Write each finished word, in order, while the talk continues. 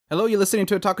Hello, you're listening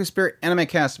to Otaku Spirit Anime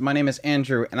Cast. My name is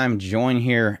Andrew, and I'm joined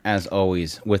here, as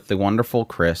always, with the wonderful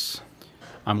Chris.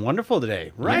 I'm wonderful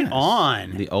today. Right Yes,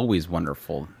 on. The always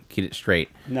wonderful. Keep it straight.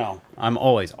 No, I'm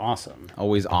always awesome.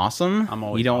 Always awesome? I'm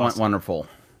always You don't want awesome. wonderful.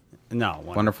 No,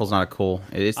 Wonderful's not a cool.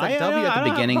 It's that I W don't at the have a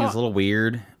beginning is a pro- little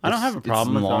weird. I don't have a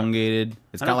problem It's with that. elongated.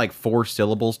 It's got don't- like 4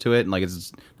 syllables to it, and like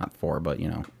it's not 4, but you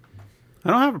know.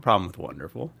 I don't have a problem with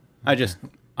wonderful.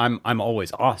 I'm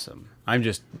always awesome. I'm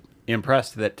just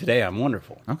impressed that today I'm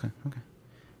wonderful. Okay.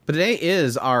 But today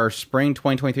is our spring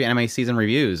 2023 anime season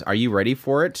reviews. Are you ready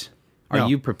for it? Are No.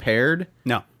 you prepared?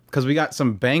 No. Because we got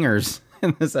some bangers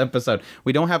in this episode.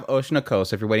 We don't have Oshinoko,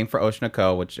 so if you're waiting for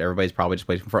Oshinoko, which everybody's probably just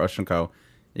waiting for Oshinoko,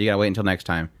 you gotta wait until next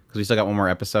time, because we still got one more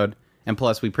episode. And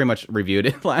plus, we pretty much reviewed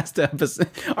it last episode.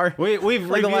 We've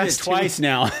like the reviewed last it twice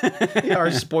now. Yeah, our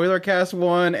spoiler cast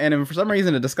one, and then for some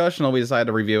reason, a discussional, we decided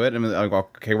to review it. And I go,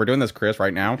 okay, we're doing this, Chris,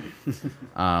 right now.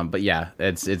 But yeah,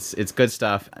 it's good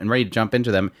stuff. I'm ready to jump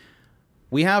into them.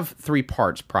 We have 3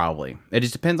 parts, probably. It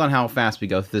just depends on how fast we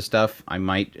go through this stuff. I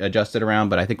might adjust it around,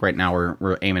 but I think right now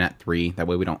we're aiming at 3. That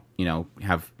way we don't,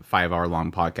 have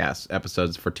 5-hour-long podcast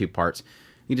episodes for 2 parts.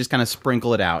 You just kind of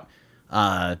sprinkle it out.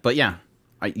 But yeah,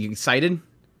 are you excited?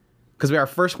 Because our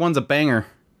first one's a banger.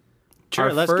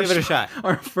 Sure, let's give it a shot.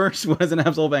 Our first one is an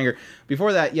absolute banger.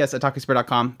 Before that, yes, at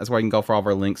otakuspirit.com. That's where you can go for all of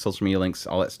our links, social media links,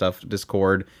 all that stuff.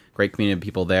 Discord, great community of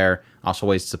people there. Also,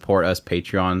 ways to support us,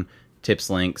 Patreon, tips,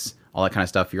 links, all that kind of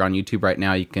stuff. If you're on YouTube right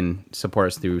now, you can support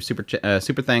us through super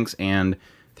thanks and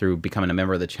through becoming a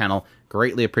member of the channel.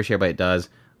 Greatly appreciate everybody it does.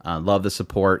 Love the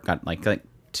support. Got like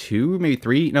 2, maybe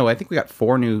 3. No, I think we got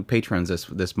 4 new patrons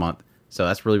this month. So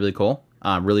that's really, really cool.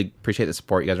 Really appreciate the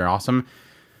support. You guys are awesome.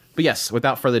 But yes,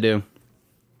 without further ado,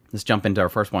 let's jump into our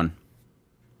first one.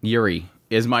 Yuri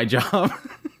is my job.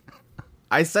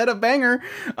 I said a banger.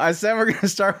 I said we're gonna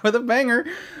start with a banger.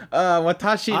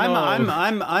 Watashi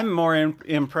no. I'm more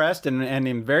impressed and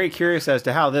am very curious as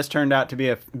to how this turned out to be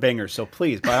a banger. So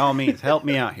please, by all means, help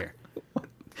me out here.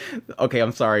 Okay,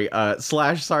 I'm sorry. /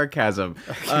 sarcasm.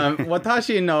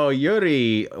 Watashi no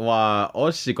Yuri wa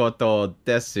oshikoto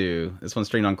desu. This one's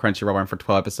streamed on Crunchyroll for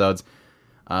 12 episodes.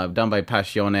 Done by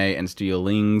Passione and Studio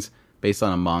Lings. Based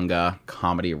on a manga,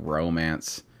 comedy,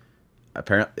 romance.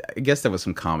 Apparently, I guess there was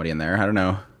some comedy in there. I don't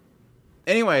know.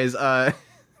 Anyways, yeah,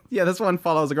 this one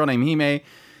follows a girl named Hime.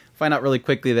 Find out really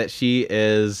quickly that she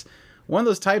is one of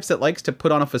those types that likes to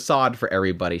put on a facade for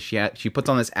everybody. She puts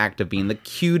on this act of being the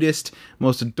cutest,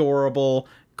 most adorable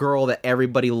girl that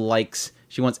everybody likes.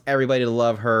 She wants everybody to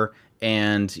love her.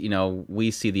 And, we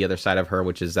see the other side of her,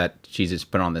 which is that she's just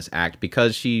put on this act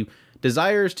because she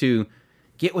desires to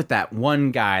get with that one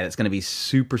guy that's going to be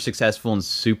super successful and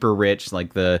super rich,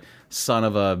 like the son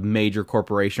of a major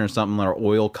corporation or something, or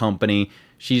oil company.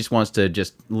 She just wants to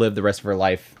just live the rest of her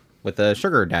life with a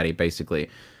sugar daddy, basically.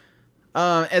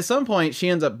 At some point, she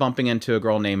ends up bumping into a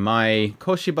girl named Mai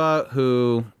Koshiba,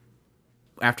 who,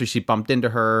 after she bumped into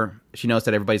her, she knows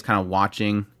that everybody's kind of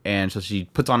watching, and so she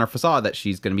puts on her facade that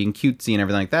she's going to be cutesy and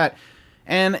everything like that.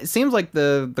 And it seems like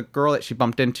the girl that she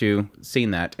bumped into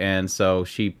seen that, and so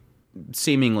she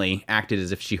seemingly acted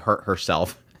as if she hurt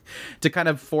herself to kind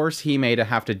of force Hime to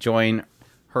have to join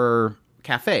her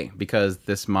cafe, because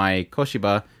this Mai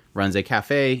Koshiba runs a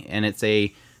cafe, and it's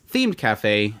a themed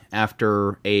cafe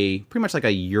after a pretty much like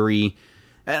a Yuri.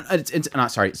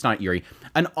 It's not Yuri.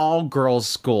 An all-girls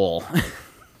school,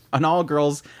 an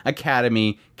all-girls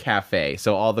academy cafe.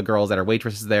 So all the girls that are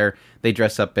waitresses there, they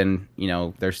dress up in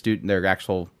their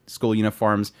actual school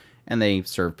uniforms, and they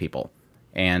serve people.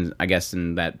 And I guess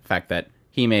in that fact that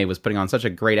Hime was putting on such a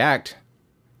great act,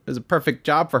 it was a perfect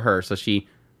job for her. So she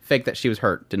faked that she was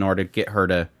hurt in order to get her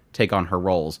to take on her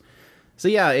roles. So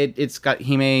yeah, it's got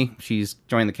Hime. She's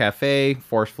joined the cafe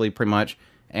forcefully, pretty much.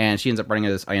 And she ends up running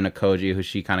into this Ayano Koji, who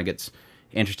she kind of gets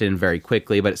interested in very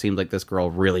quickly. But it seems like this girl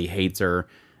really hates her.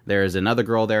 There's another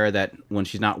girl there that when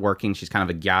she's not working, she's kind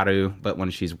of a gyaru. But when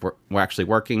she's actually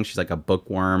working, she's like a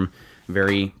bookworm,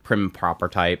 very prim and proper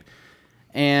type.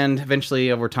 And eventually,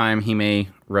 over time, Hime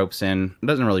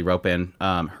doesn't really rope in.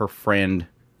 Her friend,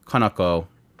 Kanako,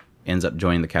 ends up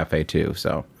joining the cafe too.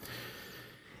 So,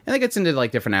 and it gets into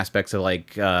like different aspects of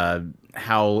like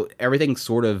how everything's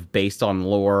sort of based on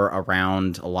lore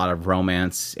around a lot of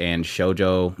romance and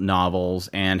shoujo novels,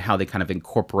 and how they kind of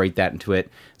incorporate that into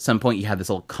it. At some point, you have this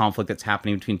little conflict that's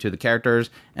happening between 2 of the characters,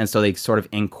 and so they sort of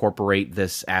incorporate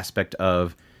this aspect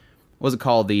of, what's it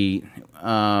called?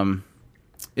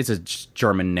 It's a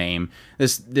German name.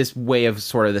 This way of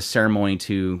sort of the ceremony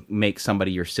to make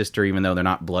somebody your sister, even though they're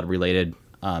not blood related.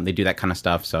 They do that kind of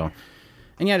stuff. So,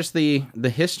 and yeah, just the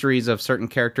histories of certain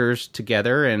characters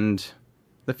together and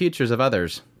the futures of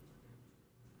others.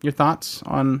 your thoughts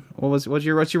on what's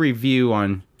your review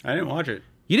on? I didn't watch it.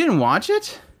 You didn't watch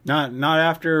it? Not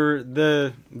after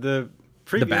the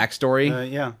preview. The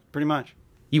backstory? Yeah, pretty much.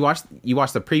 You watched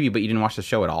the preview, but you didn't watch the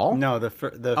show at all? No, the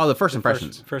first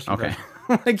impressions. First impressions.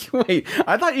 Okay. Like, wait,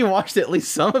 I thought you watched at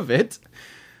least some of it.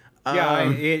 Yeah,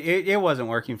 it wasn't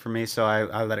working for me, so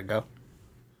I let it go.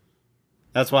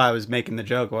 That's why I was making the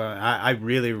joke. Well, I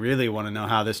really, really want to know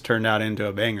how this turned out into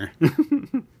a banger.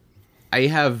 I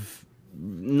have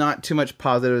not too much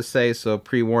positive to say, so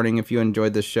pre-warning, if you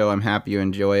enjoyed this show, I'm happy you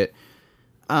enjoy it.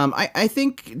 I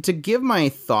think to give my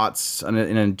thoughts in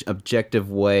an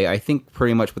objective way, I think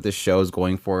pretty much what this show is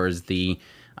going for is the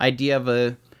idea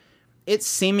of it's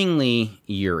seemingly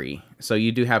Yuri. So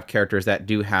you do have characters that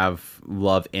do have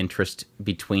love interest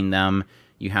between them.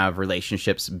 You have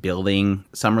relationships building,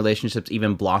 some relationships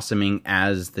even blossoming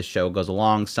as the show goes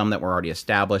along, some that were already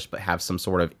established but have some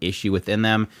sort of issue within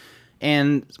them,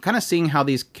 and kind of seeing how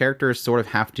these characters sort of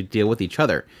have to deal with each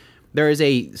other. There is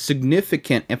a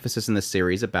significant emphasis in this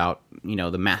series about,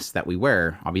 the masks that we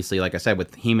wear. Obviously, like I said,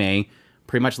 with Hime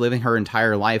pretty much living her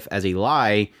entire life as a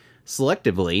lie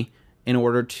selectively in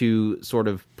order to sort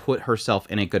of put herself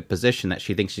in a good position that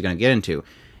she thinks she's going to get into.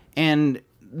 And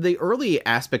the early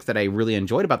aspects that I really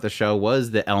enjoyed about the show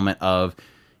was the element of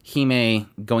Hime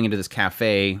going into this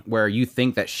cafe where you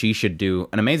think that she should do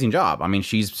an amazing job. I mean,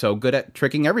 she's so good at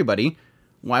tricking everybody.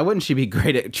 Why wouldn't she be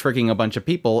great at tricking a bunch of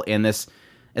people in this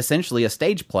essentially a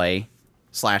stage play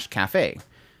 / cafe?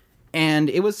 And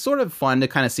it was sort of fun to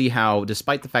kind of see how,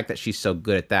 despite the fact that she's so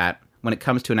good at that, when it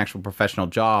comes to an actual professional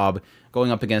job,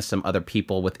 going up against some other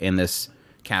people within this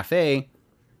cafe,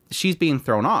 she's being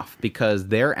thrown off because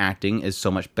their acting is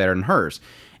so much better than hers.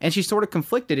 And she's sort of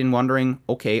conflicted in wondering,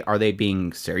 okay, are they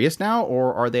being serious now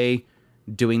or are they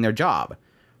doing their job?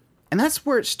 And that's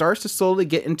where it starts to slowly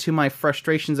get into my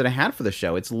frustrations that I had for the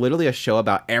show. It's literally a show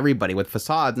about everybody with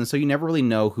facades, and so you never really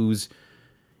know who's...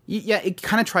 Yeah, it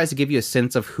kind of tries to give you a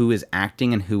sense of who is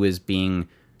acting and who is being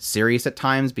serious at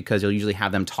times, because you'll usually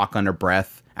have them talk under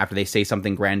breath after they say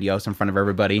something grandiose in front of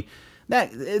everybody.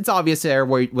 That it's obvious there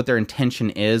what their intention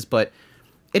is, but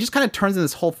it just kind of turns into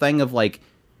this whole thing of like,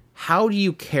 how do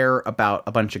you care about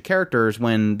a bunch of characters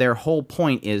when their whole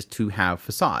point is to have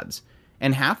facades?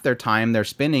 And half their time their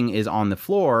spending is on the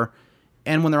floor,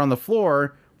 and when they're on the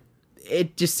floor,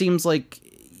 it just seems like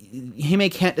Hime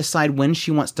can't decide when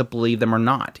she wants to believe them or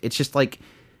not. It's just like,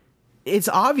 it's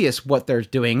obvious what they're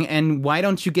doing, and why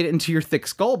don't you get it into your thick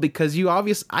skull? Because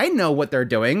I know what they're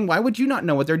doing. Why would you not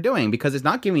know what they're doing? Because it's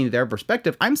not giving you their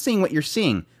perspective. I'm seeing what you're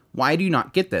seeing. Why do you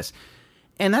not get this?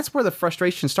 And that's where the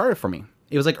frustration started for me.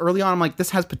 It was like early on, I'm like,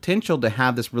 this has potential to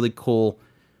have this really cool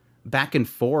back and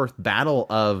forth battle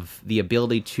of the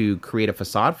ability to create a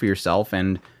facade for yourself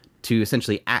and to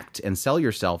essentially act and sell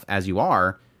yourself as you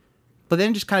are. But then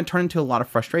it just kind of turned into a lot of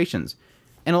frustrations.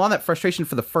 And a lot of that frustration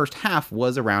for the first half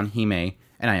was around Hime and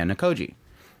Ayano Koji.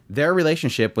 Their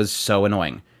relationship was so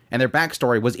annoying. And their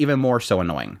backstory was even more so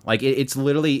annoying. Like, it's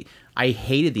literally... I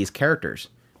hated these characters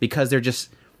because they're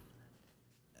just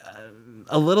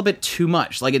a little bit too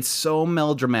much. Like, it's so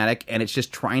melodramatic, and it's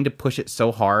just trying to push it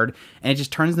so hard, and it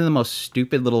just turns into the most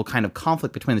stupid little kind of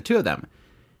conflict between the two of them.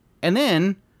 And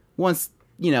then, once,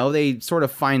 they sort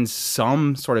of find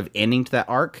some sort of ending to that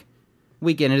arc,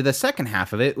 we get into the second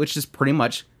half of it, which is pretty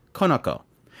much Konoko.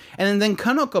 And then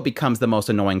Konoko becomes the most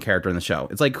annoying character in the show.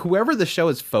 It's like whoever the show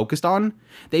is focused on,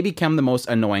 they become the most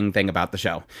annoying thing about the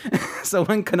show. So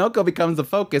when Konoko becomes the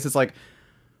focus, it's like,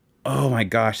 oh my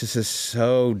gosh, this is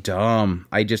so dumb.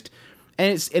 And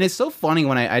it's so funny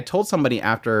when I told somebody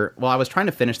after, I was trying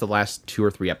to finish the last 2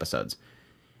 or 3 episodes,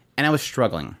 and I was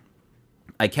struggling.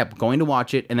 I kept going to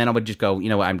watch it, and then I would just go,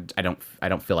 I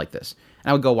don't feel like this. And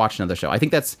I would go watch another show. I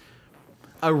think that's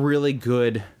a really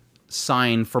good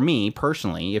sign for me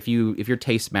personally, if your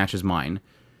taste matches mine,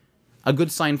 a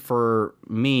good sign for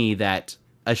me that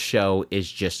a show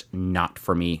is just not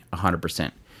for me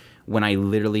 100%, when I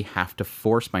literally have to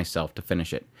force myself to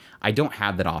finish it. I don't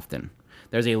have that often.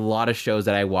 There's a lot of shows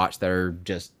that I watch that are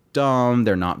just dumb,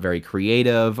 they're not very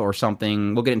creative or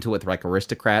something. We'll get into it with like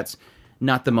Aristocrats,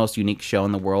 not the most unique show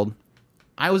in the world.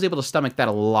 I was able to stomach that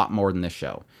a lot more than this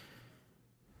show.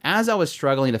 As I was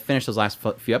struggling to finish those last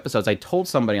few episodes, I told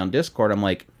somebody on Discord, I'm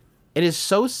like, it is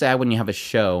so sad when you have a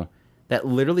show that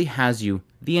literally has you,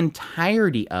 the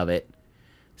entirety of it,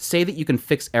 say that you can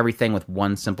fix everything with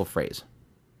one simple phrase.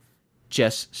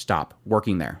 Just stop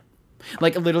working there.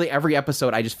 Like, literally every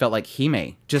episode, I just felt like,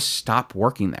 Hime, just stop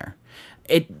working there.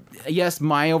 Yes,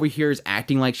 Mai over here is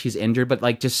acting like she's injured, but,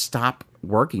 like, just stop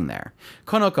working there.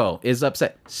 Konoko is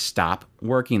upset. Stop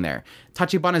working there.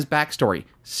 Tachibana's backstory.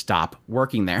 Stop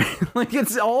working there. Like,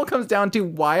 it all comes down to,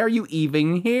 why are you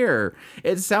even here?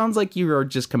 It sounds like you are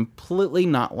just completely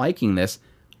not liking this.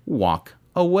 Walk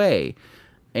away.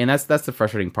 And that's the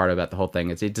frustrating part about the whole thing.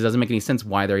 It doesn't make any sense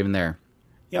why they're even there.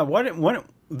 Yeah,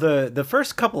 the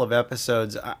first couple of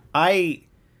episodes, I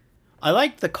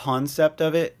liked the concept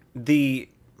of it.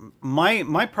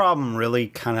 My problem really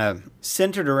kind of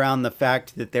centered around the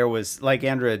fact that there was, like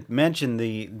Andrew had mentioned,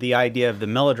 the idea of the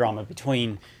melodrama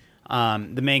between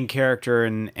the main character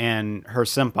and her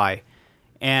senpai,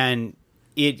 and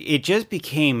it just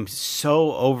became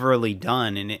so overly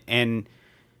done, and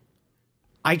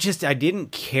I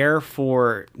didn't care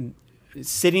for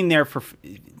sitting there for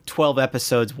 12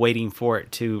 episodes waiting for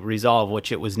it to resolve,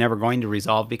 which it was never going to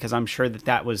resolve, because I'm sure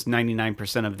that was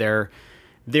 99% of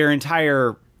their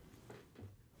entire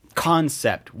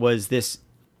concept was this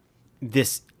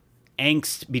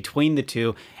angst between the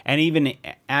two, and even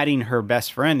adding her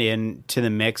best friend into the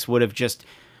mix would have just,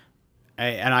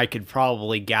 and I could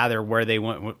probably gather where they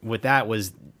went with that,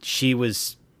 was she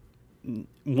was,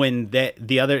 when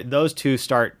those two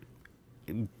start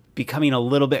becoming a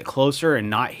little bit closer and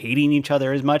not hating each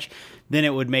other as much, then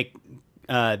it would make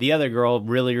the other girl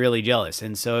really, really jealous,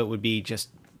 and so it would be just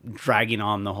dragging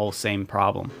on the whole same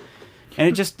problem,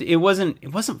 and it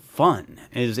wasn't fun.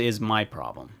 Is my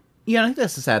problem. Yeah, I think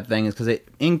that's the sad thing, is because it,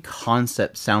 in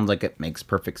concept, sounds like it makes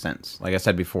perfect sense. Like I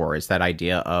said before, it's that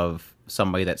idea of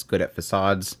somebody that's good at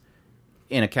facades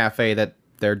in a cafe, that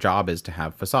their job is to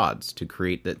have facades,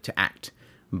 to act.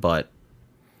 But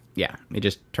yeah, it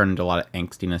just turned into a lot of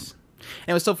angstiness. And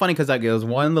it was so funny because there was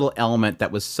one little element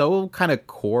that was so kind of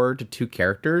core to two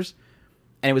characters,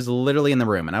 and it was literally in the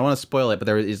room. And I don't want to spoil it, but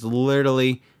is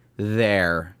literally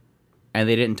there, and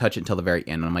they didn't touch it until the very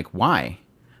end. And I'm like, why?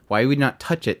 Why would we not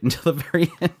touch it until the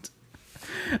very end?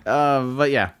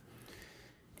 But yeah,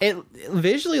 it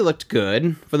visually looked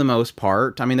good for the most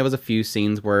part. I mean, there was a few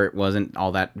scenes where it wasn't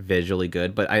all that visually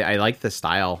good, but I like the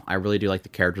style. I really do like the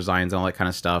character designs and all that kind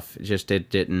of stuff. It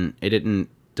didn't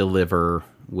deliver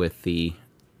with the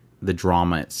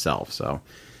drama itself. So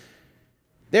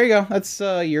there you go. That's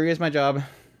Yuri Is My Job.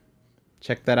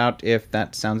 Check that out if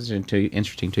that sounds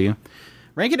interesting to you.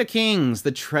 Ranking of Kings,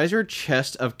 the Treasure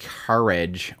Chest of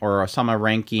Courage, or Osama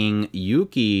ranking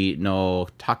Yuki no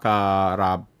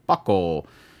Takarabako.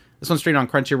 This one's straight on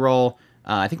Crunchyroll.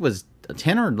 I think it was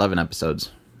 10 or 11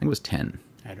 episodes. I think it was 10.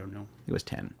 I don't know. It was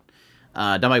 10.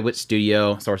 Done by Wit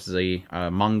Studio. Source is a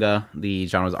manga. The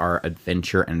genres are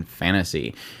adventure and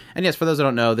fantasy. And yes, for those who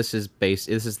don't know, this is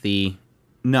the,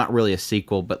 not really a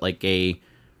sequel, but like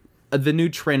the new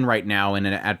trend right now in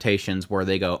adaptations where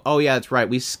they go, oh yeah, that's right,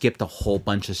 we skipped a whole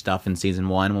bunch of stuff in season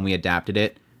 1 when we adapted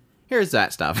it. Here's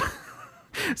that stuff.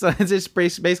 So it's just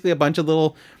basically a bunch of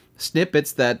little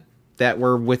snippets that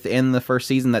were within the first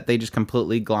season that they just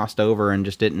completely glossed over and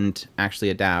just didn't actually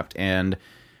adapt. And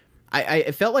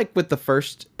I felt like with the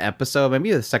first episode,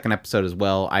 maybe the second episode as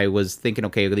well, I was thinking,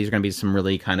 okay, these are going to be some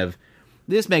really kind of,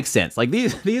 this makes sense. Like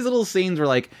these little scenes were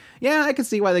like, yeah, I could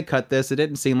see why they cut this. It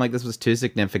didn't seem like this was too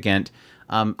significant.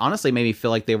 Honestly, made me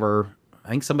feel like they were, I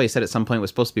think somebody said at some point it was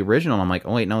supposed to be original. I'm like,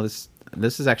 oh wait, no, this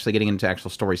is actually getting into actual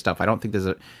story stuff. I don't think there's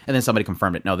and then somebody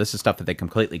confirmed it. No, this is stuff that they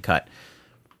completely cut.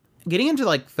 Getting into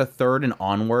like the third and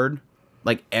onward,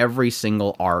 like every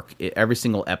single arc, every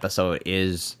single episode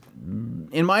is,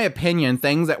 in my opinion,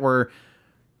 things that were,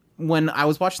 when I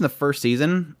was watching the first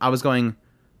season, I was going,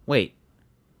 wait,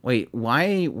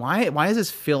 why does this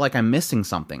feel like I'm missing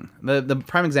something? The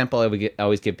prime example I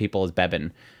always give people is Bebin.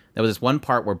 There was this one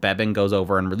part where Bebin goes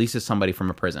over and releases somebody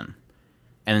from a prison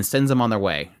and then sends them on their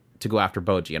way to go after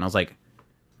Boji. And I was like,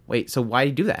 wait, so why did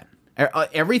he do that?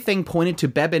 Everything pointed to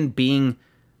Bebin being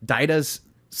Daida's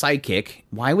sidekick.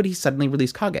 Why would he suddenly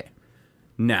release Kage?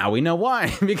 Now we know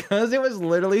why. Because it was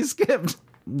literally skipped.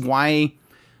 Why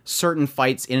certain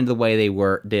fights ended the way they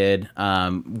did,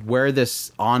 where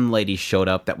this lady showed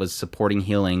up that was supporting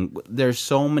healing. There's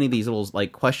so many of these little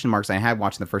like question marks I had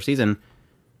watching the first season.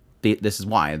 This is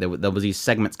why there was these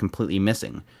segments completely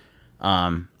missing,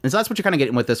 and so that's what you're kind of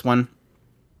getting with this one.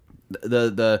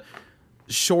 The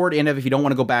short end of, if you don't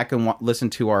want to go back and listen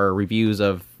to our reviews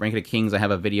of Ranking of Kings, I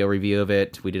have a video review of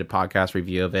it. We did a podcast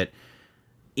review of it.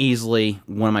 Easily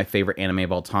one of my favorite anime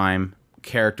of all time.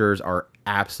 Characters are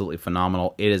absolutely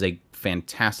phenomenal. It is a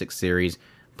fantastic series.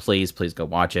 Please go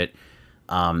watch it.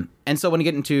 And so when you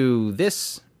get into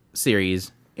this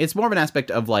series, it's more of an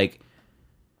aspect of like,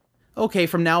 okay,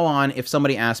 from now on, if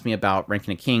somebody asks me about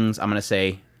Ranking of Kings, I'm going to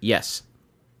say, yes,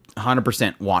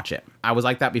 100% watch it. I was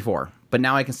like that before, but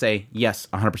now I can say, yes,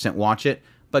 100% watch it,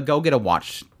 but go get a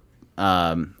watch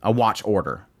a watch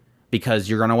order, because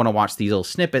you're going to want to watch these little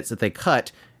snippets that they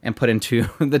cut and put into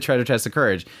the Treasure Chest of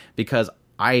Courage, because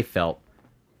I felt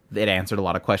it answered a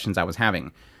lot of questions I was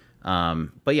having.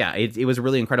 But yeah, it was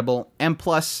really incredible. And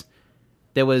plus,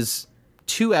 there was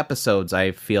 2 episodes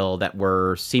I feel that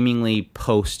were seemingly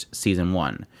post season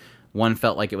 1. One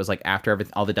felt like it was like after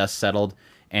all the dust settled,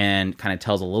 and kind of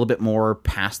tells a little bit more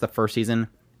past the first season.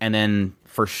 And then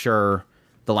for sure,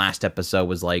 the last episode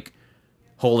was like,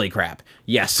 holy crap,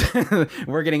 yes,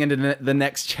 we're getting into the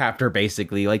next chapter,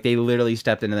 basically. Like, they literally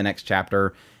stepped into the next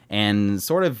chapter and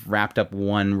sort of wrapped up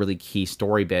one really key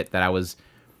story bit that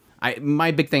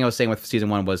my big thing I was saying with season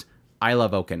 1 was, I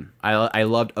love Oaken. I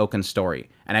loved Oaken's story,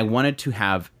 and I wanted to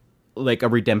have like a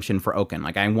redemption for Oaken.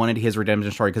 Like, I wanted his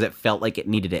redemption story because it felt like it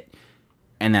needed it.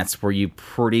 And that's where you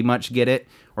pretty much get it,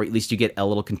 or at least you get a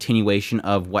little continuation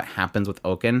of what happens with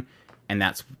Oaken. And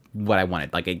that's what I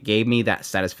wanted. Like, it gave me that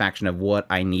satisfaction of what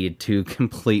I needed to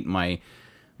complete my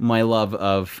love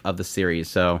of the series.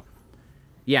 So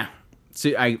yeah,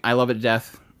 so I love it to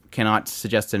death. Cannot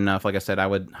suggest it enough. Like I said, I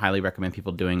would highly recommend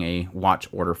people doing a watch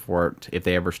order for it if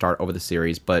they ever start over the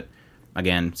series. But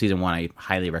again, season 1, I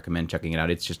highly recommend checking it out.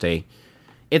 It's just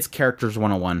it's characters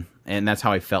 101. And that's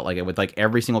how I felt like it with like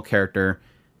every single character.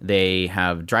 They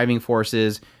have driving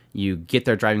forces. You get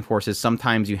their driving forces.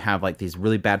 Sometimes you have like these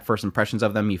really bad first impressions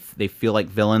of them. They feel like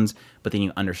villains, but then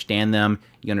you understand them.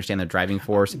 You understand their driving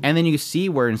force. And then you see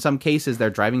where in some cases their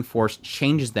driving force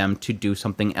changes them to do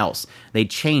something else. They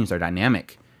change their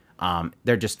dynamic.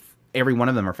 They're just, every one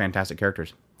of them are fantastic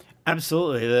characters.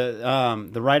 Absolutely.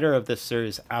 The writer of this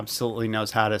series absolutely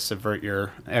knows how to subvert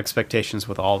your expectations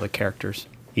with all the characters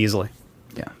easily.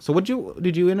 Yeah. So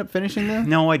did you end up finishing that?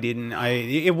 No, I didn't.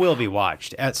 It will be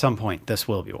watched at some point. This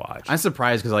will be watched. I'm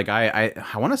surprised because like I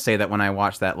want to say that when I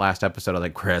watched that last episode, I was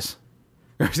like, Chris,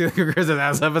 the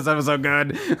last episode was so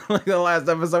good. Like, the last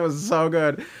episode was so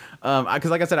good. Because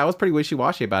like I said, I was pretty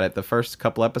wishy-washy about it. The first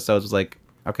couple episodes was like,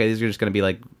 okay, these are just going to be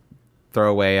like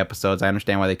throwaway episodes. I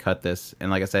understand why they cut this.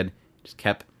 And like I said, just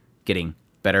kept getting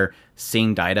better.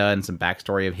 Seeing Daida and some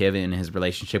backstory of him and his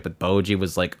relationship with Boji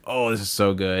was like, oh, this is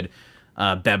so good.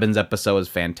 Bebin's episode was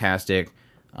fantastic.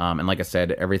 And like I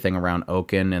said, everything around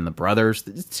Oaken and the brothers,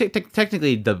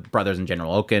 technically the brothers in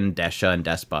general, Oaken, Desha, and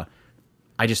Despa,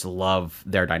 I just love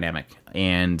their dynamic.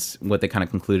 And what they kind of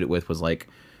concluded with was like,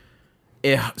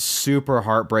 super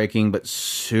heartbreaking, but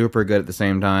super good at the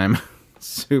same time.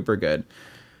 Super good.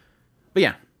 But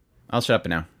yeah, I'll shut up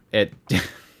now.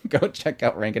 Go check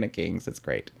out Ranking of Kings. It's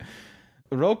great.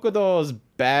 Rokudo's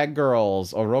Bad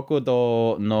Girls, or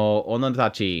Rokudo no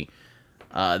Onotachi.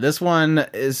 This one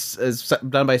is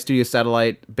done by Studio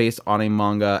Satellite, based on a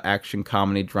manga, action,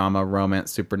 comedy, drama,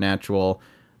 romance, supernatural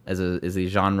as the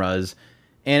genres.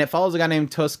 And it follows a guy named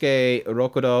Tosuke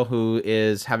Rokudo, who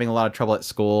is having a lot of trouble at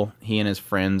school. He and his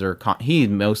friends he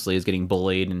mostly is getting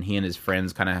bullied, and he and his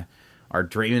friends kind of are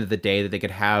dreaming of the day that they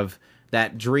could have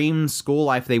that dream school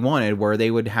life they wanted, where they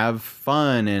would have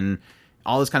fun and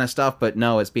all this kind of stuff. But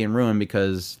no, it's being ruined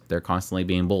because they're constantly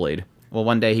being bullied. Well,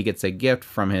 one day he gets a gift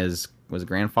from his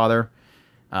grandfather,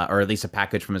 or at least a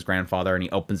package from his grandfather, and he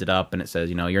opens it up and it says,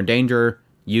 you're in danger,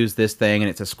 use this thing, and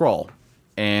it's a scroll.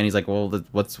 And he's like, well,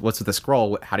 what's with the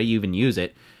scroll? How do you even use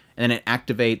it? And then it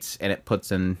activates and it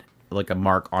puts in like a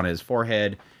mark on his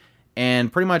forehead,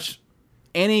 and pretty much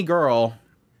any girl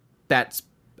that's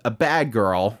a bad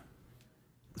girl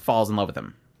falls in love with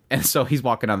him. And so he's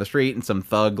walking down the street and some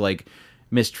thug like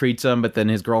mistreats him, but then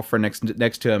his girlfriend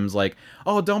next to him is like,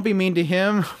 oh, don't be mean to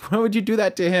him. Why would you do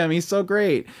that to him? He's so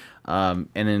great. And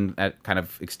then that kind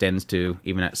of extends to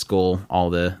even at school, all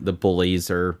the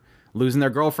bullies are losing their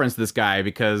girlfriends to this guy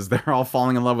because they're all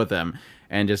falling in love with him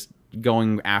and just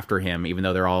going after him, even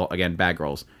though they're all, again, bad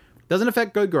girls. Doesn't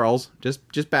affect good girls,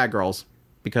 just bad girls,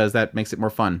 because that makes it more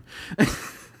fun.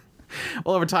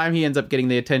 Well, over time, he ends up getting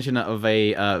the attention of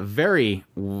a very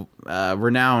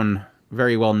renowned,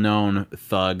 very well-known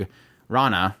thug,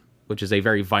 Rana, which is a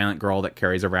very violent girl that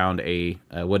carries around a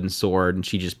wooden sword, and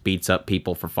she just beats up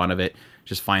people for fun of it,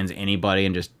 just finds anybody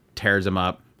and just tears them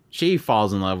up. She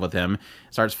falls in love with him,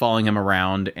 starts following him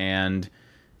around, and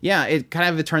yeah, it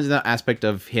turns into that aspect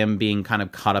of him being kind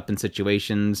of caught up in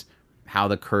situations, how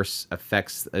the curse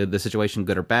affects the situation,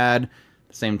 good or bad. At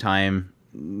the same time,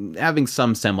 having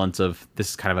some semblance of this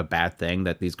is kind of a bad thing,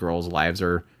 that these girls' lives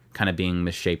are kind of being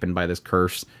misshapen by this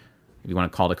curse. If you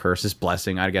want to call it a curse, this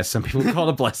blessing. I guess some people call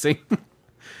it a blessing.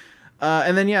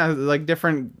 And then, yeah, like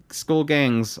different school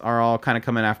gangs are all kind of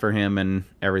coming after him and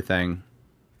everything.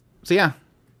 So, yeah.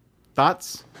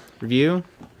 Thoughts? Review?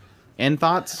 End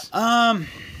thoughts?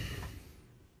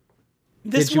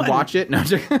 Did you watch it? No.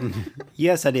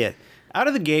 Yes, I did. out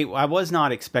of the gate, I was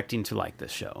not expecting to like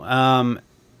this show.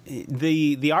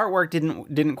 The artwork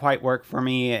didn't quite work for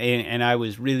me, and I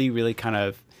was really kind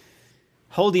of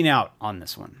holding out on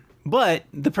this one. But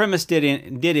the premise did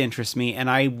interest me, and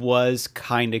I was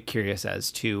kind of curious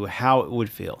as to how it would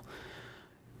feel.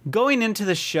 Going into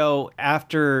the show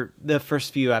after the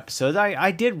first few episodes, I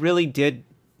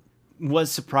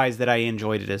was surprised that I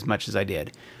enjoyed it as much as I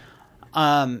did.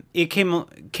 It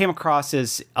came across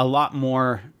as a lot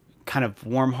more kind of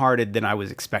warm-hearted than I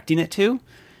was expecting it to.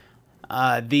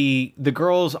 The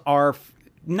girls are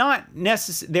not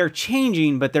they're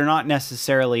changing, but they're not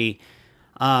necessarily.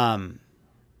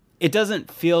 It doesn't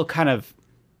feel kind of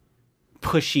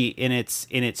pushy in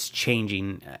its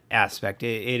changing aspect.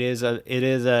 It is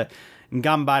a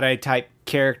Gambare type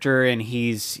character, and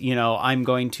he's, I'm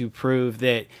going to prove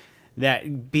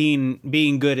that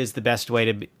being good is the best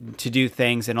way to do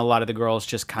things. And a lot of the girls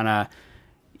just kind of,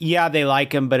 they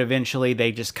like him, but eventually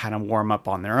they just kind of warm up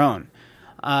on their own.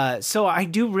 So I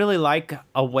do really like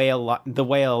the way a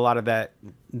lot of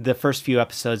the first few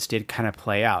episodes did kind of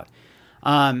play out.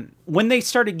 When they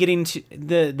started getting to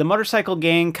the motorcycle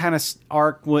gang kind of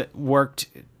arc worked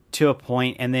to a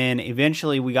point, and then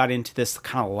eventually we got into this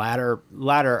kind of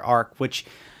ladder arc, which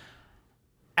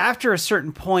after a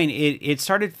certain point, it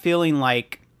started feeling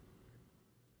like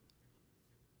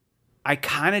I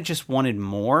kind of just wanted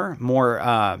more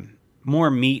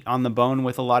meat on the bone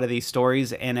with a lot of these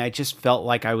stories, and I just felt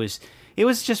like it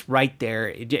was just right there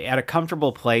at a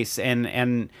comfortable place,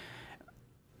 and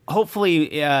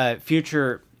hopefully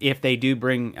future, if they do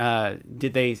bring,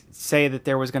 did they say that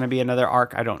there was going to be another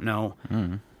arc? I don't know.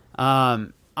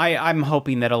 I'm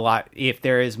hoping that if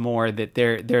there is more, that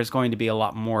there's going to be a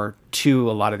lot more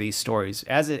to a lot of these stories.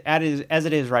 As it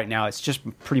is right now, it's just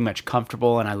pretty much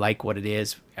comfortable, and I like what it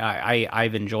is.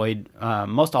 I've enjoyed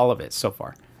most all of it so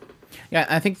far. Yeah,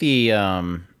 I think the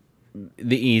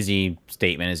easy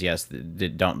statement is yes.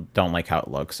 Don't like how it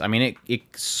looks. I mean, it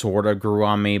sort of grew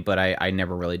on me, but I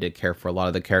never really did care for a lot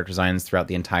of the character designs throughout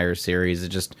the entire series.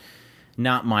 It's just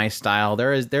not my style.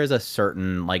 There's a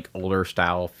certain like older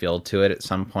style feel to it at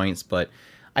some points, but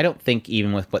I don't think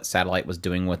even with what Satellite was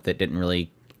doing with it,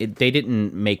 they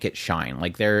didn't make it shine.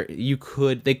 Like they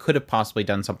could have possibly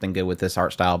done something good with this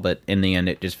art style, but in the end,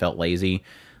 it just felt lazy.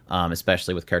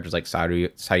 Especially with characters like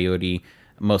Sayuri.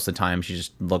 Most of the time, she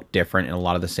just looked different in a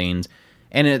lot of the scenes.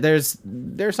 And there's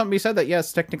something to be said that,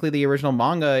 yes, technically the original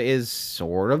manga is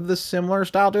sort of the similar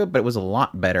style to it, but it was a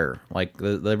lot better. Like,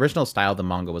 the original style of the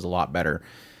manga was a lot better.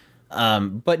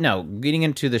 But no, getting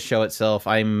into the show itself,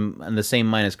 I'm in the same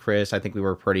mind as Chris. I think we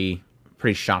were pretty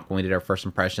shocked when we did our first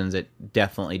impressions. It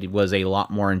definitely was a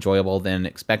lot more enjoyable than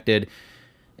expected.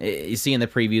 You see in the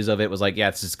previews of it was like,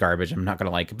 this is garbage, I'm not going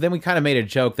to like it. But then we kind of made a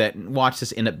joke that watch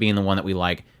this end up being the one that we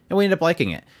like, and we ended up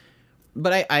liking it.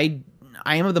 But I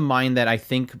am of the mind that I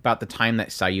think about the time that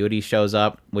Sayuri shows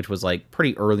up, which was like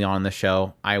pretty early on in the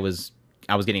show, I was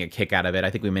getting a kick out of it. I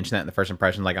think we mentioned that in the first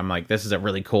impression. Like, I'm like, this is a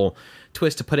really cool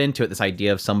twist to put into it, this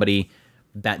idea of somebody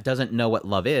that doesn't know what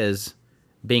love is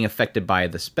being affected by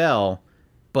the spell,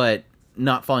 but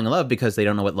not falling in love because they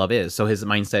don't know what love is. So his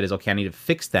mindset is, okay, I need to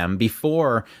fix them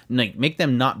before, like, make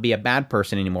them not be a bad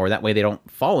person anymore. That way they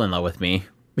don't fall in love with me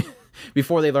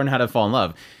before they learn how to fall in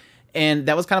love. And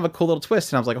that was kind of a cool little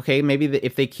twist. And I was like, okay, maybe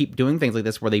if they keep doing things like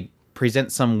this where they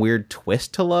present some weird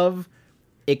twist to love,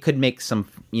 it could make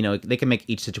they can make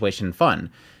each situation fun.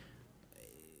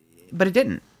 But it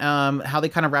didn't. How they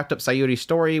kind of wrapped up Sayuri's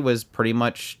story was pretty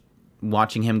much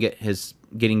watching him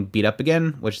getting beat up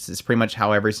again, which is pretty much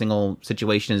how every single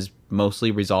situation is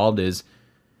mostly resolved, is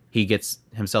he gets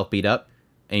himself beat up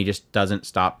and he just doesn't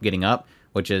stop getting up,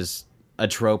 which is a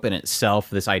trope in itself,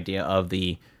 this idea of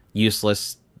the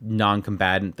useless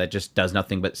non-combatant that just does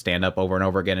nothing but stand up over and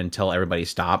over again until everybody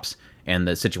stops and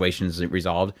the situation is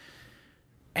resolved.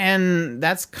 And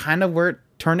that's kind of where it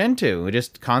turned into.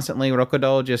 Just constantly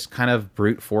Rokudo just kind of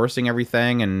brute forcing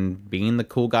everything and being the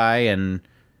cool guy, and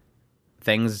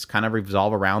things kind of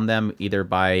revolve around them either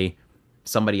by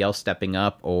somebody else stepping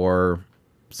up or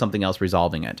something else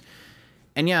resolving it.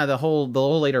 And yeah, the whole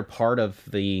later part of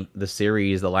the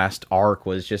series, the last arc,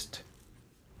 was just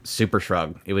super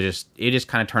shrug. It just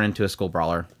kind of turned into a school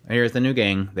brawler. Here's the new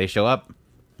gang, they show up.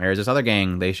 Here's this other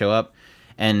gang, they show up,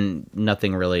 and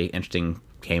nothing really interesting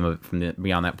came of from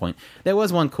beyond that point. There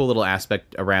was one cool little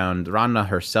aspect around Ranna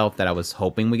herself that I was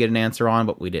hoping we get an answer on,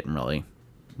 but we didn't really,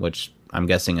 which I'm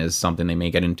guessing is something they may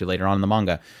get into later on in the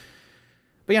manga.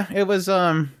 But yeah, it was,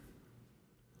 I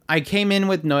came in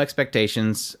with no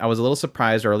expectations. I was a little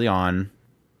surprised early on.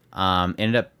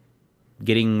 Ended up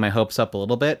getting my hopes up a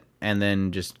little bit, and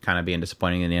then just kind of being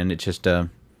disappointing in the end. It's just a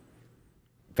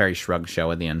very shrugged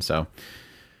show at the end. So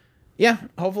yeah,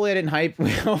 hopefully I didn't hype.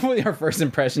 Hopefully our first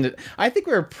impression, I think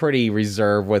we were pretty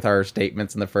reserved with our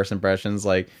statements in the first impressions.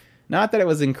 Like, not that it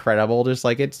was incredible, just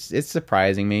like it's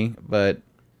surprising me, but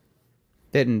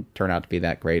didn't turn out to be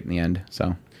that great in the end.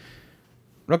 So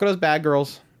Rokuro's Bad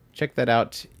Girls, check that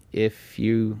out if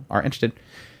you are interested.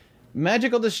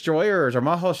 Magical Destroyers, or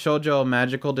Maho Shoujo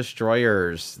Magical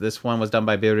Destroyers. This one was done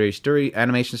by Biori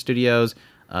Animation Studios.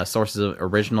 Sources of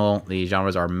original. The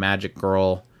genres are magic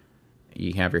girl.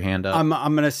 You have your hand up. I'm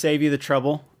going to save you the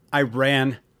trouble. I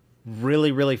ran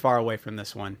really, really far away from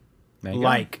this one.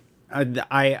 Like, I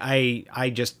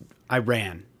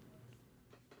ran.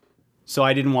 So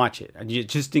I didn't watch it.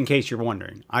 Just in case you're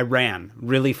wondering. I ran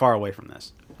really far away from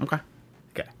this. Okay.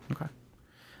 Okay.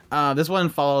 This one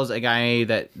follows a guy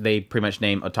that they pretty much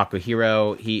name Otaku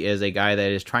Hero. He is a guy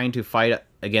that is trying to fight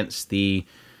against the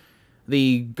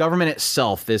government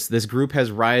itself. This group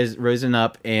has risen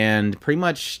up and pretty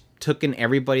much taken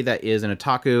everybody that is an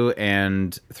otaku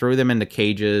and threw them into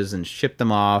cages and shipped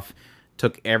them off.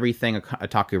 Took everything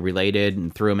otaku related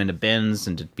and threw them into bins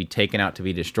and to be taken out to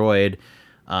be destroyed.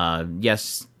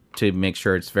 Yes, to make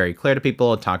sure it's very clear to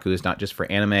people, otaku is not just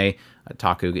for anime.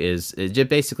 Otaku is just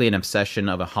basically an obsession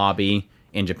of a hobby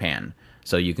in Japan.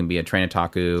 So you can be a train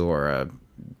otaku or a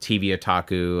TV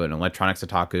otaku, an electronics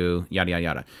otaku, yada, yada,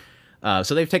 yada.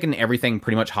 So they've taken everything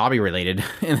pretty much hobby related,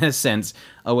 in a sense,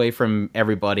 away from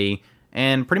everybody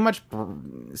and pretty much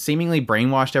seemingly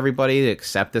brainwashed everybody to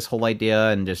accept this whole idea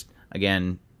and just,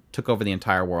 again, took over the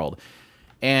entire world.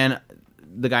 And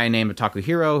the guy named Otaku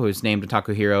Hero, who's named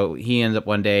Otaku Hero, he ends up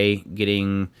one day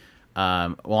getting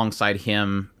alongside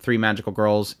him 3 magical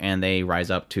girls, and they rise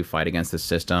up to fight against the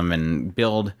system and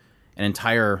build an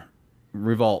entire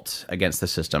revolt against the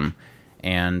system.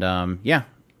 And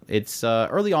it's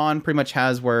early on pretty much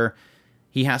has where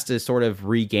he has to sort of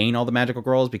regain all the magical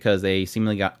girls because they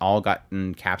seemingly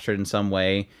gotten captured in some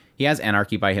way. He has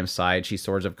Anarchy by his side. She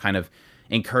sort of kind of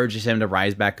encourages him to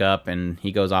rise back up, and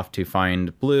he goes off to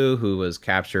find Blue, who was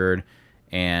captured,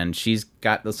 and she's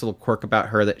got this little quirk about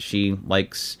her that she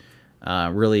likes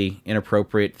really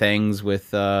inappropriate things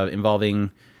with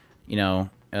involving,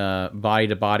 body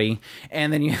to body.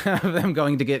 And then you have them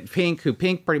going to get Pink, who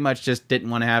Pink pretty much just didn't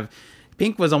want to have.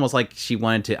 Pink was almost like she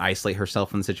wanted to isolate herself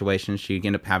from the situation. She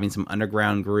ended up having some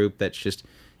underground group that's just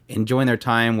enjoying their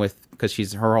time with,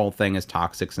 because her whole thing is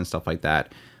toxics and stuff like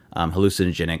that,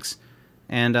 hallucinogenics.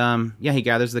 And, he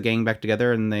gathers the gang back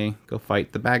together and they go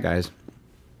fight the bad guys.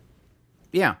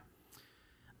 Yeah.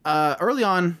 Early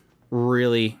on,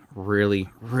 really, really,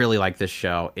 really like this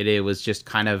show. It was just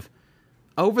kind of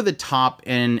over the top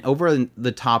in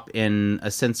a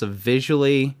sense of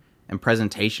visually and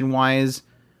presentation-wise,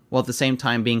 while at the same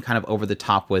time being kind of over the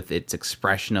top with its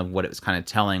expression of what it was kind of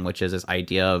telling, which is this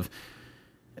idea of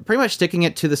pretty much sticking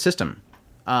it to the system.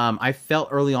 I felt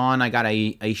early on I got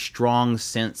a strong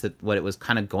sense that what it was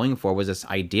kind of going for was this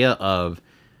idea of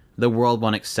the world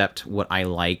won't accept what I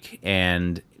like,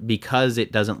 and because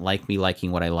it doesn't like me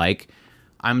liking what I like,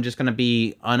 I'm just going to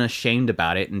be unashamed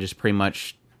about it and just pretty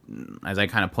much, as I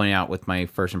kind of pointed out with my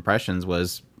first impressions,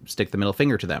 was stick the middle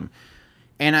finger to them.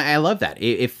 And I love that.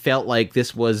 It felt like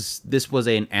this was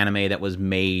an anime that was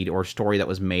made, or story that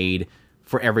was made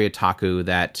for every otaku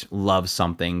that loves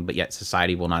something, but yet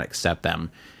society will not accept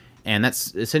them. And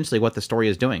that's essentially what the story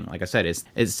is doing. Like I said, it's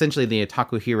essentially the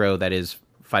otaku hero that is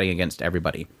fighting against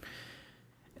everybody.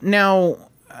 Now,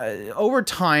 over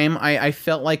time, I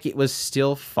felt like it was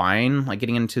still fine. Like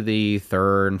getting into the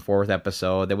 3rd and 4th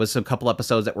episode, there was a couple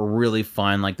episodes that were really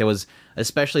fun. Like there was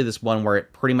especially this one where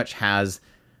it pretty much has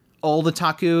old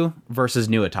otaku versus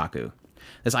new otaku.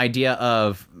 This idea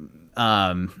of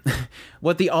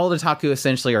what the old otaku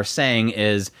essentially are saying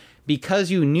is,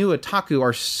 because you new otaku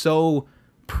are so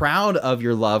proud of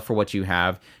your love for what you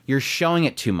have, you're showing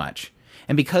it too much.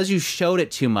 And because you showed it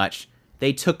too much,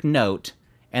 they took note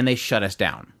and they shut us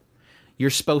down. You're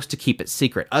supposed to keep it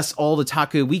secret. Us old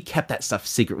otaku, we kept that stuff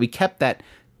secret. We kept that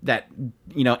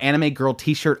anime girl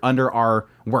t-shirt under our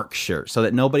work shirt so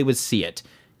that nobody would see it.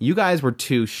 You guys were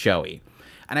too showy.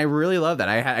 And I really love that.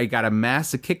 I got a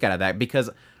massive kick out of that because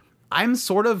I'm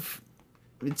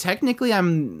technically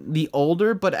I'm the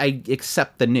older, but I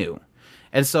accept the new.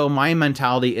 And so my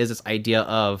mentality is this idea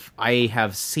of I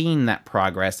have seen that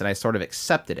progress and I sort of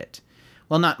accepted it.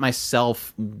 Well, not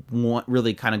myself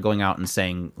really kind of going out and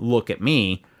saying, look at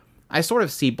me. I sort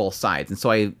of see both sides. And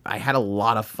so I had a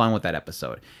lot of fun with that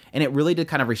episode. And it really did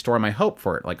kind of restore my hope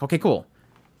for it. Like, okay, cool.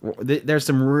 There's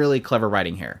some really clever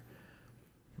writing here.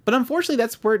 But unfortunately,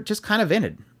 that's where it just kind of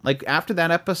ended. Like, after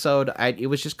that episode, it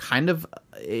was just kind of...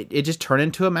 It just turned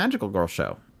into a magical girl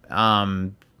show.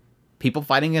 people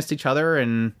fighting against each other,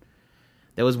 and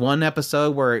there was one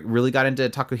episode where it really got into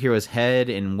Takuhiro's head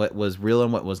and what was real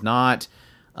and what was not.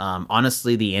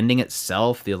 Honestly, the ending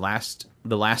itself, the last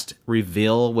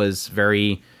reveal was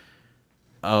very,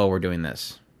 oh, we're doing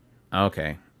this.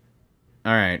 Okay.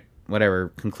 All right. Whatever.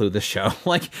 Conclude the show.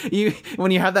 Like,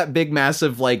 when you have that big,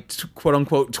 massive, like, quote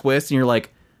unquote twist, and you're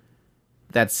like,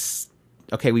 that's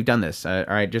okay. We've done this. All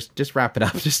right. Just wrap it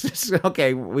up. Just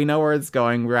okay. We know where it's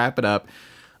going. Wrap it up.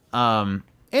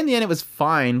 In the end, it was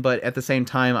fine, but at the same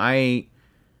time, I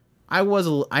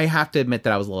have to admit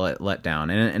that I was a little let down.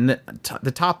 And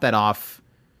to top that off,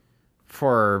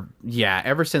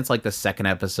 ever since like the second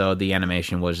episode, the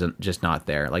animation was just not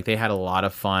there. Like, they had a lot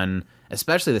of fun,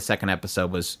 especially the second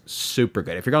episode was super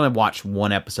good. If you're going to watch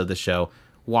one episode of the show,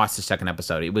 watch the second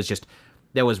episode. It was just,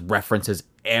 there was references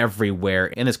everywhere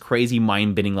in this crazy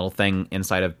mind-bending little thing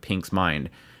inside of Pink's mind.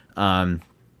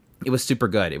 It was super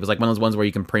good. It was like one of those ones where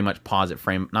you can pretty much pause it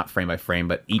not frame by frame,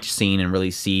 but each scene and really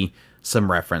see some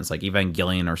reference, like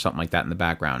Evangelion or something like that in the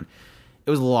background. It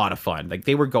was a lot of fun. Like,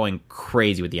 they were going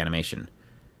crazy with the animation.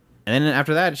 And then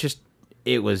after that,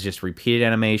 it was just repeated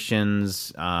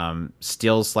animations,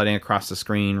 stills sliding across the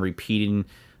screen, repeating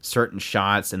certain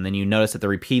shots, and then you notice that they're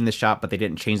repeating the shot, but they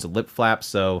didn't change the lip flap,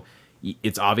 so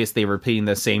it's obvious they were repeating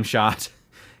the same shot.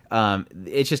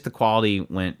 It's just the quality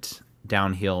went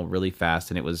downhill really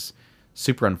fast, and it was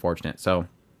super unfortunate. So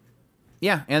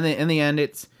yeah, and in the end,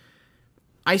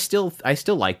 I still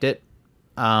liked it,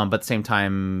 but at the same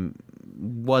time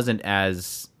wasn't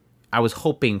as I was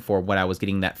hoping for what I was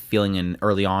getting that feeling in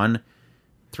early on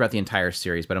throughout the entire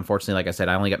series. But unfortunately, like I said,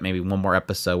 I only got maybe one more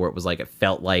episode where it was like, it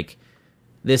felt like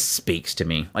this speaks to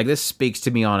me. Like, this speaks to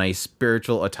me on a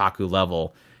spiritual otaku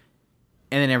level.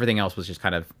 And then everything else was just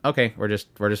kind of, okay, we're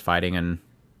just fighting and,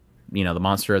 you know, the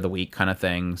monster of the week kind of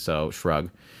thing. So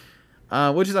shrug,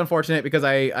 which is unfortunate because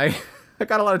I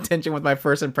got a lot of tension with my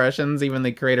first impressions, even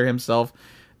the creator himself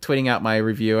tweeting out my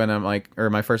review, and I'm like, or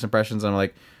my first impressions, and I'm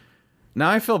like, now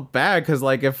I feel bad because,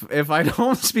 like, if I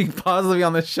don't speak positively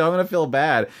on this show, I'm gonna feel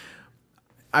bad.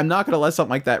 I'm not gonna let something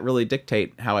like that really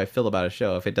dictate how I feel about a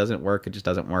show. If it doesn't work, it just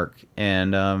doesn't work.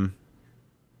 And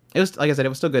it was, like I said, it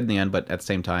was still good in the end, but at the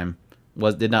same time,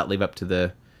 did not live up to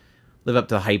the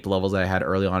hype levels that I had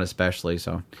early on, especially.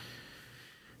 So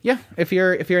yeah, if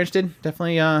you're interested,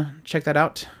 definitely check that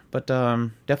out. But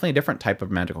definitely a different type of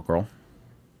magical girl.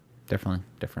 Definitely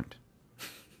different.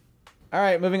 All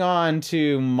right, moving on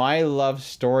to My Love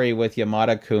Story with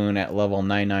Yamada-kun at level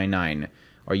 999.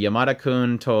 Or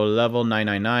Yamada-kun to level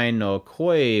 999 no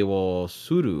koi wo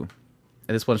suru.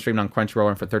 And this one's streamed on Crunchyroll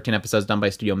and for 13 episodes, done by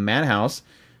Studio Madhouse.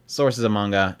 Sources of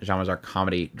manga, genres are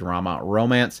comedy, drama,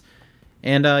 romance.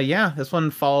 And yeah, this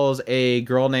one follows a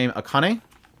girl named Akane.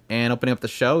 And opening up the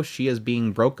show, she is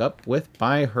being broke up with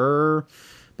by her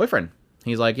boyfriend.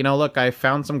 He's like, you know, look, I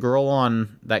found some girl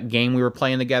on that game we were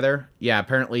playing together. Yeah,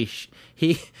 apparently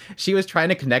she was trying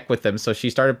to connect with him, so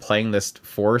she started playing this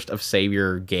Forest of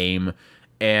Savior game,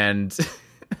 and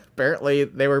apparently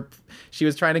she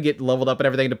was trying to get leveled up and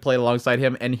everything to play alongside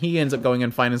him, and he ends up going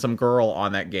and finding some girl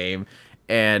on that game,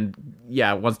 and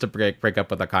yeah, wants to break up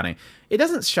with Akane. It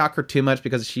doesn't shock her too much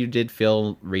because she did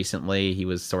feel recently he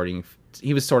was sort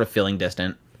of feeling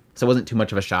distant, so it wasn't too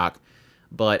much of a shock.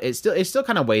 But it still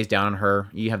kind of weighs down on her.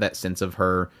 You have that sense of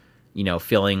her, you know,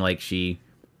 feeling like she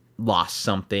lost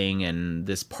something and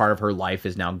this part of her life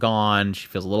is now gone. She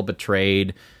feels a little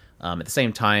betrayed. At the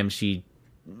same time, she,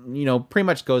 you know, pretty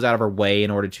much goes out of her way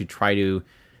in order to try to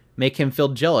make him feel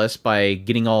jealous by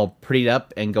getting all prettied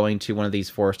up and going to one of these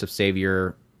Forest of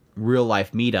Savior real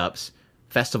life meetups,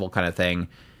 festival kind of thing.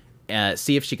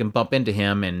 See if she can bump into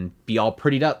him and be all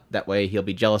prettied up. That way he'll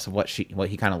be jealous of what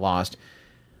he kind of lost.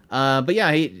 But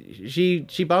yeah,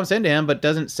 she bumps into him, but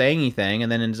doesn't say anything,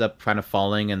 and then ends up kind of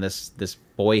falling, and this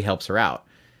boy helps her out.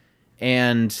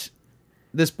 And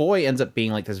this boy ends up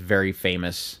being like this very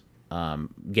famous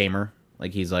gamer.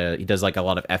 Like he does like a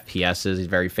lot of FPSs. He's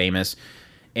very famous.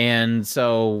 And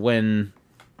so when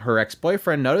her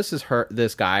ex-boyfriend notices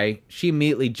this guy, she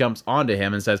immediately jumps onto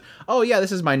him and says, "Oh yeah,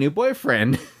 this is my new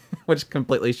boyfriend," which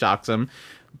completely shocks him.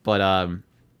 But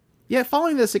yeah,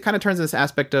 following this, it kind of turns into this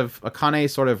aspect of Akane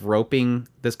sort of roping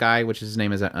this guy, which his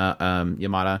name is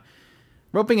Yamada,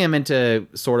 roping him into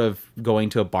sort of going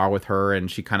to a bar with her, and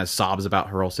she kind of sobs about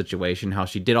her whole situation, how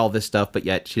she did all this stuff, but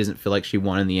yet she doesn't feel like she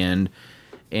won in the end.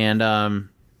 And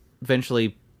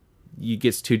eventually he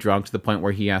gets too drunk to the point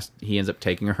where he ends up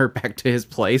taking her back to his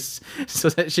place so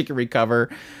that she can recover.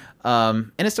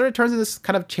 And it sort of turns into this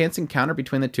kind of chance encounter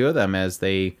between the two of them as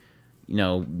they, you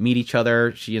know, meet each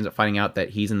other. She ends up finding out that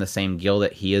he's in the same guild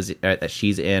that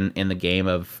she's in the game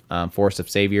of Forest of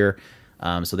Savior.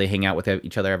 So they hang out with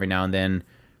each other every now and then.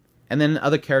 And then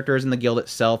other characters in the guild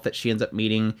itself that she ends up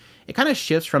meeting. It kind of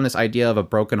shifts from this idea of a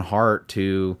broken heart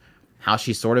to how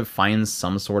she sort of finds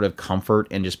some sort of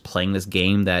comfort in just playing this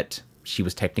game that she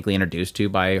was technically introduced to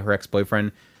by her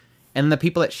ex-boyfriend. And the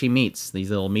people that she meets, these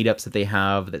little meetups that they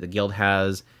have, that the guild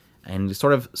has, and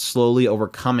sort of slowly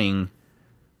overcoming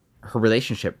her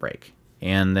relationship break.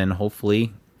 And then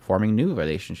hopefully forming new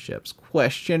relationships.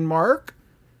 Question mark?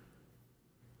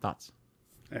 Thoughts?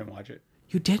 I didn't watch it.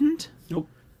 You didn't? Nope.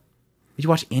 Did you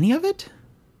watch any of it?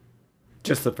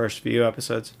 Just the first few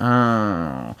episodes.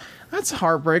 Oh, that's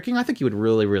heartbreaking. I think you would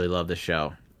really, really love this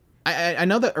show. I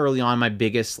know that early on, my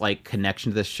biggest like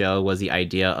connection to this show was the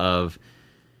idea of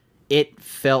it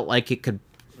felt like it could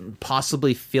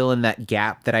possibly fill in that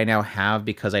gap that I now have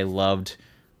because I loved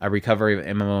a Recovery of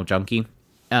an MMO Junkie.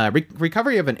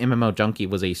 Recovery of an MMO Junkie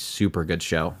was a super good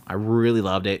show. I really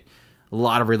loved it. A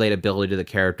lot of relatability to the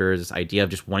characters. This idea of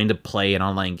just wanting to play an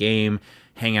online game,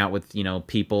 hang out with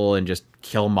people, and just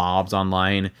kill mobs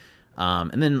online.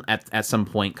 And then at some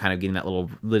point, kind of getting that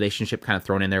little relationship kind of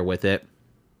thrown in there with it,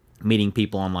 meeting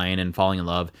people online and falling in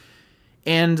love.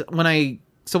 And when I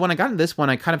got into this one,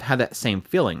 I kind of had that same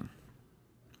feeling.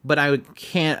 But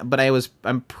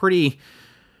I'm pretty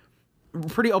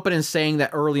open in saying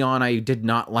that early on I did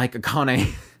not like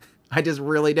Akane. I just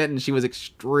really didn't. She was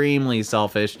extremely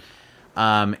selfish.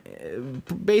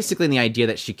 Basically in the idea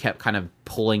that she kept kind of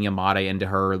pulling Yamada into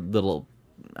her little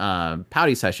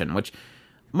pouty session, which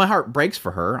my heart breaks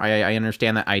for her. I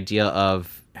understand that idea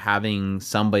of having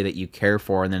somebody that you care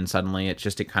for and then suddenly it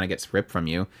kind of gets ripped from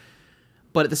you.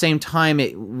 But at the same time,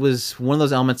 it was one of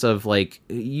those elements of like,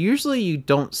 usually you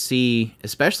don't see,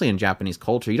 especially in Japanese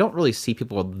culture, you don't really see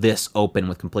people this open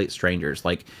with complete strangers,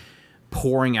 like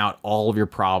pouring out all of your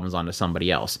problems onto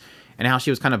somebody else. And how she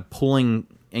was kind of pulling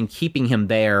and keeping him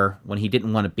there when he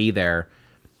didn't want to be there.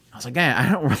 I was like, I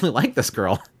don't really like this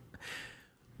girl.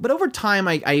 But over time,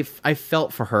 I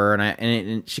felt for her,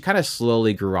 and she kind of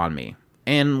slowly grew on me.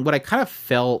 And what I kind of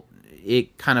felt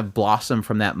it kind of blossomed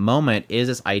from that moment is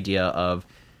this idea of,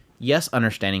 yes,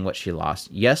 understanding what she lost.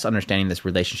 Yes, understanding this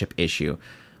relationship issue.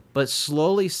 But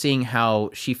slowly seeing how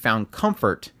she found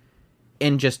comfort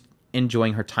in just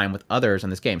enjoying her time with others in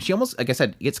this game. She almost, like I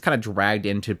said, gets kind of dragged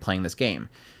into playing this game.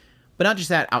 But not just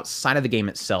that, outside of the game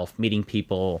itself, meeting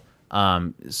people,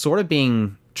 sort of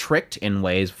being tricked in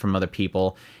ways from other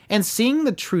people, and seeing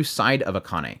the true side of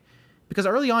Akane. Because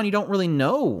early on, you don't really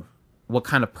know what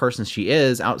kind of person she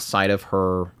is outside of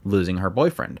her losing her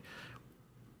boyfriend.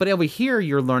 But over here,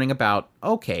 you're learning about,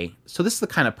 okay, so this is the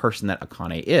kind of person that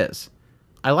Akane is.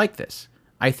 I like this.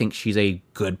 I think she's a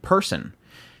good person.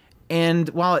 And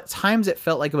while at times it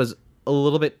felt like it was a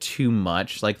little bit too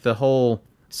much, like the whole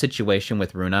situation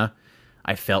with Runa,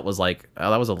 I felt was like, oh,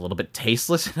 that was a little bit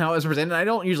tasteless in how it was presented. I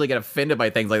don't usually get offended by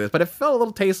things like this, but it felt a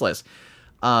little tasteless.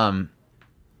 I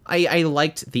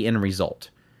liked the end result.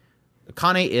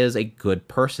 Akane is a good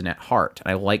person at heart,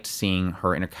 and I liked seeing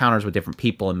her encounters with different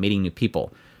people and meeting new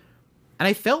people. And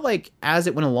I felt like as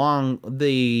it went along,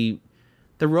 the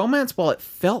romance, while it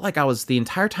felt like I was the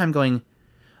entire time going,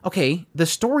 okay, the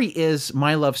story is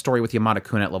my love story with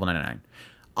Yamada-kun at level 99.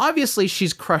 Obviously,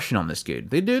 she's crushing on this dude.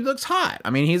 The dude looks hot. I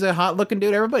mean, he's a hot-looking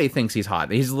dude. Everybody thinks he's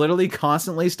hot. He's literally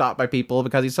constantly stopped by people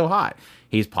because he's so hot.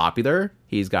 He's popular.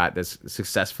 He's got this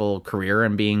successful career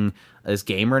and being this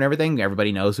gamer and everything.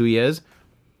 Everybody knows who he is.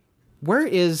 Where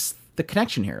is the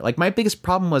connection here? Like, my biggest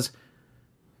problem was,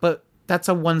 but that's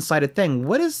a one-sided thing.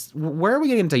 Where are we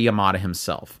getting into Yamada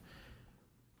himself?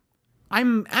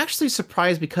 I'm actually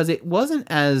surprised because it wasn't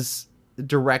as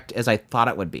direct as I thought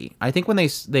it would be. I think when they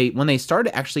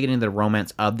started actually getting into the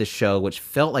romance of the show, which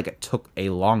felt like it took a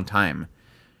long time,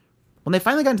 when they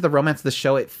finally got into the romance of the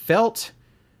show, it felt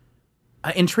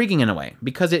intriguing in a way,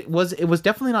 because it was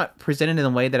definitely not presented in the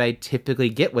way that I typically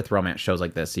get with romance shows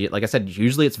like this. Like I said,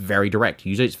 usually it's very direct,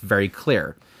 usually it's very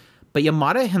clear. But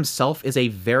Yamada himself is a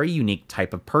very unique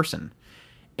type of person.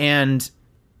 And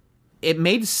it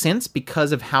made sense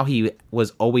because of how he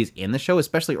was always in the show,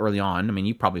 especially early on. I mean,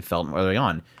 you probably felt early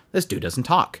on, this dude doesn't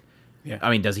talk. Yeah. I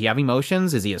mean, does he have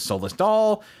emotions? Is he a soulless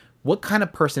doll? What kind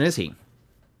of person is he?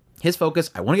 His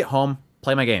focus, I want to get home,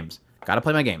 play my games. Gotta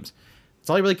play my games. That's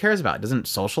all he really cares about. Doesn't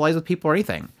socialize with people or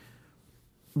anything.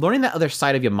 Learning that other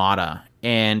side of Yamada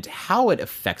and how it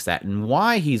affects that and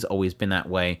why he's always been that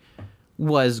way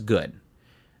was good.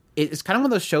 It's kind of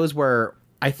one of those shows where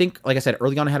I think, like I said,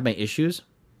 early on I had my issues.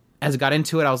 As I got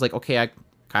into it, I was like, okay, I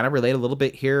kind of relate a little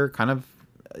bit here.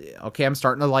 Okay, I'm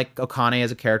starting to like Akane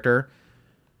as a character.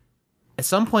 At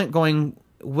some point going,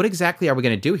 what exactly are we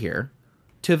going to do here?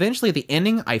 To eventually, the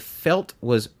ending I felt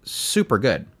was super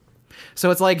good.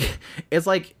 So it's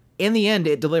like in the end,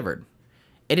 it delivered.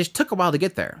 It just took a while to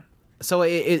get there. So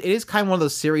it is kind of one of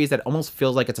those series that almost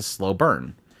feels like it's a slow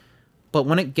burn. But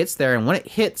when it gets there and when it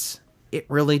hits, it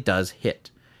really does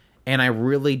hit. And I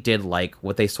really did like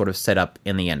what they sort of set up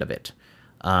in the end of it.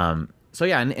 So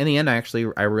yeah, in the end, I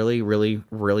really, really,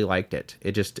 really liked it.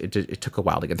 It took a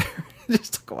while to get there. It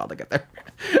just took a while to get there.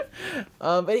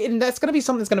 And that's going to be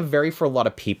something that's going to vary for a lot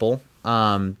of people.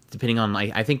 Depending on,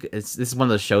 I think this is one of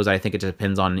those shows that I think it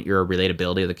depends on your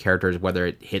relatability of the characters, whether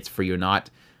it hits for you or not,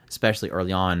 especially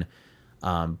early on.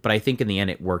 But I think in the end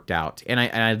it worked out. And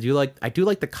I do like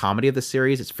the comedy of the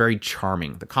series. It's very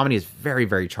charming. The comedy is very,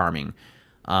 very charming.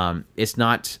 It's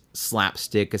not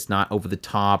slapstick. It's not over the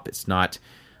top. It's not,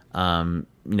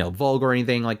 vulgar or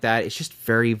anything like that. It's just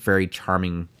very, very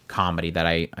charming comedy that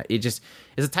it's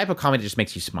a type of comedy that just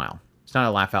makes you smile. It's not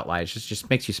a laugh out loud. It just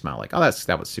makes you smile. Like, oh,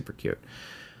 that was super cute.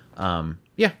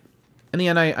 Yeah. In the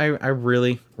end, I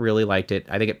really, really liked it.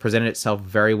 I think it presented itself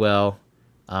very well,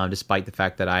 despite the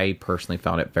fact that I personally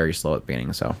found it very slow at the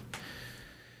beginning. So,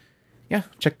 yeah,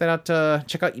 check that out.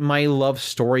 Check out my love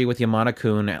story with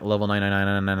Yamada-kun at level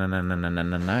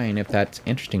 9999999 if that's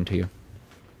interesting to you.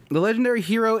 The legendary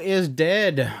hero is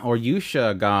dead, or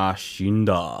Yusha ga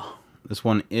Shinda. This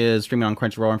one is streaming on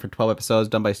Crunchyroll for 12 episodes,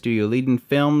 done by Studio Leiden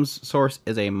Films. Source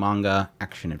is a manga,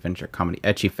 action, adventure, comedy,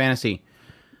 ecchi, fantasy.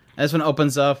 This one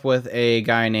opens up with a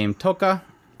guy named Toka,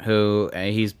 who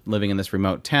he's living in this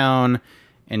remote town,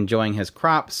 enjoying his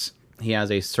crops. He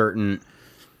has a certain,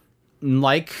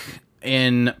 like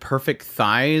in perfect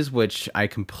thighs, which I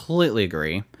completely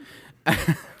agree.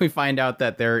 We find out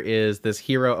that there is this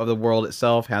hero of the world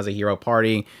itself, has a hero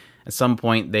party. At some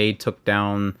point, they took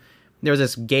down... There was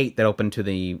this gate that opened to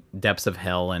the depths of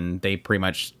hell, and they pretty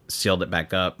much sealed it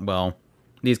back up. Well,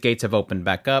 these gates have opened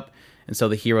back up, and so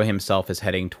the hero himself is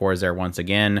heading towards there once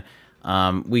again.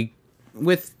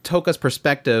 With Toka's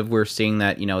perspective, we're seeing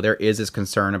that, there is this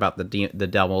concern about the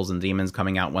devils and demons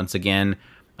coming out once again,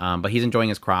 but he's enjoying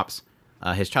his crops.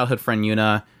 His childhood friend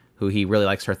Yuna, who he really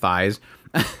likes her thighs,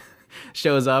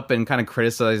 shows up and kind of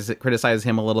criticizes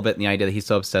him a little bit in the idea that he's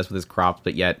so obsessed with his crops,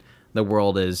 but yet the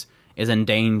world is in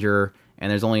danger, and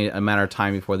there's only a matter of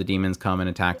time before the demons come and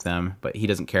attack them, but he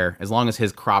doesn't care. As long as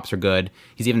his crops are good,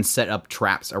 he's even set up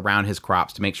traps around his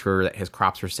crops to make sure that his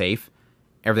crops are safe.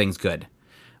 Everything's good.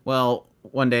 Well,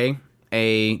 one day,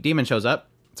 a demon shows up,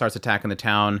 starts attacking the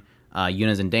town.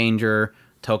 Yuna's in danger.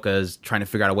 Toka's trying to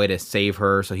figure out a way to save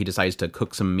her, so he decides to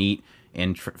cook some meat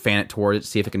and fan it towards it,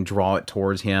 see if it can draw it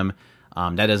towards him.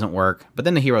 That doesn't work. But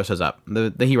then the hero shows up.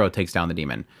 The hero takes down the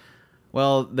demon.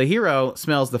 Well, the hero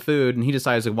smells the food, and he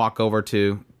decides to walk over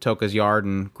to Toka's yard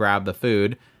and grab the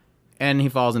food, and he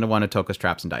falls into one of Toka's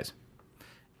traps and dies.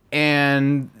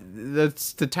 And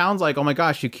the town's like, oh my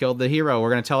gosh, you killed the hero. We're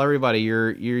going to tell everybody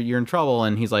you're in trouble.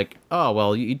 And he's like, oh,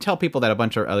 well, you tell people that a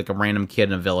bunch of, like, a random kid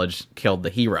in a village killed the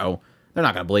hero. They're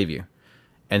not going to believe you.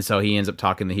 And so he ends up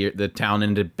talking the town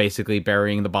into basically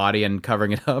burying the body and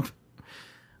covering it up.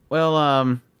 Well,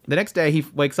 the next day he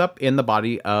wakes up in the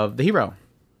body of the hero.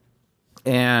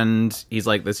 And he's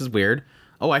like, this is weird.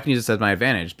 Oh, I can use this as my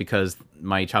advantage because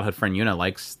my childhood friend Yuna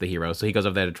likes the hero. So he goes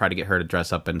over there to try to get her to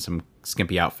dress up in some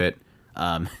skimpy outfit.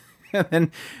 And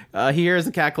then he hears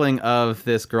the cackling of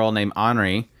this girl named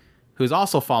Henri, who's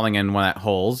also falling in one of that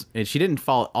holes. And she didn't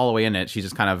fall all the way in it. She's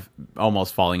just kind of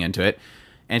almost falling into it.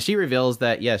 And she reveals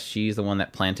that, yes, she's the one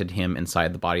that planted him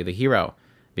inside the body of the hero.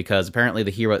 Because apparently the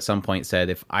hero at some point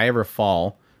said, if I ever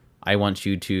fall, I want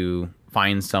you to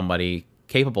find somebody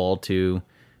capable to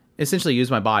essentially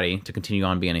use my body to continue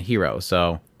on being a hero.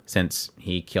 So since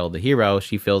he killed the hero,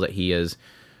 she feels that he is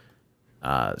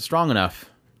strong enough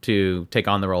to take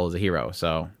on the role as a hero.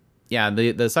 So yeah,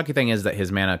 the sucky thing is that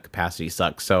his mana capacity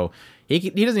sucks. So he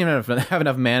doesn't even have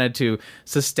enough mana to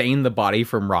sustain the body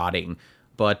from rotting.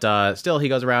 But still, he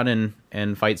goes around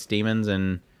and fights demons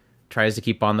and tries to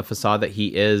keep on the facade that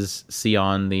he is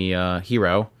Sion the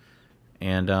hero.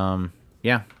 And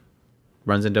yeah,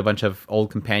 runs into a bunch of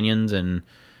old companions and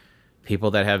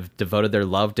people that have devoted their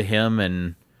love to him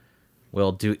and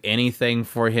will do anything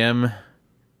for him.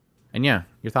 And yeah,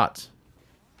 your thoughts?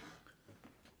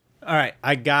 All right,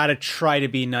 I gotta try to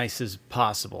be nice as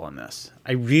possible on this.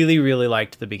 I really, really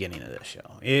liked the beginning of this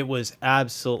show. It was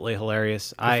absolutely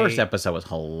hilarious. The first episode was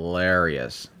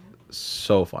hilarious.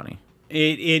 So funny.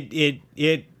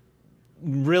 It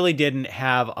really didn't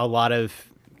have a lot of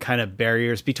kind of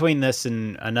barriers between this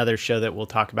and another show that we'll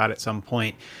talk about at some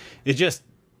point. It just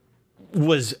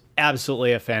was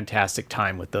absolutely a fantastic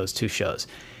time with those two shows.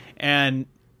 And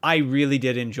I really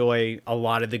did enjoy a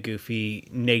lot of the goofy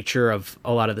nature of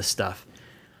a lot of the stuff.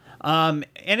 And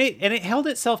it held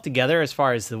itself together as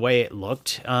far as the way it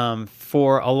looked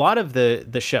for a lot of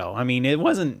the show. I mean, it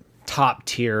wasn't top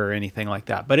tier or anything like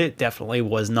that, but it definitely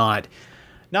was not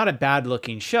a bad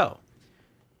looking show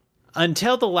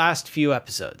until the last few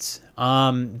episodes.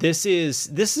 This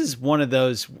is one of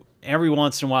those every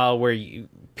once in a while where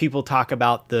people talk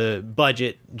about the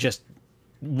budget just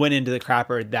went into the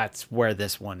crapper. That's where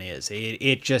this one is.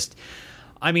 It just,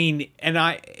 I mean,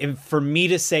 and for me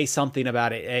to say something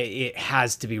about it, it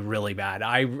has to be really bad.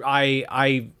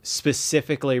 I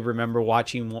specifically remember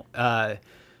watching,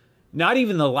 not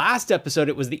even the last episode.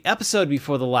 It was the episode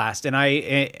before the last. And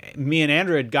me and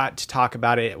Andrew had got to talk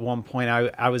about it at one point.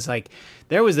 I was like,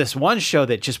 there was this one show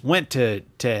that just went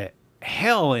to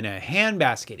hell in a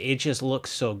handbasket. It just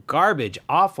looks so garbage,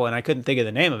 awful. And I couldn't think of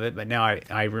the name of it, but now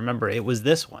I remember it was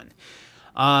this one.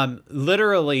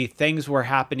 Literally things were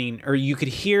happening, or you could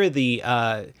hear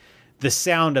the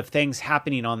sound of things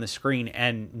happening on the screen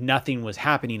and nothing was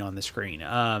happening on the screen.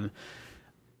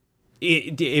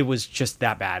 It was just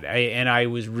that bad. And I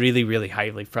was really, really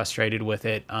highly frustrated with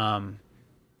it.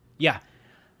 Yeah.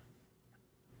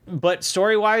 But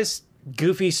story-wise,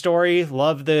 goofy story.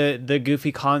 Love the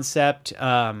goofy concept.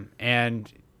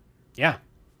 And yeah.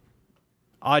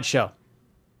 Odd show.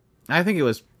 I think it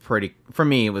was for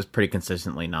me, it was pretty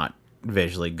consistently not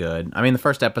visually good. I mean, the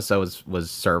first episode was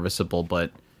serviceable,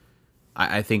 but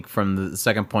I think from the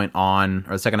second point on,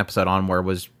 or the second episode onward,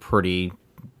 was pretty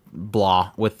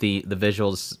blah with the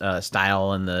visuals,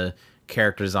 style, and the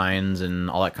character designs and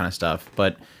all that kind of stuff.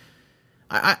 But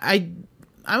I'm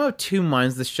of two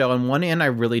minds this show. On one hand, I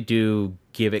really do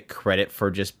give it credit for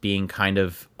just being kind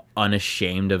of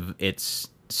unashamed of its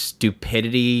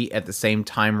stupidity, at the same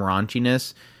time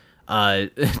raunchiness.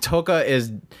 Toka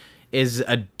is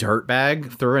a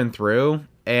dirtbag through and through,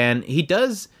 and he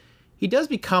does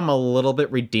become a little bit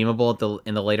redeemable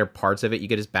in the later parts of it. You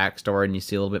get his backstory, and you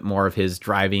see a little bit more of his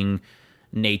driven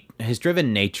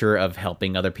nature of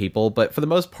helping other people. But for the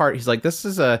most part, he's like, it's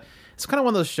kind of one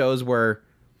of those shows where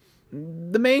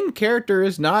the main character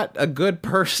is not a good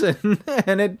person,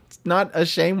 and it's not a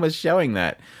shame with showing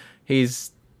that.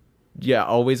 He's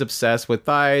always obsessed with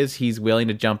thighs. He's willing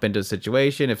to jump into a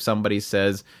situation. If somebody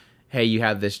says, hey, you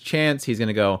have this chance, he's going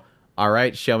to go, all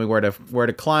right, show me where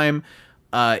to climb.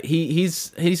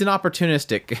 He's an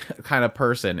opportunistic kind of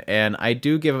person, and I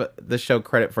do give the show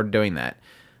credit for doing that.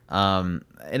 And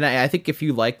I think if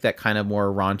you like that kind of more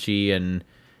raunchy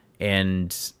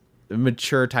and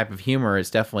mature type of humor, it's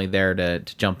definitely there to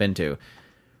jump into.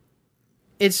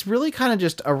 It's really kind of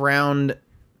just around,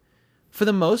 for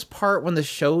the most part, when the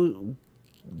show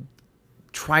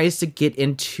tries to get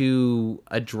into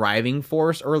a driving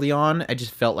force early on, I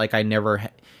just felt like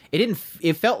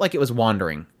it felt like it was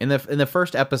wandering. In the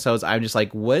first episodes, I'm just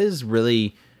like, what is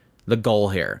really the goal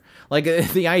here? Like,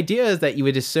 the idea is that you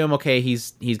would assume, okay,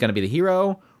 he's going to be the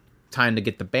hero, time to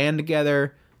get the band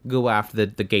together, go after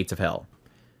the gates of hell.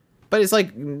 But it's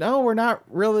like, no, we're not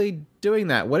really doing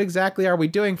that. What exactly are we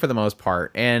doing for the most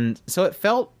part? And so it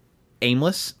felt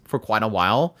aimless for quite a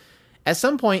while. At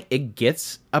some point, it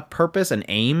gets a purpose, an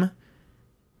aim,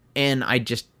 and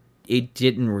it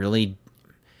didn't really.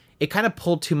 It kind of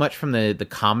pulled too much from the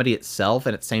comedy itself,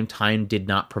 and at the same time did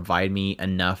not provide me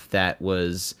enough that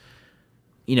was,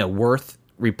 worth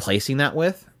replacing that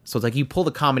with. So it's like, you pull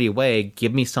the comedy away,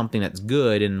 give me something that's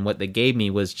good, and what they gave me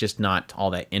was just not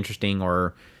all that interesting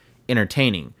or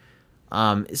entertaining.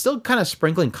 It's still kind of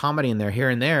sprinkling comedy in there here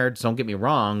and there, don't get me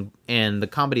wrong, and the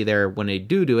comedy there, when they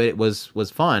do it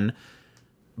was fun,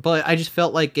 but I just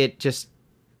felt like it just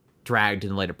dragged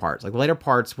in the later parts. Like, the later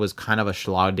parts was kind of a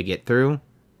slog to get through,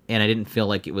 and I didn't feel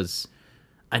like it was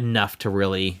enough to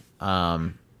really,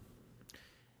 it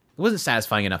wasn't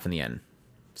satisfying enough in the end.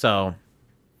 So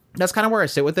that's kind of where I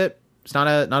sit with it. It's not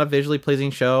a visually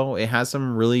pleasing show. It has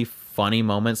some really funny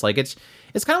moments. Like, it's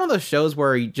kind of one of those shows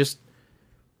where you just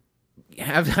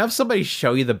have somebody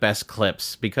show you the best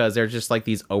clips, because they're just like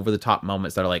these over the top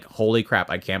moments that are like, holy crap,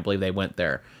 I can't believe they went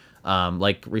there.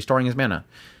 Like restoring his mana.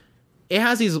 It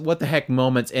has these what the heck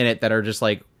moments in it that are just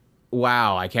like,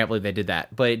 wow, I can't believe they did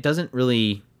that. But it doesn't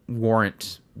really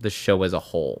warrant the show as a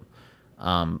whole.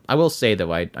 I will say,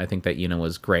 though, I think that Yuna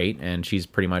was great, and she's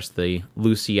pretty much the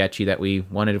Lucy ecchi that we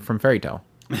wanted from Fairy Tail.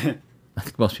 I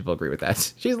think most people agree with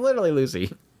that. She's literally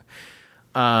Lucy.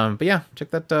 But yeah,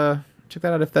 check that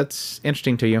out if that's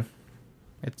interesting to you.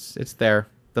 It's there.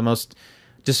 The most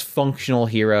dysfunctional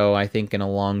hero, I think, in a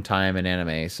long time in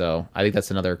anime. So I think that's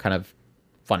another kind of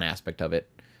fun aspect of it.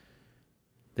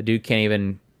 The dude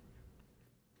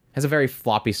has a very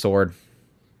floppy sword.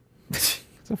 It's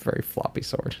a very floppy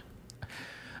sword.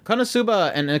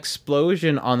 Konosuba, an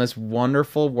explosion on this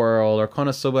wonderful world, or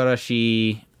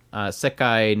Konosubarashi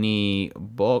Sekai ni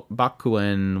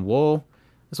Bakuen wo.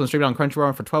 This one's streamed on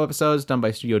Crunchyroll for 12 episodes, done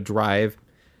by Studio Drive.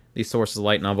 The source is a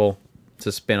light novel. It's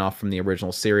a spin-off from the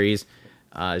original series.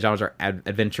 Genres are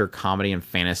adventure, comedy, and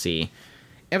fantasy.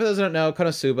 And for those who don't know,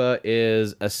 Konosuba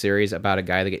is a series about a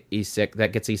guy that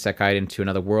gets isekai'd into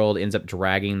another world, ends up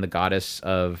dragging the goddess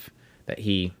that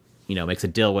he, makes a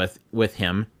deal with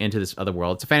him into this other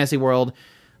world. It's a fantasy world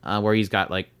where he's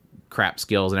got like crap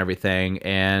skills and everything,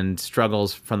 and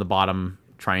struggles from the bottom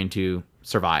trying to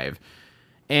survive.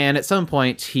 And at some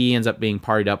point, he ends up being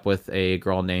partied up with a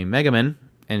girl named Megumin,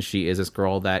 and she is this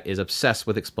girl that is obsessed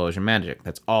with explosion magic.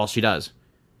 That's all she does.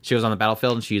 She goes on the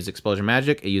battlefield and she uses explosion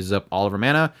magic. It uses up all of her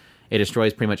mana. It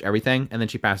destroys pretty much everything, and then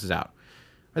she passes out.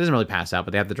 Or doesn't really pass out,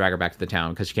 but they have to drag her back to the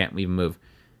town because she can't even move.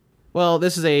 Well,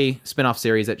 this is a spin-off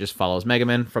series that just follows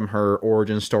Megumin from her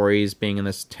origin stories, being in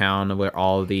this town where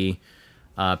all of the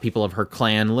people of her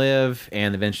clan live,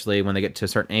 and eventually when they get to a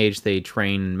certain age, they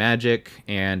train magic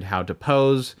and how to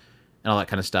pose and all that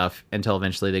kind of stuff until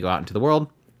eventually they go out into the world.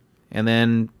 And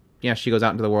then, she goes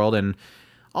out into the world, and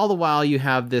all the while you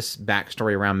have this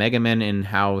backstory around Megumin and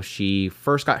how she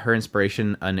first got her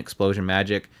inspiration in explosion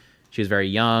magic. She was very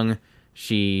young.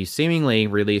 She seemingly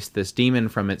released this demon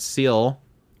from its seal,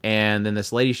 and then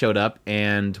this lady showed up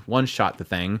and one-shot the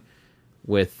thing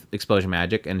with explosion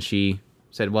magic, and she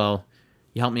said, well,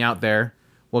 you helped me out there.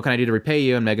 What can I do to repay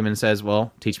you? And Megumin says,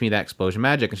 well, teach me that explosion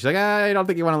magic. And she's like, I don't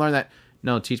think you want to learn that.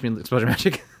 No, teach me explosion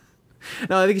magic.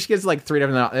 No, I think she gets like 3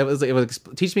 different. It was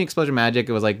teach me explosion magic.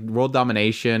 It was like world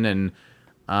domination, and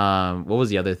what was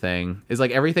the other thing? It's like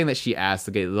everything that she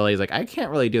asked. The lady's like, I can't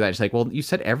really do that. She's like, well, you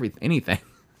said anything.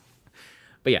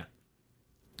 But yeah,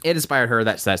 it inspired her.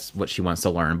 That's what she wants to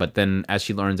learn. But then as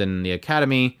she learns in the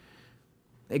academy,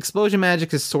 explosion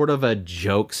magic is sort of a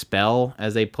joke spell,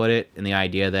 as they put it, in the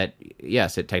idea that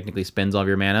yes, it technically spends all of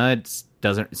your mana. It's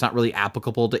not really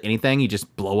applicable to anything. You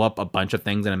just blow up a bunch of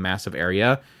things in a massive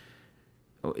area.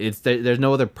 There's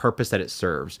no other purpose that it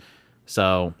serves.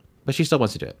 So, but she still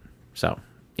wants to do it. So,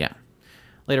 yeah.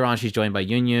 Later on, she's joined by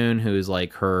Yunyun, who's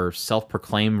like her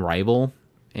self-proclaimed rival.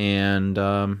 And,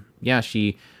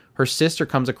 her sister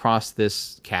comes across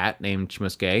this cat named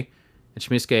Chimosuke. And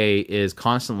Chimosuke is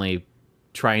constantly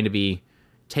trying to be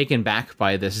taken back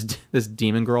by this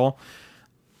demon girl.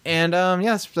 And,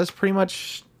 that's pretty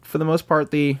much, for the most part,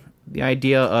 the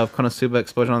idea of Konosuba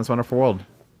Explosion on This Wonderful World.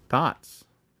 Thoughts? ...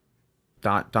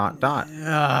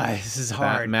 This is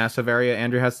hard. That massive area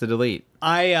Andrew has to delete.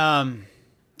 I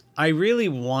really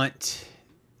want.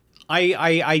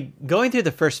 I going through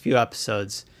the first few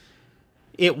episodes,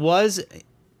 it was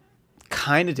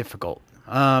kind of difficult.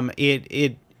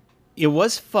 It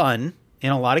was fun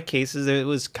in a lot of cases. It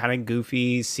was kind of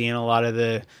goofy seeing a lot of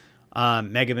the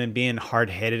Megumin being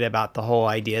hard-headed about the whole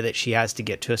idea that she has to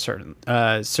get to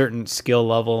a certain skill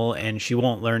level, and she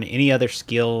won't learn any other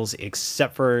skills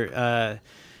except for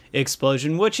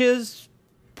explosion, which is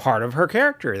part of her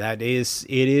character.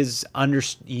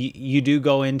 You do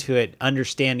go into it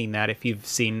understanding that if you've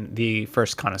seen the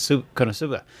first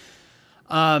Konosuba.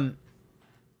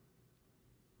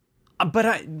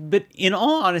 But in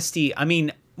all honesty, I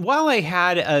mean, while I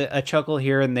had a chuckle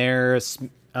here and there,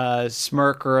 a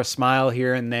smirk or a smile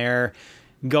here and there,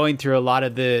 going through a lot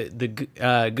of the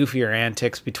goofier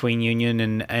antics between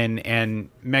Yunyun and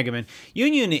Megumin.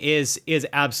 Yunyun is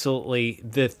absolutely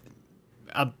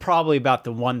probably about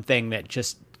the one thing that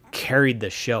just carried the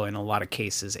show in a lot of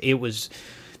cases.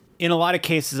 In a lot of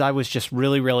cases, I was just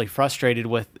really, really frustrated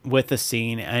with the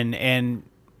scene, and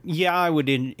yeah, I would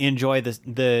enjoy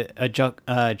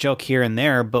a joke here and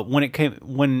there, but when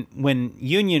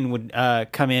Yunyun would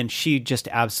come in, she just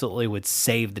absolutely would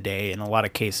save the day in a lot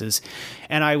of cases,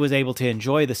 and I was able to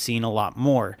enjoy the scene a lot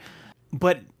more.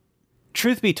 But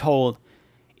truth be told,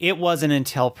 it wasn't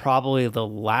until probably the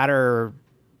latter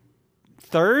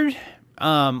third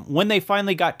when they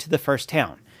finally got to the first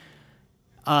town.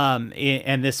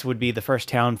 And this would be the first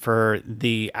town for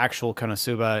the actual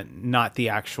Konosuba, not the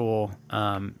actual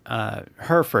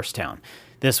her first town.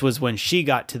 This was when she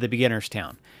got to the beginner's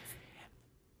town.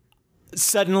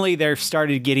 Suddenly, they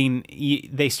started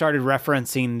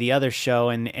referencing the other show,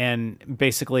 and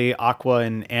basically Aqua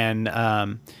and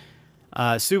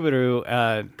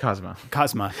Subaru Kazuma.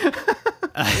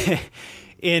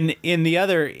 In the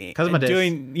other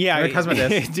doing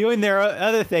doing their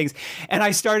other things, and I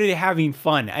started having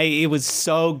fun. It was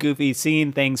so goofy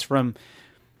seeing things from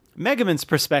Megumin's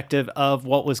perspective of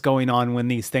what was going on when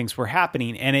these things were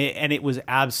happening, and it was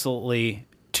absolutely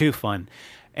too fun.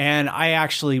 And I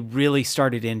actually really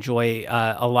started to enjoy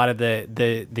a lot of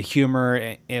the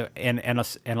humor and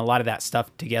a lot of that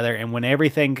stuff together. And when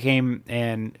everything came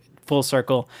in full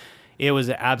circle, it was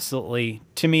absolutely,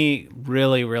 to me,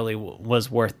 really, really was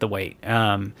worth the wait.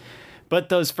 But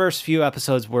those first few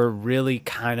episodes were really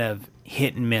kind of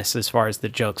hit and miss as far as the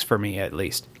jokes for me, at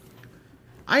least.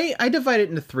 I divide it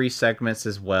into 3 segments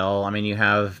as well. I mean, you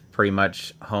have pretty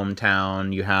much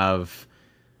hometown. You have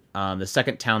the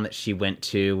second town that she went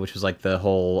to, which was like the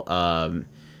whole,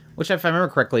 which if I remember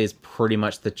correctly is pretty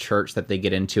much the church that they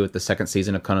get into at the second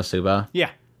season of Konosuba.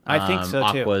 Yeah, I think so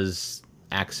too. Aqua's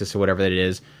Axis or whatever that it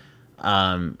is.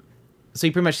 So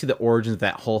you pretty much see the origins of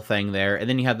that whole thing there. And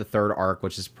then you have the third arc,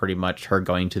 which is pretty much her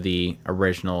going to the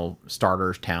original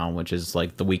starter's town, which is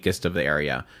like the weakest of the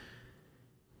area.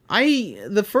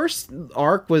 The first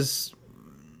arc was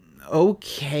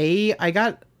okay. I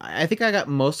think I got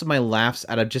most of my laughs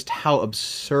out of just how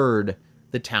absurd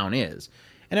the town is.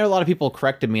 And there are a lot of people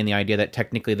corrected me in the idea that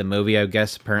technically the movie, I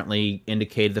guess, apparently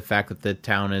indicated the fact that the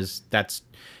town that's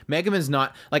Megumin's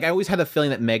not, like, I always had the feeling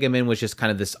that Megumin was just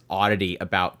kind of this oddity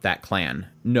about that clan.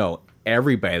 No,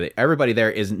 everybody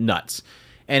there is nuts.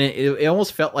 And it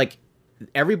almost felt like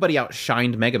everybody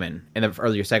outshined Megumin in the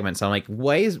earlier segments. So I'm like,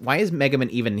 why is Megumin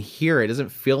even here? It doesn't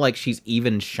feel like she's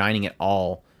even shining at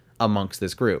all amongst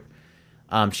this group.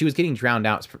 She was getting drowned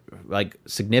out like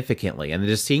significantly, and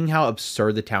just seeing how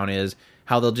absurd the town is,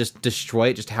 how they'll just destroy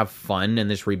it just to have fun and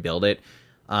just rebuild it,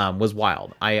 was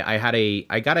wild. I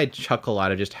got a chuckle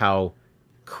out of just how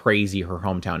crazy her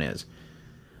hometown is.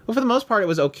 But for the most part, it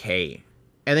was okay.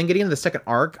 And then getting into the second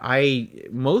arc,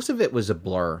 most of it was a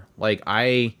blur. Like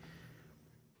I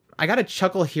got a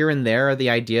chuckle here and there, the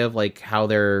idea of like how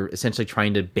they're essentially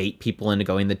trying to bait people into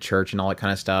going to church and all that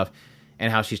kind of stuff,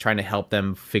 and how she's trying to help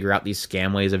them figure out these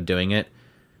scam ways of doing it.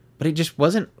 But it just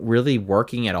wasn't really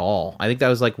working at all. I think that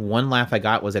was like one laugh I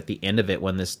got was at the end of it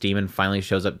when this demon finally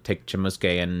shows up to take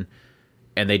Chimusuke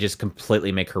and they just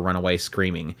completely make her run away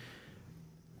screaming.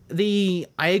 I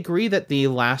agree that the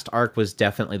last arc was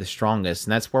definitely the strongest,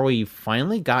 and that's where we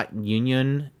finally got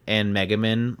Union and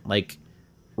Megumin like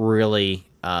really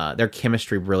their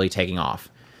chemistry really taking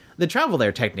off. The travel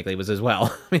there technically was as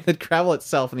well. I mean, the travel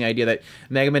itself and the idea that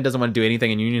Megumin doesn't want to do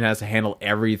anything and Union has to handle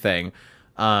everything.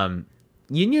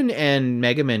 Union and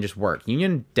Megumin just work.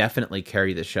 Union definitely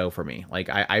carried the show for me. Like,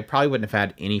 I probably wouldn't have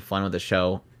had any fun with the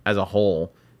show as a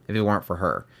whole if it weren't for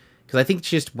her. Because I think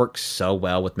she just works so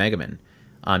well with Megumin.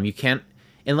 You can't,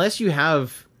 unless you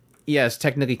have, yes,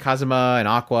 technically Kazuma and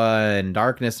Aqua and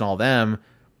Darkness and all them,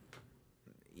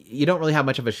 you don't really have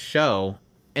much of a show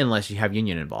unless you have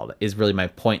Union involved, is really my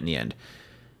point in the end.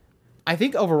 I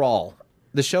think overall,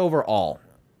 the show overall,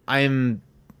 I'm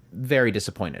very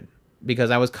disappointed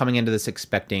because I was coming into this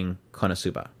expecting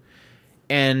Konosuba.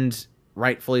 And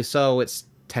rightfully so, it's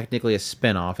technically a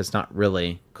spin-off. It's not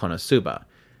really Konosuba.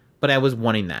 But I was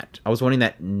wanting that. I was wanting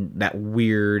that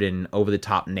weird and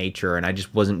over-the-top nature, and I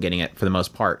just wasn't getting it for the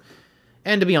most part.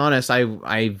 And to be honest,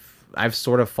 I've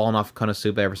sort of fallen off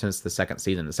Konosuba ever since the second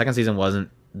season. The second season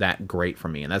wasn't that great for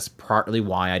me, and that's partly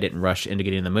why I didn't rush into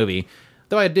getting the movie,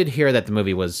 though I did hear that the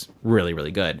movie was really,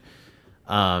 really good.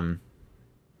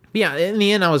 But yeah, in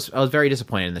the end, I was very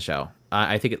disappointed in the show.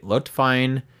 I think it looked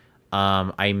fine.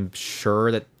 I'm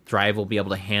sure that Drive will be able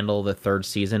to handle the third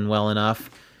season well enough.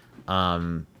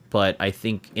 But I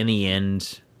think in the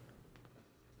end,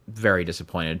 very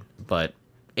disappointed. But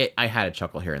I had a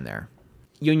chuckle here and there.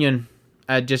 Union.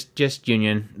 Just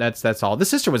Union. That's all. The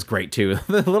sister was great too.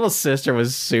 The little sister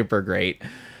was super great.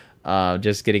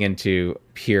 Just getting into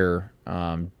pure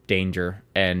danger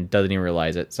and doesn't even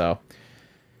realize it. So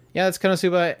yeah, that's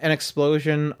Konosuba, an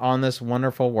explosion on this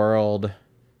wonderful world.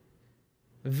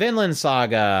 Vinland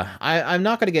Saga. I'm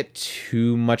not going to get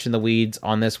too much in the weeds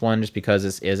on this one just because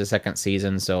this is a second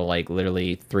season. So like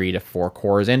literally 3 to 4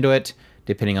 cores into it,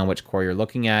 depending on which core you're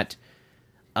looking at.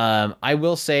 I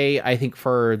will say, I think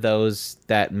for those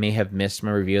that may have missed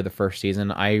my review of the first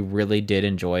season, I really did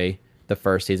enjoy the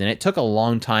first season. It took a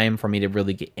long time for me to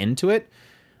really get into it,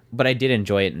 but I did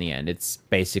enjoy it in the end. It's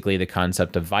basically the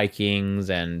concept of Vikings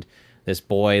and this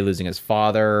boy losing his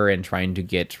father and trying to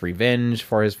get revenge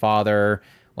for his father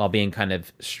while being kind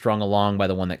of strung along by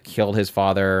the one that killed his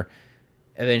father.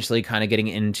 Eventually kind of getting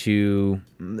into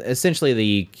essentially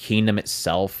the kingdom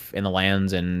itself in the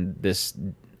lands and this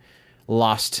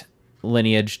lost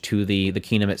lineage to the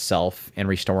kingdom itself and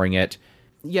restoring it.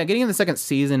 Yeah, getting in the second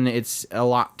season, it's a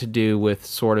lot to do with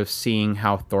sort of seeing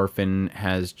how Thorfinn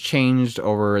has changed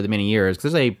over the many years.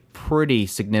 There's a pretty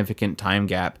significant time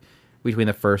gap between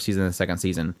the first season and the second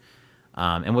season.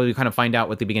 And what we kind of find out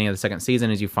with the beginning of the second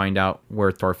season is you find out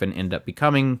where Thorfinn ended up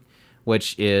becoming,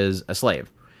 which is a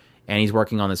slave. And he's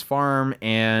working on this farm,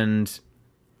 and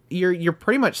you're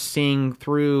pretty much seeing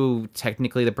through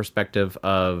technically the perspective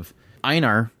of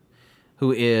Einar,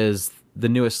 who is the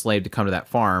newest slave to come to that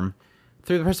farm.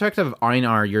 Through the perspective of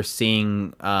Einar, you're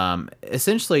seeing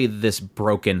essentially this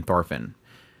broken Thorfinn.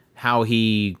 How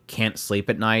he can't sleep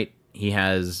at night. He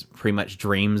has pretty much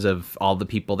dreams of all the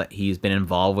people that he's been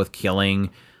involved with killing.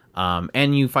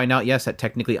 And you find out, yes, that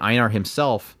technically Einar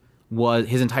himself was,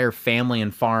 his entire family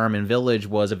and farm and village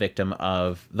was a victim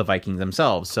of the Vikings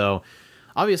themselves. So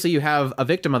obviously you have a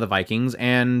victim of the Vikings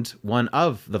and one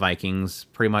of the Vikings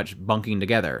pretty much bunking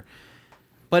together.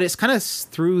 But it's kind of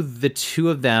through the two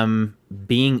of them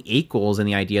being equals in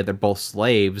the idea they're both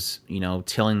slaves,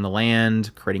 tilling the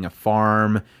land, creating a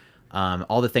farm,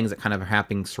 all the things that kind of are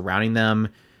happening surrounding them.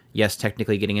 Yes,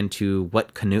 technically getting into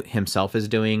what Canute himself is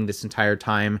doing this entire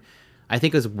time, I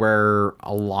think is where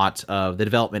a lot of the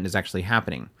development is actually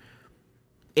happening.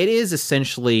 It is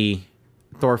essentially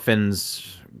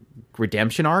Thorfinn's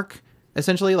redemption arc,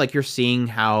 essentially. Like, you're seeing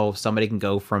how somebody can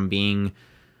go from being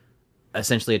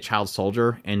essentially a child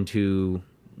soldier into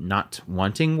not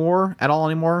wanting war at all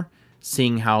anymore,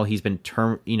 seeing how he's been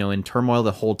in turmoil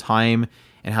the whole time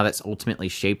and how that's ultimately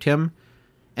shaped him,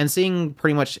 and seeing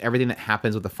pretty much everything that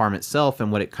happens with the farm itself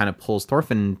and what it kind of pulls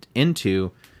Thorfinn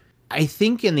into. I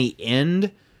think in the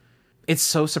end, it's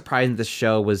so surprising this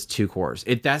show was two cores.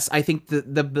 I think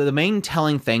the main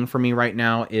telling thing for me right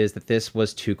now is that this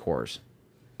was two cores.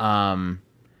 I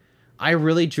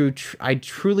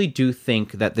truly do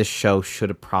think that this show should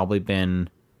have probably been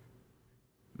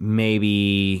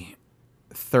maybe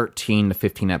 13 to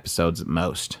 15 episodes at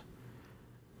most.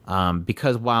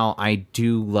 Because while I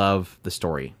do love the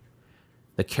story,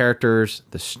 the characters,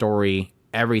 the story,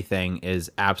 everything is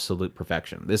absolute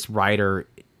perfection. This writer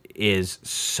is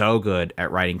so good at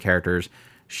writing characters,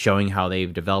 showing how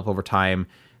they've developed over time,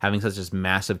 having such this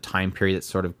massive time period that's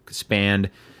sort of spanned,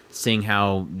 seeing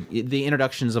how the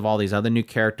introductions of all these other new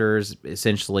characters,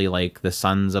 essentially like the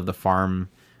sons of the farm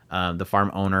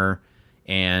owner,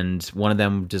 and one of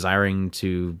them desiring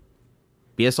to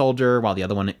be a soldier while the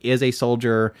other one is a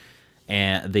soldier,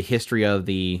 and the history of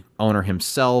the owner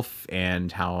himself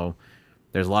and how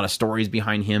there's a lot of stories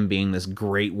behind him being this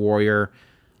great warrior,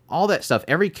 all that stuff.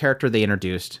 Every character they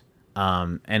introduced,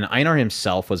 and Einar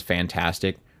himself was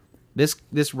fantastic.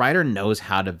 This writer knows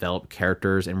how to develop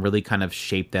characters and really kind of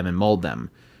shape them and mold them.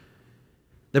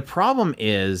 The problem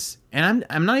is, and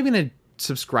I'm not even going to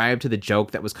subscribe to the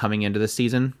joke that was coming into this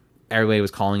season. Everybody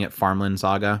was calling it Farmland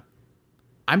Saga.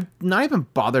 I'm not even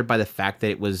bothered by the fact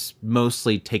that it was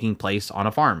mostly taking place on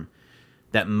a farm.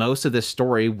 That most of this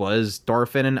story was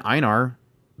Thorfinn and Einar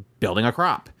building a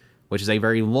crop, which is a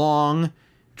very long,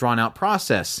 drawn-out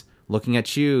process. Looking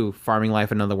at you, farming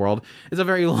life in another world, is a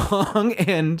very long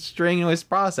and strenuous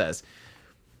process.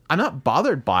 I'm not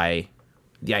bothered by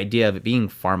the idea of it being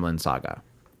Farmland Saga.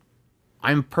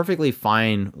 I'm perfectly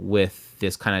fine with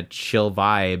this kind of chill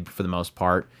vibe for the most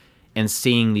part, and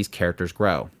seeing these characters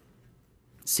grow.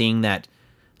 Seeing that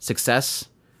success,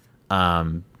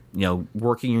 working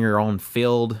in your own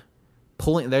field,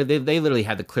 they literally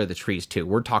had to clear the trees too.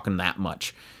 We're talking that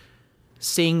much.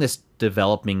 Seeing this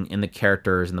developing in the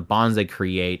characters and the bonds they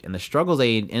create and the struggles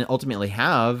they ultimately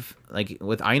have, like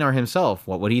with Einar himself.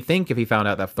 What would he think if he found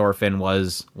out that Thorfinn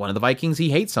was one of the Vikings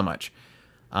he hates so much?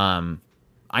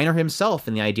 Einar himself,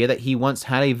 and the idea that he once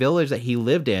had a village that he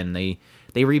lived in.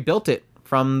 They rebuilt it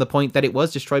from the point that it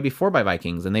was destroyed before by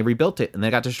Vikings, and they rebuilt it, and they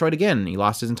got destroyed again. He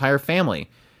lost his entire family.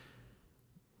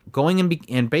 Going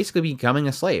and basically becoming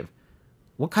a slave.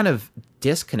 What kind of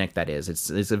disconnect that is.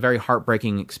 It's a very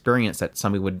heartbreaking experience that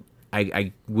somebody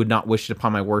I would not wish it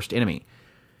upon my worst enemy.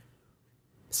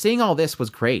 Seeing all this was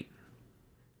great.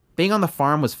 Being on the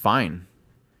farm was fine.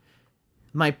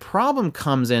 My problem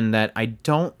comes in that I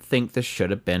don't think this should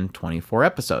have been 24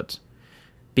 episodes.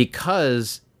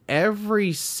 Because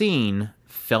every scene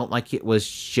felt like it was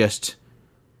just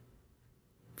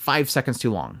 5 seconds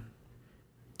too long.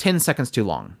 10 seconds too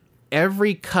long.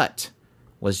 Every cut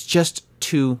was just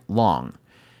too long.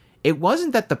 It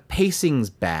wasn't that the pacing's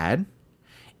bad.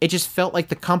 It just felt like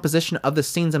the composition of the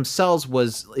scenes themselves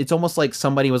it's almost like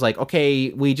somebody was like,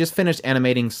 okay, we just finished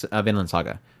animating Vinland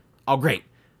Saga. Oh, great.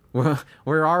 We're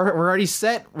already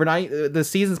set. The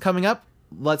season's coming up.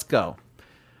 Let's go.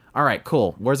 All right,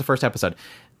 cool. Where's the first episode?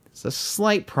 It's a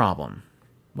slight problem.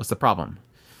 What's the problem?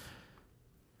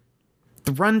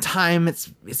 The runtime,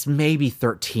 it's maybe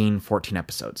 13, 14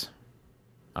 episodes.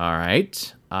 All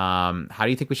right. How do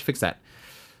you think we should fix that?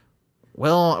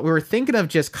 Well, we were thinking of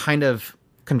just kind of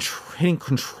hitting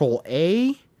Control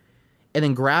A and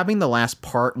then grabbing the last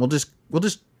part. And we'll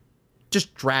just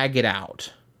just drag it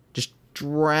out. Just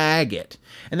drag it.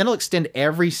 And then it'll extend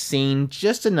every scene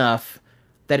just enough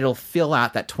that it'll fill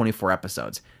out that 24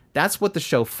 episodes. That's what the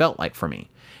show felt like for me.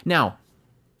 Now,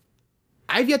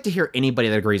 I've yet to hear anybody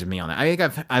that agrees with me on that. I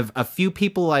think I've a few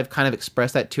people I've kind of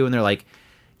expressed that to, and they're like,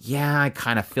 yeah, I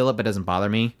kind of feel it, but it doesn't bother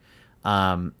me.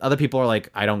 Other people are like,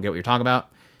 I don't get what you're talking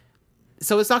about.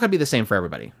 So it's not going to be the same for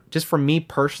everybody. Just for me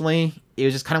personally, it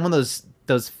was just kind of one of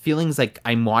those feelings like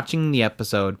I'm watching the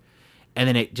episode, and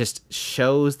then it just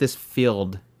shows this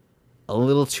field a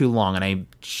little too long, and I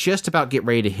just about get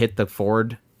ready to hit the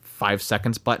forward 5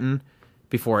 seconds button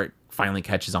before it finally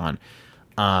catches on.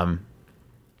 And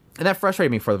that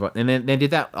frustrated me for the... And then they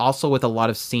did that also with a lot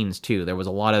of scenes, too. There was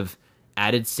a lot of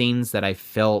added scenes that I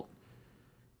felt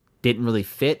didn't really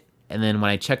fit. And then when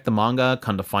I checked the manga,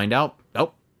 come to find out,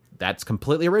 oh, that's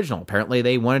completely original. Apparently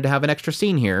they wanted to have an extra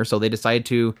scene here, so they decided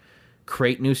to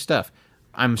create new stuff.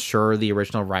 I'm sure the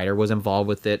original writer was involved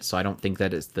with it, so I don't think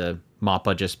that it's the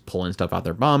MAPPA just pulling stuff out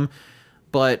their bum.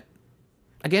 But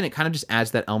again, it kind of just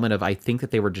adds that element of I think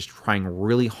that they were just trying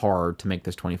really hard to make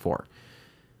this 24.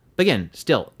 But again,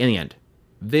 still, in the end,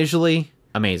 visually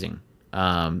amazing.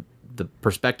 The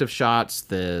perspective shots,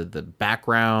 the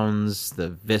backgrounds, the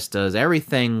vistas,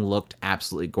 everything looked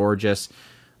absolutely gorgeous.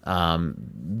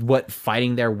 What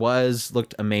fighting there was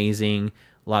looked amazing.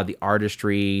 A lot of the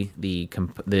artistry, the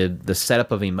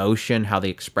setup of emotion, how they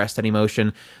expressed that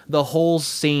emotion, the whole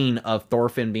scene of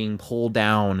Thorfinn being pulled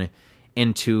down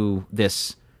into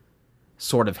this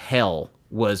sort of hell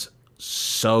was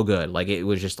so good. Like it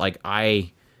was just like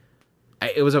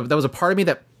that was a part of me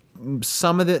that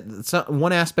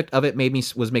one aspect of it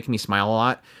was making me smile a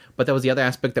lot, but that was the other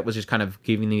aspect that was just kind of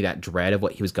giving me that dread of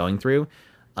what he was going through.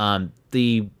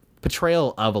 The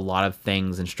portrayal of a lot of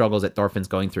things and struggles that Thorfinn's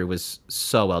going through was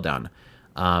so well done.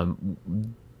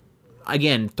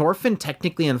 Again, Thorfinn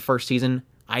technically in the first season,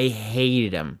 I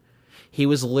hated him. He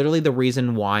was literally the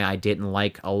reason why I didn't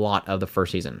like a lot of the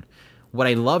first season. What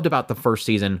I loved about the first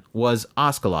season was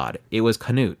Askeladd. It was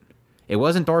Canute. It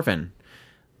wasn't Thorfinn.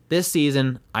 This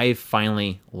season, I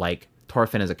finally like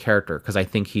Thorfinn as a character because I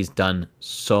think he's done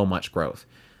so much growth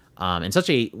in such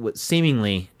a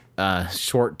seemingly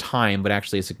short time, but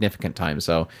actually a significant time.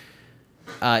 So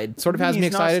it sort of has me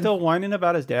excited. He's not still whining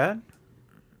about his dad?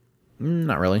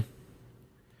 Not really.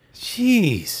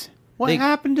 Jeez, what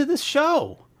happened to this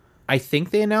show? I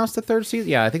think they announced the third season.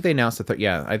 Yeah, I think they announced the third.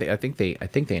 Yeah, I think they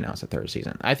announced the third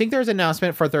season. I think there's an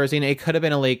announcement for a third season. It could have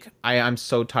been a leak. I'm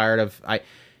so tired of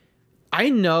I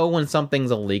know when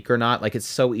something's a leak or not. Like, it's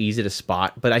so easy to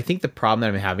spot. But I think the problem that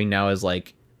I'm having now is,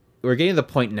 like, we're getting to the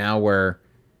point now where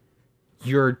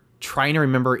you're trying to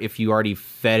remember if you already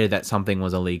vetted that something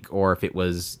was a leak or if it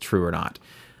was true or not.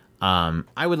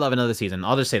 I would love another season.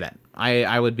 I'll just say that.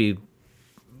 I would be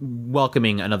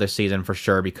welcoming another season for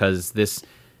sure, because this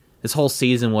whole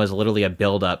season was literally a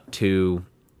build-up to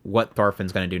what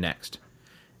Thorfinn's going to do next.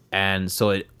 And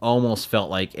so it almost felt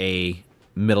like a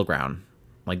middle ground.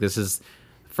 Like,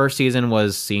 first season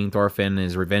was seeing Thorfinn,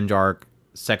 his revenge arc.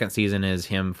 Second season is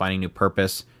him finding new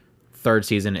purpose. Third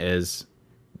season is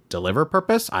deliver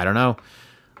purpose. I don't know.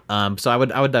 So I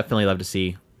would definitely love to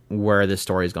see where this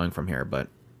story is going from here. But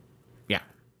yeah,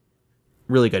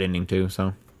 really good ending too.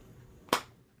 So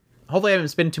hopefully I haven't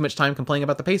spent too much time complaining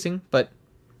about the pacing, but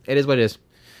it is what it is.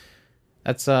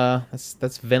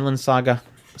 That's Vinland Saga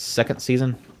second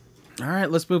season. All right,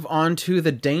 let's move on to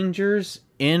The Dangers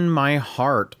in My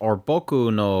Heart, or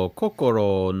Boku no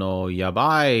Kokoro no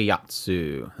Yabai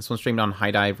Yatsu. This one streamed on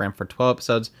High Dive, ran for 12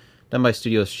 episodes, done by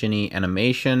Studio Shinny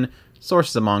Animation.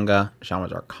 Sources of manga,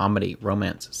 genres are comedy,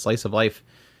 romance, slice of life.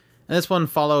 And this one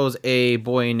follows a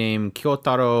boy named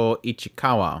Kyotaro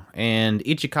Ichikawa. And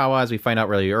Ichikawa, as we find out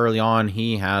really early on,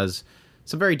 he has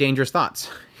some very dangerous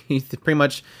thoughts. He pretty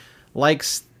much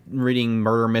likes reading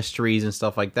murder mysteries and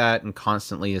stuff like that, and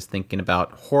constantly is thinking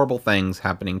about horrible things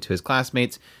happening to his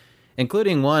classmates,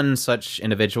 including one such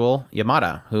individual,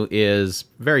 Yamada, who is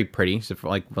very pretty. She's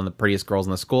like one of the prettiest girls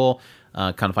in the school.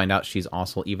 Kind of find out she's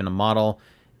also even a model,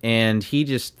 and he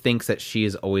just thinks that she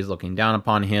is always looking down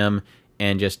upon him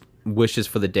and just wishes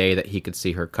for the day that he could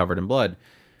see her covered in blood.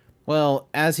 Well,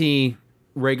 as he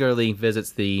regularly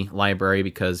visits the library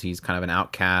because he's kind of an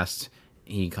outcast,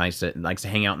 he kind of likes to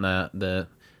hang out in the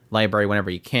library whenever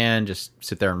he can, just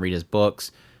sit there and read his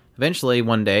books. Eventually,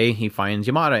 one day, he finds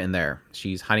Yamada in there.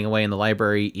 She's hiding away in the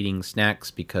library eating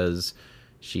snacks because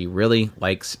she really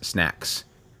likes snacks.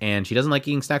 And she doesn't like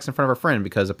eating snacks in front of her friend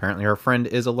because apparently her friend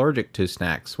is allergic to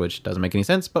snacks, which doesn't make any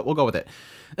sense, but we'll go with it.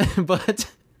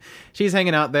 But she's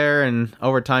hanging out there, and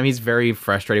over time, he's very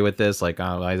frustrated with this. Like,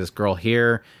 oh, why is this girl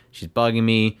here? She's bugging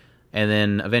me. And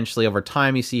then eventually over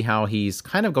time, you see how he's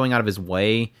kind of going out of his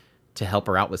way to help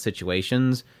her out with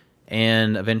situations,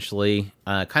 and eventually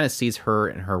kind of sees her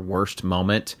in her worst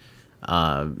moment,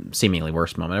 seemingly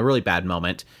worst moment, a really bad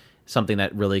moment, something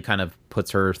that really kind of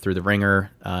puts her through the ringer,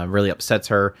 really upsets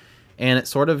her, and it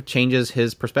sort of changes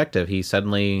his perspective. He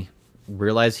suddenly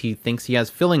realizes he thinks he has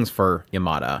feelings for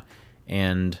Yamada,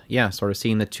 and yeah, sort of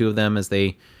seeing the two of them as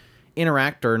they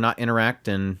interact or not interact,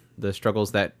 and the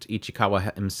struggles that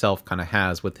Ichikawa himself kind of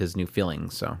has with his new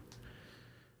feelings. So,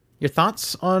 your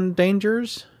thoughts on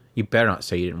Dangers? You better not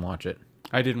say you didn't watch it.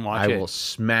 I didn't watch it. I will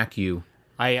smack you.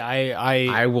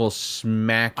 I will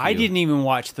smack you. I didn't even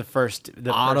watch the first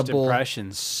Audible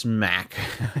impressions. Smack.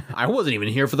 I wasn't even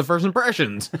here for the first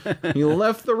impressions. You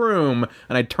left the room,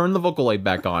 and I turned the Vocaloid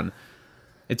back on.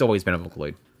 It's always been a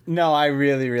Vocaloid. No, I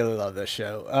really, really love this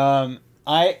show.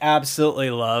 I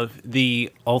absolutely love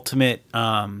the ultimate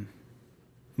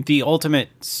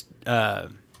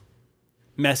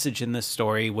message in this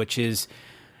story, which is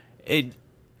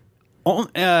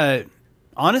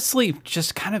honestly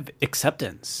just kind of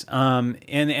acceptance.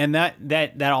 And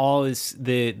that all is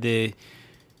the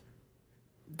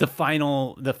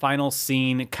final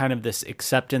scene, kind of this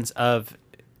acceptance of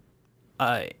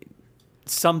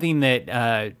something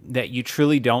that you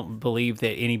truly don't believe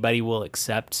that anybody will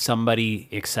accept, somebody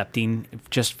accepting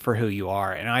just for who you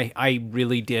are. And I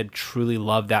really did truly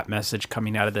love that message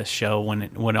coming out of this show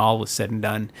when all was said and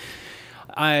done.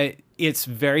 It's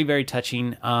very, very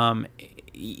touching.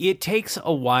 It takes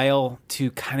a while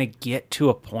to kind of get to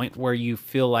a point where you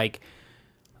feel like,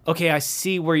 okay, I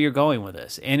see where you're going with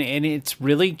this. And it's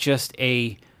really just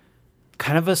a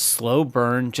kind of a slow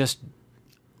burn, just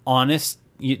honest,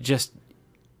 just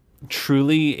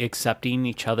truly accepting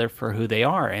each other for who they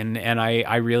are. And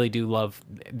I really do love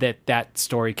that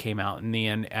story came out in the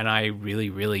end, and I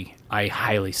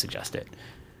highly suggest it.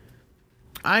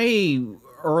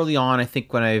 Early on, I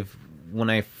think when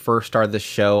I first started the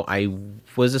show, I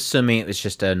was assuming it was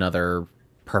just another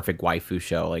perfect waifu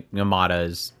show. Like, Yamada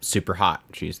is super hot.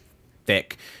 She's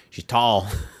thick. She's tall.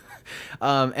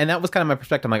 And that was kind of my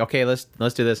perspective. I'm like, okay, let's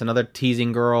do this. Another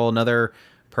teasing girl, another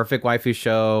perfect waifu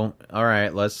show. All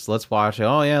right, let's watch it.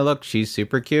 Oh yeah, look, she's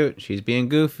super cute. She's being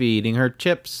goofy, eating her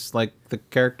chips like the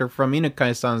character from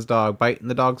Inukai-san's dog, biting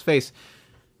the dog's face.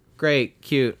 Great,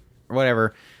 cute,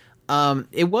 whatever.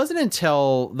 It wasn't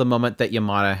until the moment that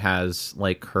Yamada has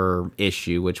like her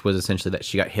issue, which was essentially that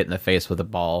she got hit in the face with a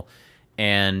ball,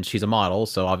 and she's a model,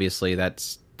 so obviously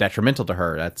that's detrimental to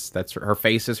her. That's her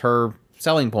face is her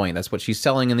selling point. That's what she's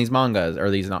selling in these mangas, or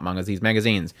these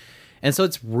magazines. And so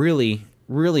it's really,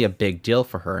 really a big deal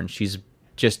for her, and she's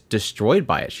just destroyed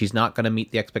by it. She's not going to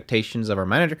meet the expectations of her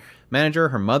manager,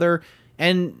 her mother,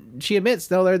 and she admits,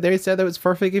 though, they said that it was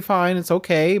perfectly fine, it's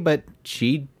okay, but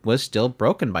she was still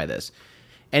broken by this.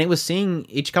 And it was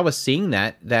Ichikawa seeing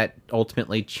that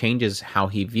ultimately changes how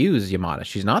he views Yamada.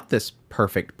 She's not this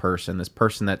perfect person, this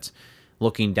person that's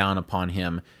looking down upon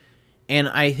him. And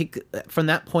I think from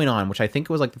that point on, which I think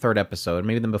was like the third episode,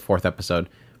 maybe the fourth episode,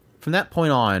 from that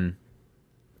point on,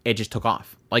 it just took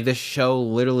off. Like, the show,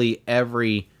 literally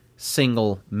every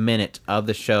single minute of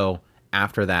the show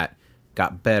after that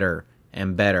got better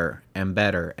and better and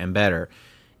better and better.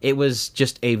 It was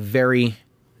just a very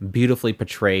beautifully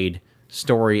portrayed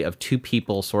story of two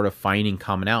people sort of finding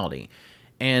commonality.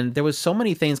 And there was so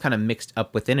many things kind of mixed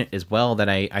up within it as well that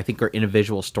I think are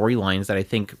individual storylines that I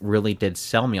think really did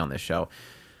sell me on this show.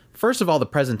 First of all, the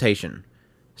presentation.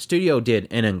 Studio did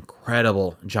an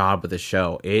incredible job with the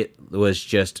show. It was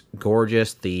just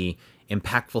gorgeous. The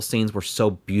impactful scenes were so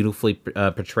beautifully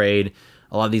portrayed.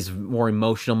 A lot of these more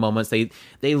emotional moments,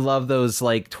 they love those,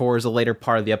 like, towards the later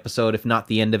part of the episode, if not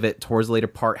the end of it, towards the later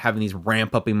part, having these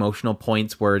ramp up emotional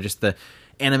points where just the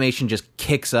animation just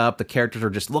kicks up, the characters are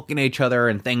just looking at each other,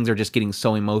 and things are just getting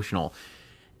so emotional.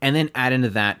 And then add into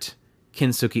that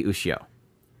Kensuke Ushio,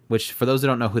 which, for those who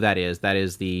don't know who that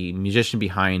is the musician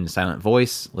behind Silent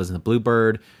Voice, Liz and the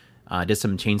Bluebird, did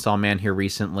some Chainsaw Man here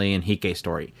recently, and Hike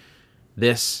Story.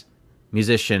 This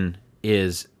musician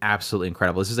is absolutely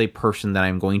incredible. This is a person that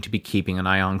I'm going to be keeping an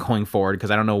eye on going forward,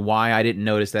 because I don't know why I didn't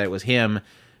notice that it was him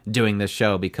doing this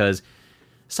show, because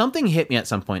something hit me at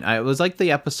some point. It was like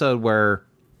the episode where,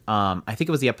 I think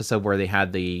it was the episode where they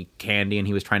had the candy and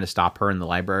he was trying to stop her in the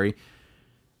library.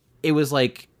 It was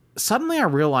like, suddenly I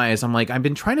realized, I'm like, I've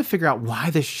been trying to figure out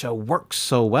why this show works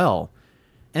so well.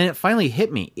 And it finally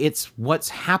hit me. It's what's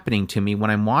happening to me when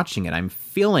I'm watching it. I'm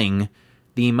feeling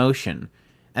the emotion.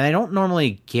 And I don't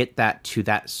normally get that to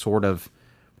that sort of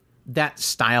that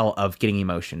style of getting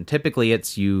emotion. Typically,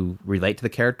 it's you relate to the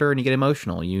character and you get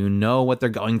emotional. You know what they're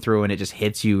going through and it just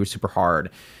hits you super hard.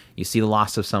 You see the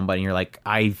loss of somebody and you're like,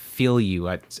 I feel you.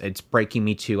 It's breaking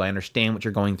me too. I understand what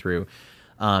you're going through.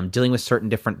 Dealing with certain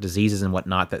different diseases and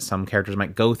whatnot that some characters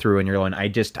might go through, and you're going,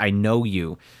 I know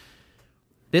you.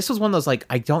 This was one of those, like,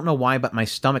 I don't know why, but my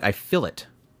stomach, I feel it.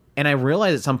 And I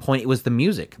realized at some point it was the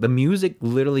music. The music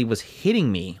literally was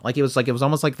hitting me. It was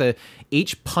almost like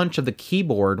each punch of the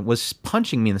keyboard was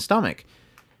punching me in the stomach.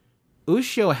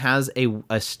 Ushio has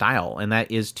a style, and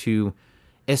that is to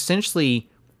essentially,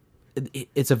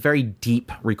 it's a very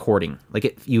deep recording.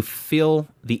 You feel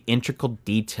the integral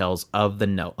details of the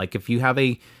note. Like if you have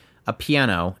a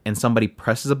piano and somebody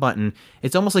presses a button,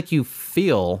 it's almost like you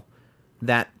feel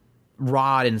that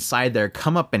rod inside there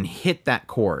come up and hit that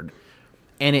chord.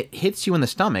 And it hits you in the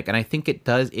stomach, and I think it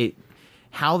does it.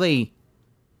 How they,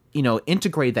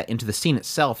 integrate that into the scene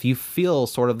itself, you feel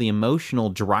sort of the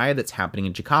emotional drive that's happening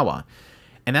in Ichikawa,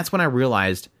 and that's when I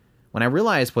realized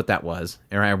what that was,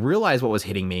 and I realized what was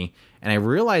hitting me, and I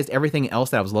realized everything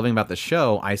else that I was loving about the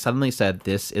show. I suddenly said,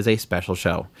 "This is a special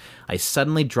show." I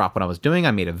suddenly dropped what I was doing.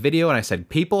 I made a video, and I said,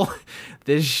 "People,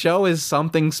 this show is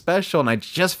something special," and I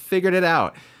just figured it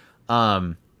out.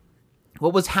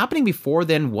 What was happening before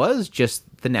then was just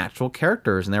the natural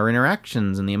characters and their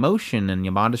interactions and the emotion and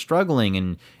Yamada struggling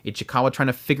and Ichikawa trying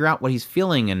to figure out what he's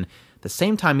feeling, and at the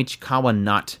same time Ichikawa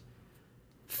not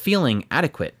feeling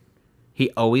adequate.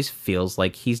 He always feels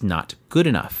like he's not good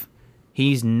enough.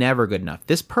 He's never good enough.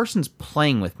 This person's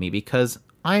playing with me because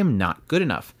I'm not good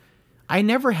enough. I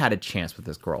never had a chance with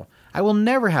this girl. I will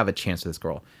never have a chance with this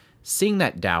girl. Seeing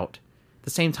that doubt, at the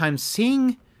same time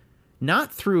seeing,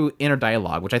 not through inner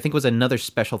dialogue, which I think was another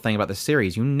special thing about the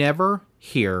series. You never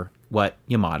hear what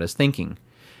Yamada's thinking.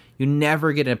 You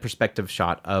never get a perspective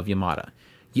shot of Yamada.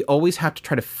 You always have to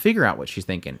try to figure out what she's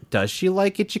thinking. Does she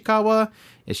like Ichikawa?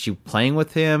 Is she playing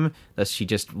with him? Does she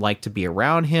just like to be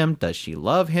around him? Does she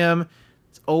love him?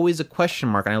 It's always a question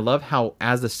mark. And I love how,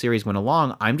 as the series went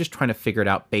along, I'm just trying to figure it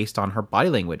out based on her body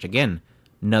language. Again,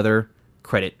 another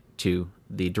credit to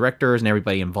the directors and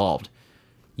everybody involved.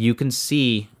 You can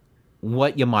see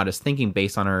what Yamada's thinking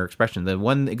based on her expression. The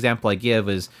one example I give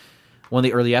is one of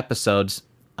the early episodes.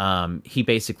 He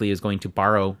basically is going to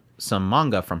borrow some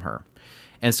manga from her.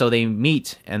 And so they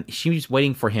meet, and she's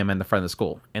waiting for him in the front of the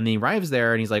school. And then he arrives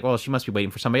there, and he's like, well, she must be waiting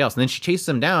for somebody else. And then she chases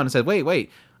him down and says, wait,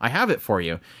 I have it for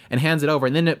you. And hands it over.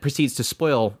 And then it proceeds to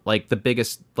spoil, the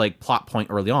biggest, plot point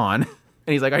early on. And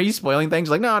he's like, are you spoiling things?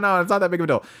 She's like, no, it's not that big of a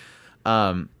deal.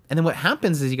 And then what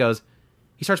happens is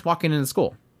he starts walking into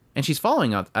school. And she's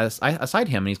following aside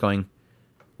him, and he's going,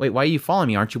 wait, why are you following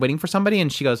me? Aren't you waiting for somebody?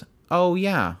 And she goes, oh,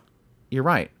 yeah, you're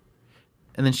right.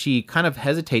 And then she kind of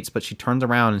hesitates, but she turns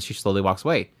around and she slowly walks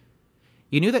away.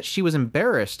 You knew that she was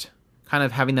embarrassed kind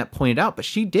of having that pointed out, but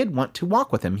she did want to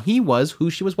walk with him. He was who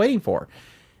she was waiting for.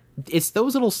 It's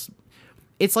those little...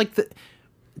 It's like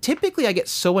typically I get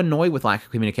so annoyed with lack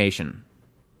of communication.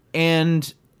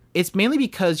 And it's mainly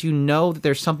because you know that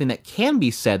there's something that can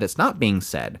be said that's not being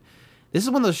said. This is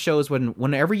one of those shows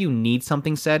whenever you need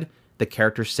something said, the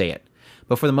characters say it.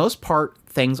 But for the most part,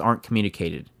 things aren't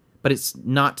communicated. But it's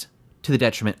not to the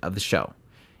detriment of the show.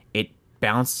 It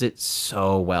balances it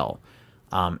so well.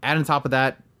 And on top of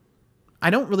that,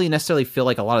 I don't really necessarily feel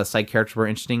like a lot of the side characters were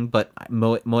interesting, but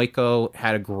Moiko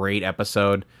had a great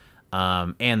episode.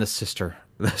 And the sister.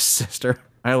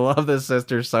 I love the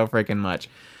sister so freaking much.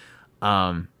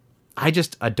 I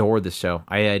just adored this show.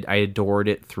 I adored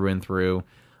it through and through.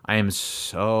 I am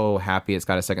so happy it's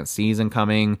got a second season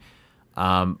coming.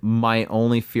 My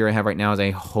only fear I have right now is I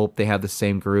hope they have the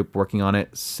same group working on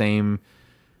it, same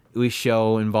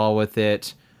Ushio involved with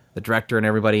it, the director and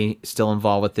everybody still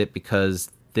involved with it, because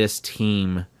this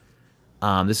team,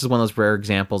 this is one of those rare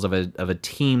examples of a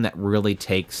team that really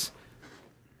takes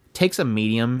a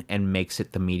medium and makes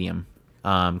it the medium.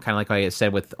 Kind of like I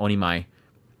said with Onimai,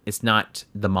 it's not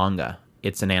the manga,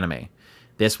 it's an anime.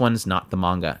 This one's not the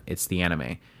manga, it's the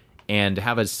anime. And to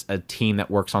have a team that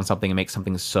works on something and makes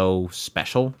something so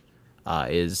special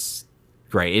is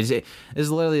great. It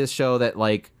is literally a show that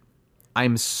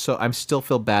I'm still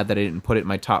feel bad that I didn't put it in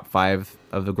my top 5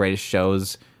 of the greatest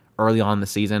shows early on in the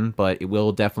season, but it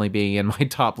will definitely be in my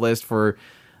top list for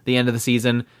the end of the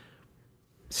season.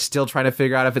 Still trying to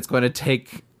figure out if it's going to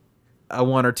take a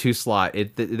 1 or 2 slot.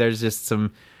 There's just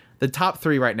the top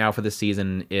 3 right now for the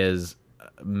season is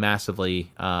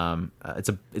massively it's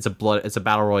a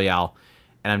battle royale,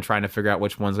 and I'm trying to figure out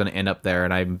which one's going to end up there,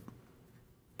 and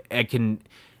I can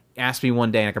ask me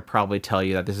one day and I could probably tell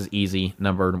you that this is easy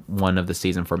number 1 of the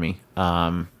season for me,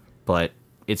 but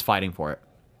it's fighting for it.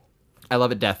 I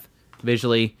love it death.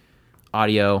 Visually,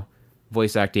 audio,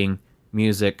 voice acting,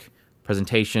 music,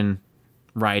 presentation,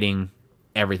 writing,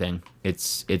 everything.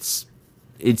 It's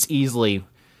easily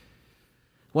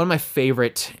one of my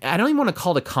favorite. I don't even want to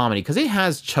call it a comedy because it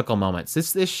has chuckle moments.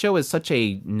 This show is such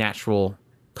a natural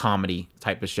comedy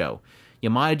type of show.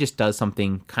 Yamada just does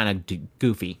something kind of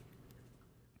goofy.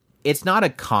 It's not a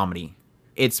comedy.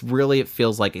 It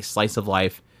feels like a slice of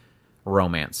life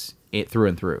romance, through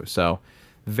and through. So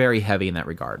very heavy in that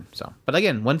regard. So, but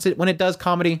again, when it does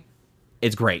comedy,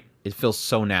 it's great. It feels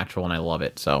so natural and I love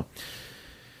it. So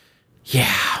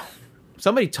yeah.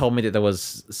 Somebody told me that there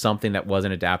was something that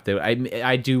wasn't adapted.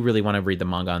 I do really want to read the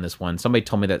manga on this one. Somebody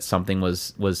told me that something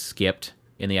was skipped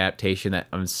in the adaptation that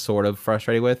I'm sort of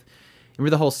frustrated with. Remember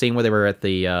the whole scene where they were at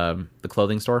the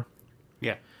clothing store?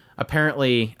 Yeah.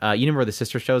 Apparently, you remember where the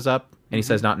sister shows up and he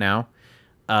says, "Not now."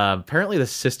 Apparently, the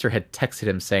sister had texted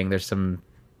him saying there's some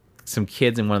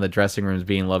kids in one of the dressing rooms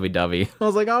being lovey-dovey. I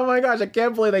was like, oh my gosh, I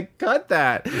can't believe they cut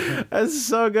that. That's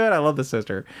so good. I love the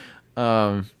sister.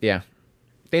 Yeah.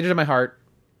 Danger to My Heart,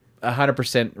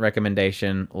 100%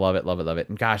 recommendation. Love it, love it, love it.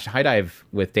 And gosh, High Dive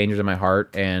with Danger to My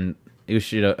Heart and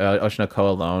Oshinoko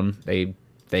alone,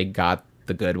 they got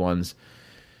the good ones.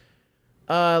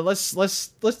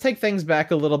 Let's take things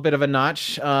back a little bit of a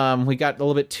notch. We got a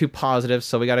little bit too positive,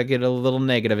 so we got to get a little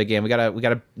negative again. We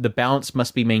gotta. The balance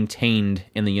must be maintained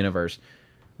in the universe.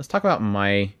 Let's talk about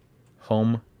My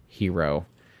Home Hero.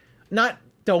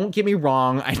 Don't get me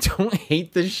wrong, I don't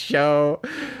hate the show,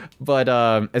 but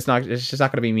it's just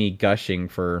not gonna be me gushing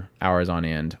for hours on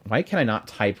end. Why can I not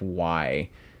type why?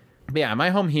 But yeah,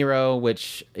 My Home Hero,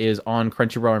 which is on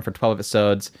Crunchyroll for 12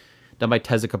 episodes, done by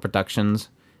Tezuka Productions.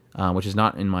 Which is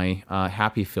not in my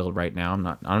happy field right now.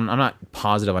 I'm not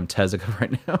positive on Tezuka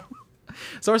right now.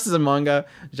 Sources and manga.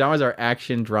 Genres are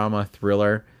action, drama,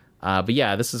 thriller. But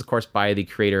yeah, this is of course by the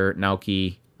creator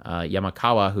Naoki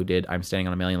Yamakawa, who did I'm Standing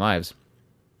on a Million Lives.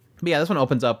 But yeah, this one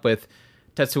opens up with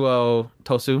Tetsuo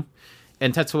Tosu.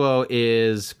 And Tetsuo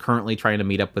is currently trying to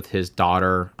meet up with his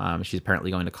daughter. She's apparently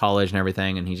going to college and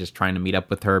everything, and he's just trying to meet up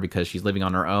with her because she's living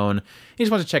on her own. He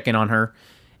just wants to check in on her.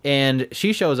 And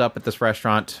she shows up at this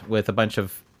restaurant with a bunch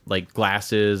of like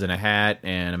glasses and a hat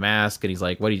and a mask. And he's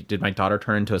like, did my daughter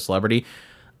turn into a celebrity?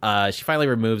 She finally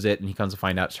removes it and he comes to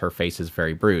find out her face is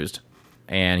very bruised.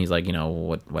 And he's like,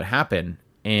 what happened?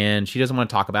 And she doesn't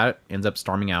want to talk about it, ends up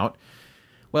storming out.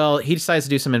 Well, he decides to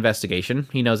do some investigation.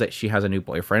 He knows that she has a new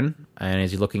boyfriend. And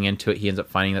as he's looking into it, he ends up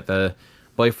finding that the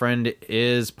boyfriend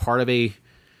is part of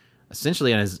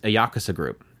essentially a Yakuza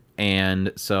group.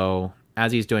 And so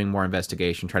as he's doing more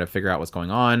investigation, trying to figure out what's going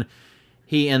on,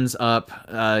 he ends up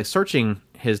searching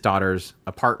his daughter's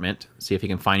apartment, see if he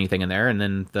can find anything in there, and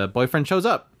then the boyfriend shows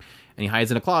up, and he hides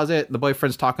in a closet. The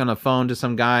boyfriend's talking on the phone to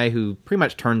some guy who pretty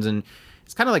much turns in...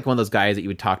 It's kind of like one of those guys that you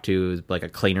would talk to, like a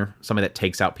cleaner, somebody that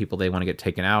takes out people they want to get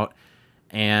taken out,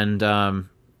 and kind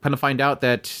of find out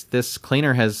that this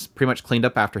cleaner has pretty much cleaned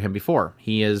up after him before.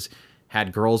 He has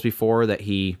had girls before that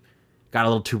he got a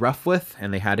little too rough with,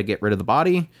 and they had to get rid of the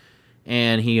body.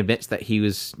 And he admits that he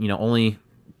was, only,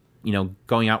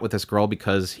 going out with this girl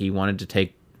because he wanted to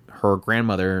take her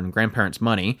grandmother and grandparents'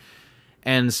 money.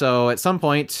 And so at some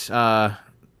point, the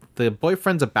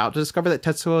boyfriend's about to discover that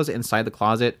Tetsuo is inside the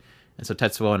closet. And so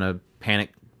Tetsuo, in a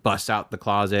panic, busts out the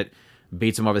closet,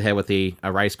 beats him over the head with a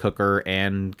rice cooker,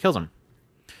 and kills him.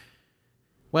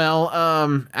 Well,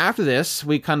 after this,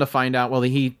 we kind of find out,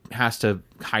 he has to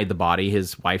hide the body.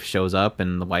 His wife shows up,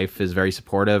 and the wife is very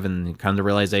supportive, and comes to the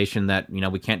realization that,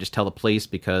 we can't just tell the police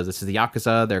because this is the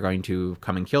Yakuza. They're going to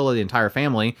come and kill the entire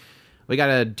family. We got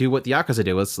to do what the Yakuza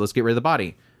do. Let's get rid of the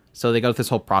body. So they go through this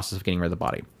whole process of getting rid of the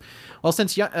body. Well,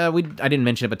 since I didn't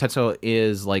mention it, but Tetsuo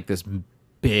is like this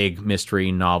big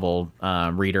mystery novel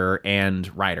reader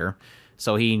and writer.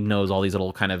 So he knows all these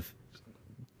little kind of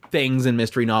things in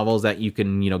mystery novels that you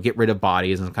can, get rid of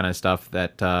bodies and kind of stuff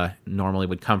that normally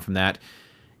would come from that.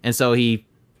 And so he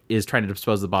is trying to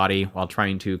dispose of the body while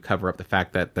trying to cover up the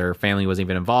fact that their family wasn't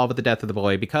even involved with the death of the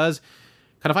boy, because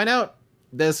kind of find out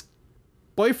this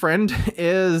boyfriend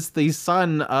is the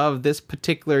son of this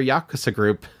particular Yakuza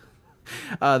group,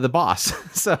 the boss.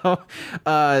 So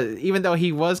even though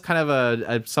he was kind of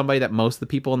a somebody that most of the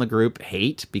people in the group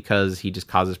hate because he just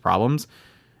causes problems,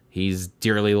 he's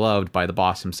dearly loved by the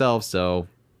boss himself, so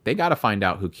they got to find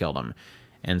out who killed him.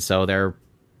 And so their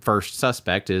first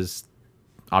suspect is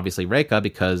obviously Reika,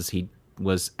 because he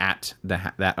was at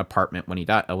that apartment when he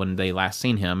died, when they last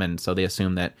seen him, and so they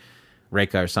assume that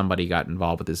Reika or somebody got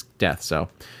involved with his death. So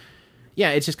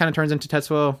yeah, it just kind of turns into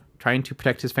Tetsuo trying to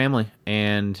protect his family,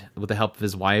 and with the help of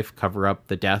his wife, cover up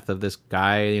the death of this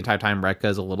guy. The entire time, Reika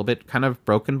is a little bit kind of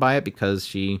broken by it because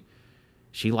she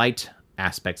liked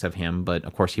aspects of him, but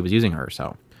of course he was using her.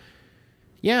 So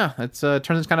yeah, it's turns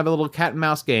into kind of a little cat and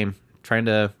mouse game, trying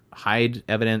to hide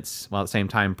evidence while at the same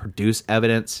time produce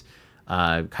evidence,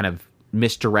 kind of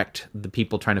misdirect the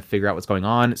people trying to figure out what's going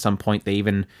on. At some point, they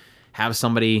even have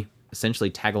somebody essentially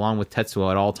tag along with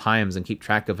Tetsuo at all times and keep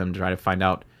track of him to try to find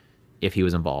out if he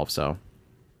was involved. So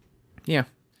yeah.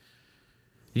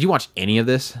 Did you watch any of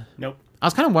this? Nope. I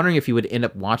was kind of wondering if you would end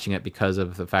up watching it because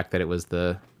of the fact that it was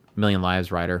the Million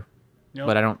Lives writer. Nope.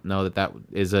 But I don't know that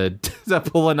is a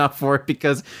pull enough for it,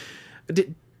 because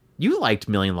you liked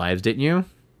Million Lives, didn't you?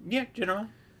 Yeah, generally.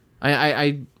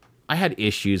 I had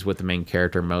issues with the main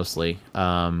character mostly,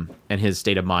 and his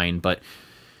state of mind, but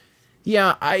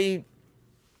yeah,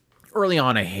 early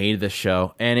on I hated the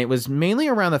show, and it was mainly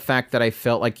around the fact that I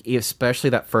felt like, especially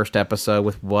that first episode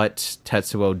with what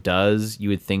Tetsuo does, you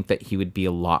would think that he would be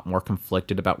a lot more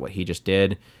conflicted about what he just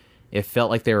did. It felt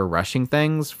like they were rushing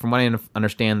things. From what I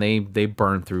understand, they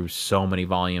burned through so many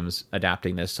volumes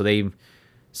adapting this, so they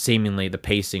seemingly the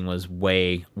pacing was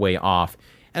way off.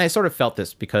 And I sort of felt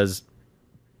this because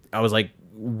I was like,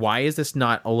 why is this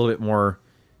not a little bit more?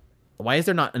 Why is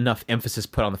there not enough emphasis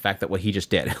put on the fact that what he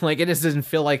just did? Like, it just doesn't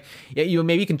feel like,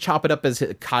 maybe you can chop it up as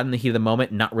caught in the heat of the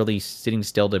moment, not really sitting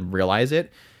still to realize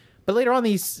it. But later on,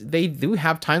 they do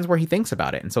have times where he thinks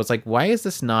about it. And so it's like, why is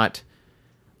this not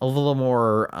a little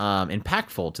more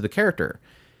impactful to the character?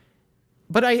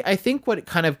 But I think what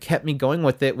kind of kept me going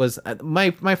with it was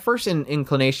my first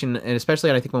inclination, and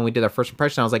especially I think when we did our first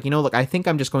impression, I was like, look, I think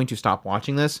I'm just going to stop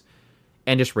watching this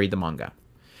and just read the manga.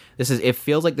 It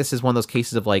feels like this is one of those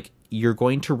cases of like, you're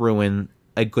going to ruin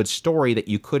a good story that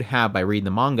you could have by reading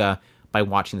the manga by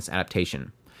watching this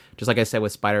adaptation. Just like I said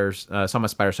with Some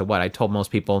of Spider So What, I told most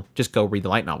people, just go read the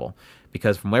light novel.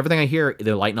 Because from everything I hear,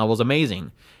 the light novel is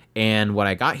amazing. And what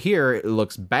I got here, it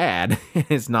looks bad.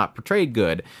 It's not portrayed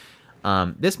good.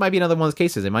 This might be another one of those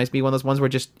cases. It might be one of those ones where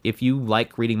just, if you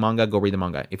like reading manga, go read the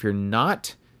manga. If you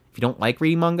don't like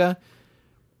reading manga,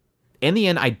 in the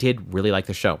end, I did really like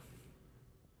the show.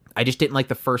 I just didn't like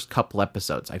the first couple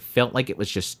episodes. I felt like it was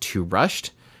just too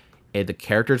rushed. The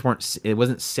characters it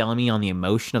wasn't selling me on the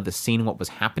emotion of the scene, what was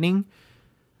happening.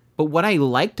 But what I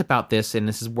liked about this, and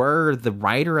this is where the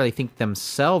writer, I think,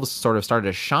 themselves sort of started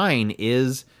to shine,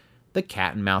 is the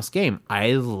cat and mouse game.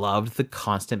 I loved the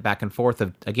constant back and forth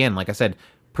of, again, like I said,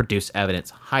 produce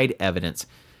evidence, hide evidence,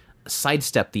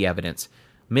 sidestep the evidence,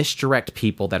 misdirect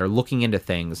people that are looking into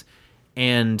things.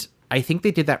 And I think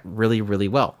they did that really, really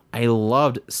well. I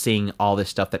loved seeing all this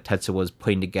stuff that Tetsuo was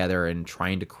putting together and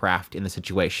trying to craft in the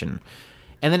situation.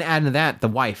 And then add to that, the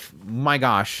wife. My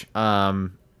gosh,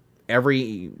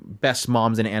 every best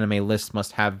moms in anime list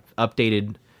must have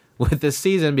updated with this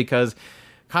season, because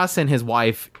Kasen, his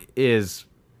wife,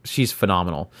 she's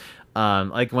phenomenal.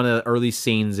 Like, one of the early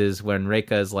scenes is when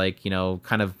Reika is like,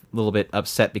 kind of a little bit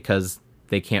upset because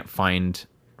they can't find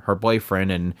her boyfriend,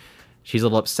 and she's a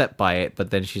little upset by it, but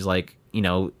then she's like,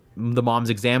 the mom's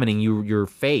examining your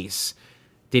face.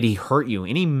 Did he hurt you?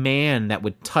 Any man that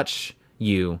would touch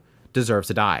you deserves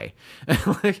to die.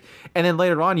 And then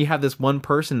later on, you have this one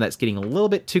person that's getting a little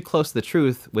bit too close to the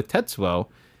truth with Tetsuo,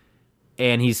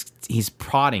 and he's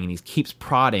prodding, and he keeps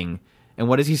prodding. And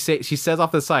what does he say? She says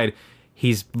off the side,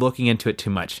 he's looking into it too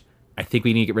much. I think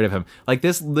we need to get rid of him. Like,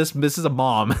 this is a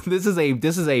mom. This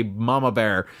is a mama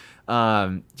bear.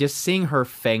 Just seeing her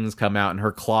fangs come out and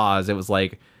her claws, it was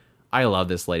like, I love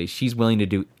this lady. She's willing to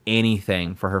do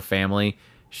anything for her family.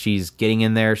 She's getting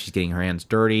in there. She's getting her hands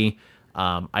dirty.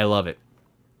 I love it.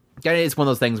 And it's one of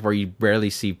those things where you rarely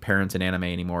see parents in anime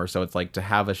anymore. So it's like, to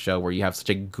have a show where you have such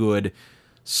a good,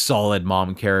 solid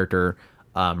mom character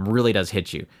really does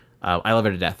hit you. I love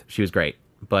her to death. She was great.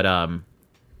 But a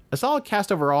solid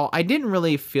cast overall. I didn't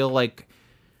really feel like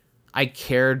I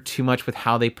cared too much with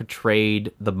how they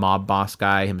portrayed the mob boss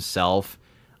guy himself.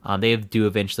 They do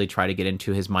eventually try to get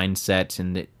into his mindset,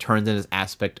 and it turns into this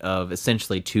aspect of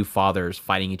essentially two fathers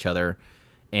fighting each other,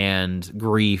 and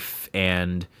grief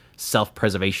and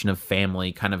self-preservation of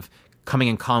family kind of coming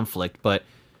in conflict. But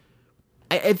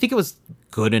I think it was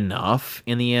good enough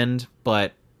in the end.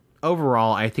 But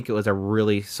overall, I think it was a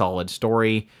really solid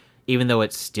story, even though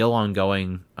it's still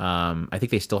ongoing. I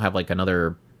think they still have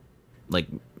another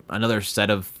set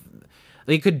of,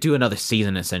 they could do another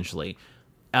season essentially.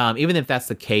 Even if that's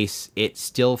the case, it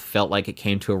still felt like it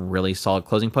came to a really solid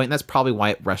closing point, and that's probably why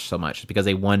it rushed so much, because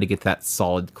they wanted to get to that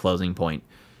solid closing point.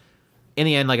 In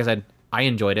the end, like I said, I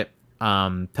enjoyed it.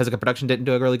 Tezuka Production didn't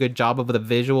do a really good job of the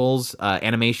visuals.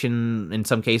 Animation in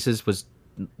some cases was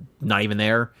not even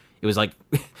there. It was like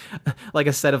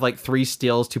a set of 3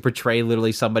 stills to portray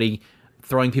literally somebody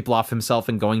throwing people off himself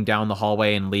and going down the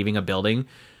hallway and leaving a building.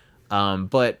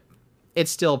 But it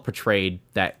still portrayed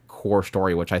that core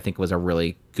story, which I think was a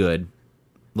really good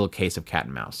little case of cat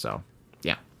and mouse. So,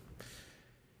 yeah.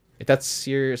 If that's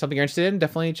something you're interested in,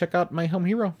 definitely check out My Home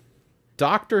Hero.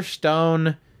 Dr.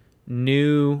 Stone,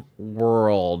 New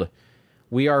World.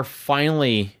 We're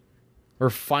finally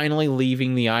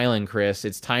leaving the island, Chris.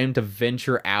 It's time to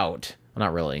venture out. Well,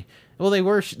 not really. Well, they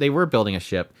were building a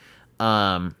ship.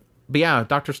 But yeah,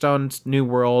 Dr. Stone's New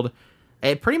World.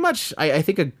 It pretty much, I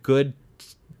think, a good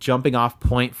jumping off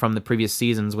point from the previous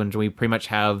seasons when we pretty much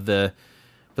have for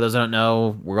those who don't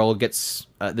know, world gets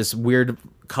this weird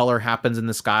color happens in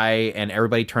the sky and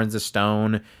everybody turns to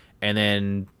stone. And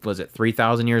then, was it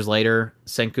 3,000 years later,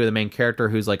 Senku, the main character,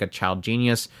 who's like a child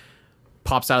genius,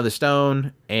 pops out of the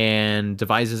stone and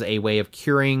devises a way of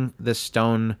curing this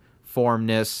stone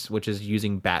formness, which is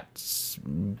using bats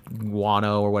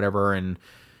guano or whatever,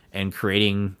 and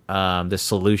creating this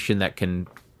solution that can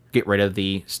get rid of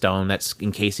the stone that's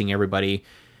encasing everybody,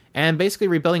 and basically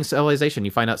rebuilding civilization.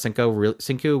 You find out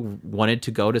Senku wanted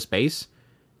to go to space,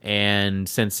 and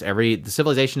since the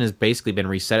civilization has basically been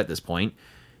reset at this point,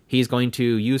 he's going to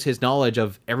use his knowledge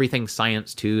of everything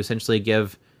science to essentially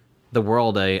give the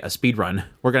world a speed run.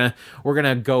 We're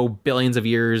gonna go billions of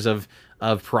years of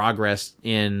progress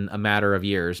in a matter of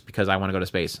years because I want to go to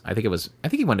space. I think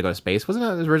he wanted to go to space. Wasn't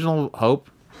that his original hope?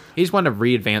 He just wanted to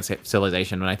re-advance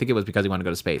civilization, and I think it was because he wanted to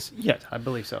go to space. Yes, I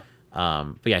believe so.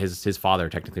 But yeah, his father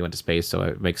technically went to space, so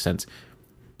it makes sense.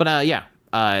 But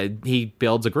he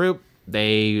builds a group.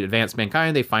 They advance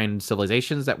mankind. They find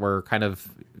civilizations that were kind of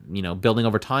building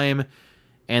over time.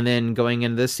 And then going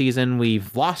into this season,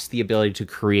 we've lost the ability to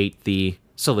create the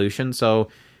solution. So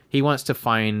he wants to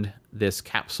find this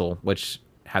capsule, which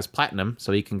has platinum,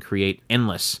 so he can create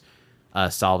endless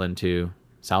solution to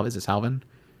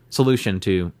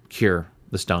cure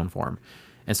the stone form.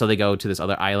 And so they go to this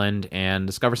other island and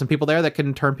discover some people there that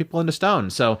can turn people into stone.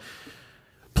 So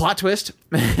plot twist.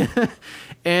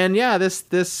 And yeah,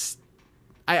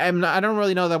 I don't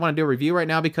really know that I want to do a review right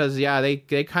now because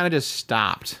they kind of just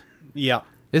stopped. Yeah.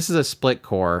 This is a split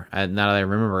core, and now that I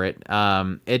remember it,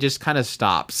 it just kind of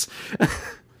stops.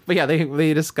 But yeah,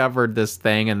 they discovered this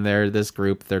thing, and they're this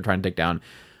group they're trying to take down.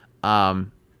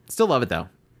 Still love it though.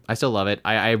 I still love it.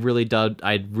 I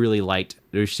really liked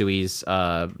Usui's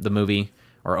the movie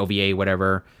or OVA,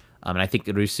 whatever. And I think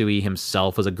Usui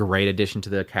himself was a great addition to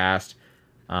the cast.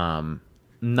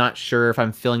 Not sure if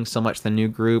I'm feeling so much the new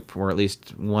group, or at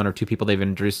least one or two people they've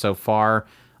introduced so far,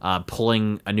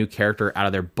 pulling a new character out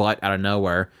of their butt out of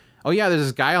nowhere. Oh yeah, there's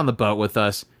this guy on the boat with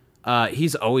us.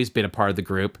 He's always been a part of the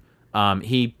group.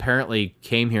 He apparently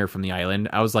came here from the island.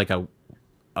 I was like,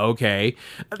 okay.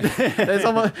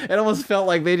 It almost felt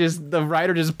like the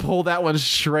writer just pulled that one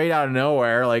straight out of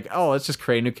nowhere. Like, oh, let's just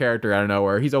create a new character out of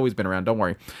nowhere. He's always been around. Don't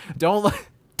worry. Don't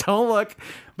look.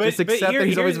 But just accept that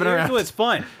he's always been around. Here's what's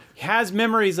fun. He has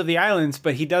memories of the islands,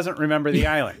 but he doesn't remember the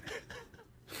island.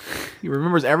 He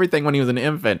remembers everything when he was an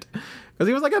infant, because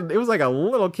he was like a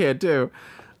little kid too.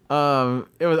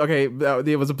 It was okay.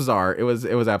 It was bizarre. It was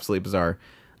absolutely bizarre.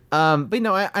 But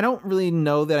I don't really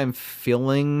know that I'm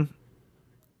feeling.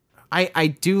 I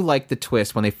do like the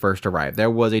twist when they first arrived.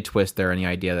 There was a twist there in the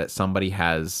idea that somebody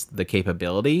has the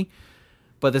capability,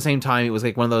 but at the same time, it was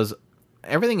like one of those.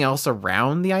 Everything else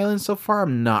around the island so far,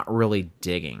 I'm not really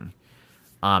digging.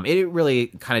 It really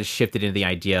kind of shifted into the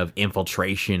idea of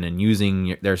infiltration and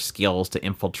using their skills to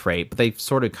infiltrate, but they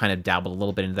sort of kind of dabbled a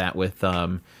little bit into that with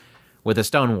the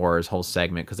Stone Wars whole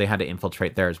segment, because they had to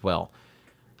infiltrate there as well.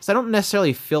 So I don't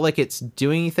necessarily feel like it's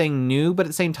doing anything new, but at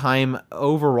the same time,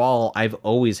 overall, I've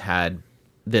always had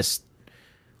this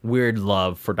weird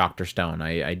love for Dr. Stone.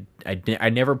 I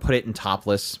never put it in top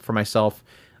lists for myself.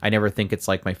 I never think it's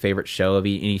like my favorite show of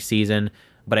any season,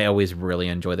 but I always really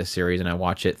enjoy the series, and I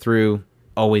watch it through,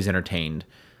 always entertained.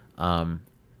 I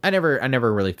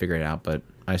never really figured it out, but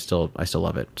I still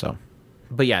love it. So,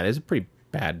 but yeah, there's a pretty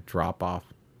bad drop off.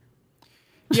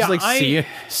 Yeah, like see you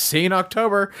in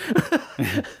October.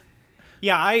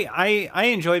 Yeah, I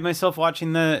enjoyed myself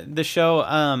watching the show.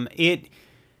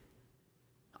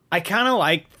 I kind of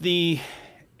liked the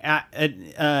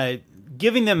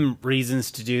giving them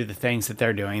reasons to do the things that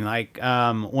they're doing. Like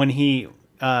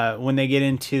when they get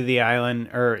into the island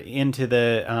or into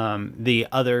the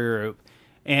other group,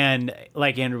 and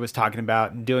like Andrew was talking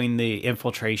about, doing the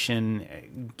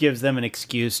infiltration gives them an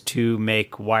excuse to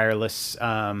make wireless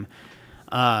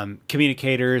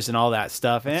communicators and all that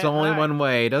stuff. And It's only one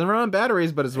way. It doesn't run on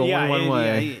batteries, but it's only one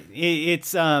way.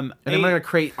 It's And then we're gonna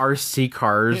create RC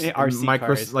cars, RC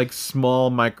cars. like small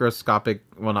microscopic.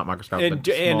 Well, not microscopic, but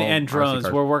small and drones. RC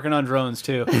cars. We're working on drones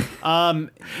too.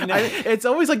 It's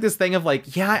always like this thing of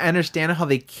like, yeah, I understand how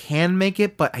they can make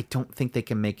it, but I don't think they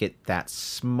can make it that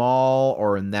small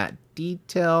or in that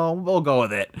detail. We'll go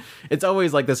with it. It's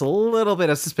always like this little bit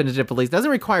of suspension of belief.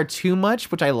 Doesn't require too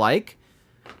much, which I like.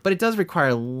 But it does require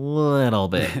a little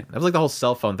bit. That was like the whole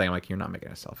cell phone thing. I'm like, you're not making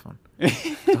a cell phone.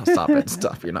 Oh, stop it.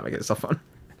 Stop. You're not making a cell phone.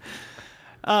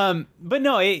 But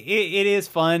no, it is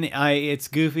fun. It's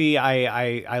goofy.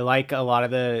 I like a lot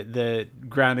of the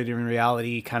grounded in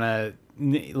reality kind of,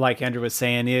 like Andrew was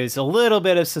saying, is a little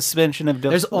bit of suspension of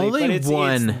disbelief. There's only but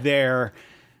it's there.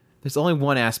 There's only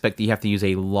one aspect that you have to use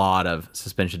a lot of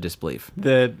suspension of disbelief.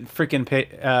 The freaking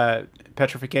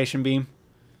petrification beam.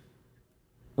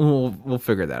 We'll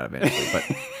figure that out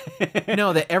eventually. But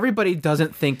no, that everybody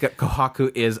doesn't think that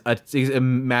Kohaku is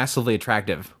massively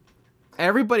attractive.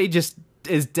 Everybody just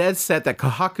is dead set that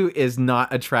Kohaku is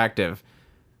not attractive.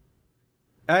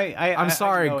 I'm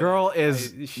sorry, girl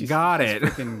she's got it.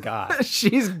 Freaking got.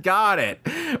 She's got it.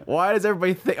 Why does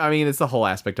everybody think? I mean, it's the whole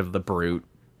aspect of the brute.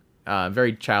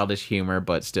 Very childish humor,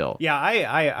 but still. Yeah,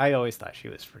 I always thought she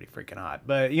was pretty freaking hot,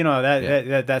 but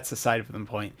that's aside from the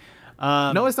point.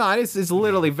 No, it's not. It's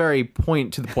literally very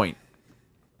point to the point.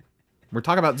 We're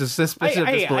talking about just suspicion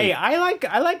of disbelief.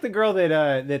 I like the girl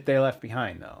that they left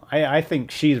behind though. I think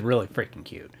she's really freaking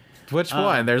cute. Which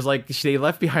one? There's like they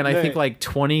left behind. I think like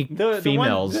 20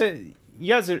 females.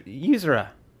 Yuzura.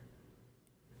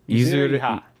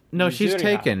 No, she's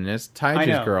taken. It's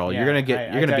Taiju's girl. Yeah, you're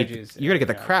gonna get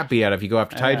the crap beat out of if you go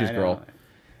after Taiju's girl.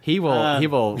 He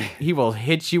will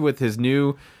hit you with his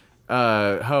new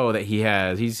hoe that he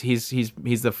has. He's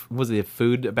was he a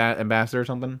food ambassador or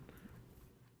something?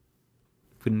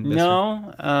 Food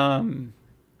ambassador? No.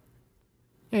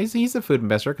 Yeah, he's a food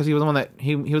ambassador because he was the one that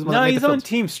he was the one No, that made he's the on films.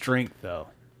 Team Strength though.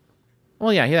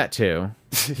 Well, yeah, that too.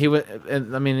 He was. I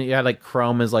mean, you had like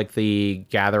Chrome as like the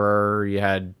gatherer. You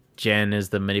had Jen as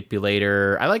the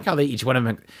manipulator. I like how each one of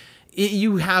them.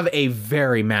 You have a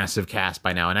very massive cast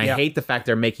by now, and I hate the fact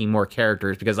they're making more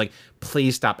characters because, like,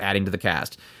 please stop adding to the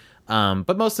cast.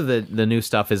 But most of the new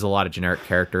stuff is a lot of generic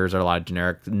characters or a lot of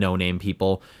generic no-name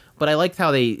people. But I liked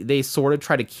how they sort of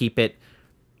try to keep it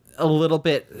a little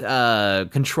bit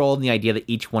controlled in the idea that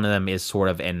each one of them is sort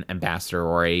of an ambassador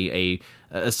or a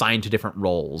assigned to different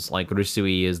roles. Like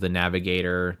Rusui is the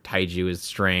navigator, Taiju is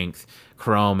strength,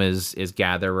 Chrome is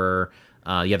gatherer,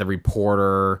 you have the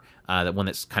reporter, the one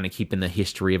that's kind of keeping the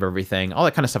history of everything. All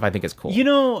that kind of stuff I think is cool. You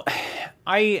know,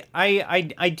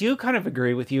 I do kind of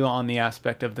agree with you on the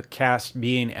aspect of the cast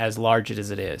being as large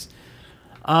as it is.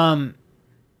 And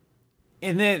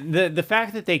the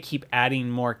fact that they keep adding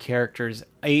more characters,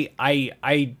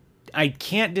 I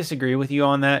can't disagree with you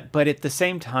on that, but at the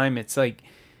same time, it's like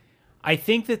I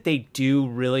think that they do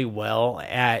really well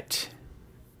at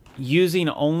using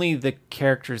only the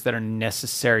characters that are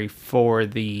necessary for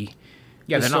the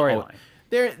storyline.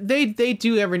 They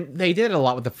did a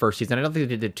lot with the first season. I don't think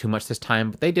they did too much this time,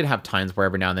 but they did have times where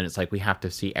every now and then it's like we have to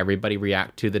see everybody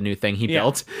react to the new thing he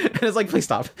built, and it's like, please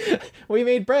stop. We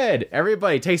made bread.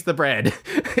 Everybody taste the bread.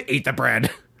 Eat the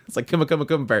bread. It's like kuma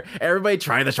bear. Everybody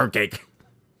try the shortcake.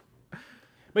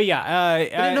 But yeah,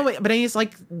 but it's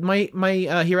like my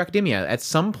Hero Academia. At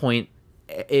some point,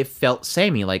 it felt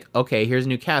samey. Like, okay, here's a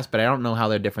new cast, but I don't know how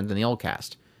they're different than the old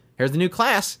cast. Here's the new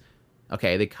class.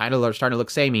 Okay, they kind of are starting to look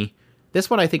samey. This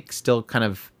one, I think, still kind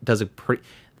of does a pretty...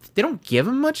 They don't give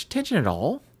them much attention at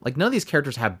all. Like, none of these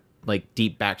characters have, like,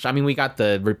 deep backstory. I mean, we got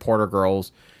the reporter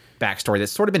girl's backstory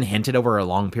that's sort of been hinted over a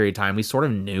long period of time. We sort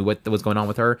of knew what was going on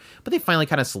with her, but they finally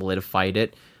kind of solidified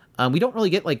it. We don't really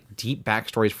get, like, deep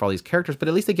backstories for all these characters, but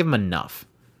at least they give them enough.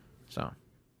 So...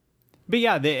 But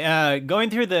yeah, going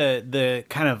through the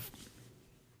kind of...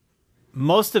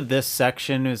 Most of this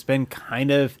section has been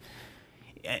kind of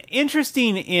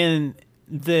interesting in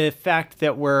the fact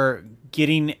that we're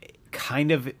getting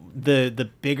kind of the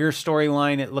bigger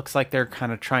storyline. It looks like they're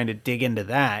kind of trying to dig into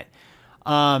that.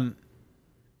 At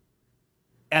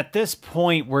this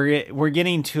point, we're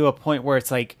getting to a point where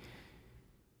it's like,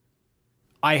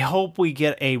 I hope we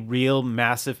get a real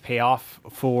massive payoff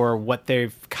for what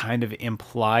they've kind of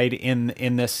implied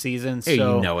in this season. So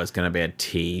you know it's gonna be a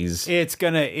tease. It's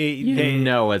gonna.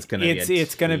 It's gonna be.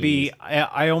 It's gonna be.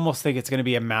 I almost think it's gonna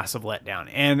be a massive letdown,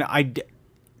 and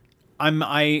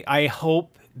I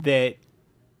hope that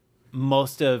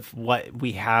most of what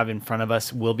we have in front of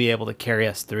us will be able to carry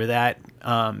us through that.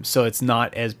 So it's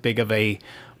not as big of a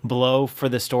blow for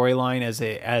the storyline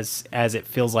as it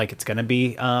feels like it's going to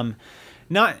be.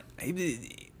 Not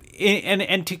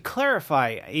and to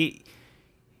clarify,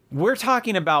 we're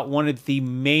talking about one of the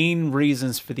main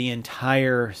reasons for the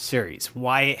entire series,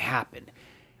 why it happened.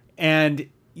 And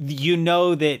you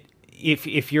know that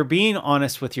if you're being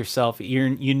honest with yourself,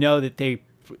 you know that they're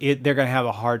going to have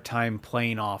a hard time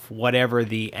playing off whatever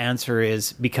the answer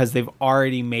is because they've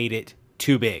already made it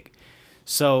too big.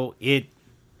 So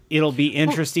it'll be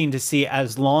interesting to see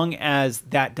as long as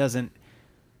that doesn't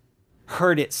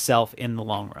hurt itself in the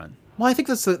long run. Well, I think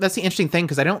that's the interesting thing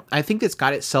because I think it's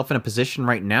got itself in a position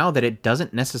right now that it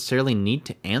doesn't necessarily need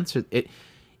to answer it.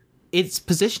 It's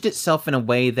positioned itself in a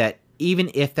way that even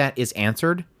if that is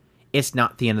answered, it's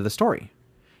not the end of the story,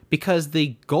 because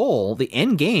the goal, the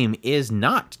end game, is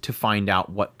not to find out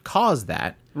what caused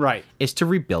that. Right. It's to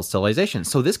rebuild civilization.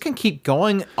 So this can keep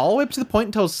going all the way up to the point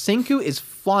until Senku is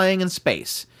flying in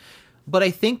space. But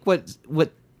I think what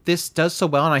this does so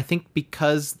well, and I think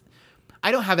because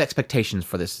I don't have expectations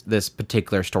for this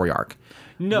particular story arc.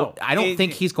 No, I don't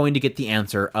think he's going to get the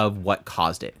answer of what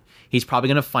caused it. He's probably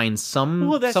going to find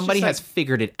somebody has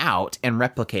figured it out and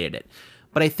replicated it.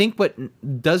 But I think what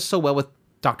does so well with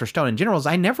Dr. Stone in general is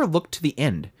I never look to the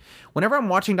end. Whenever I'm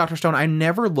watching Dr. Stone, I'm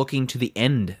never looking to the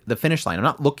end, the finish line. I'm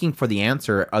not looking for the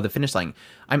answer of the finish line.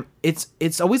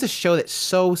 It's always a show that's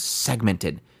so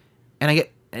segmented, and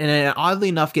I oddly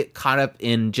enough get caught up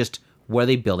in just what are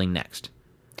they building next.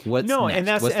 What's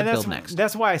next? What's the build next?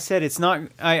 That's why I said it's not.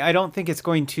 I don't think it's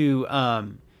going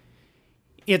to.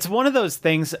 It's one of those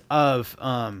things of.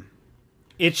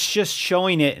 It's just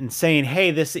showing it and saying,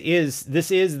 "Hey, this is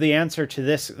the answer to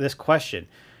this question."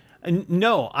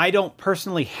 No, I don't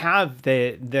personally have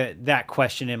that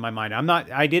question in my mind.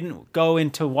 I didn't go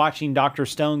into watching Dr.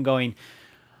 Stone going,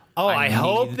 "Oh, I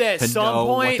hope that some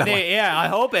point I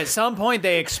hope at some point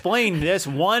they explain this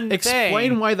one thing."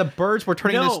 Explain why the birds were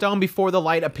turning into stone before the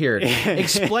light appeared.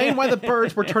 Explain why the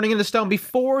birds were turning into stone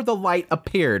before the light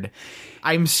appeared.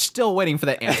 I'm still waiting for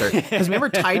that answer. Because remember,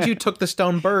 Taiju took the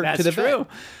stone bird to the true.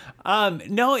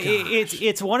 No,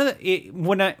 it's one of the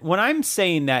when I'm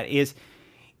saying that is.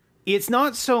 It's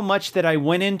not so much that I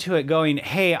went into it going,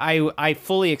 "Hey, I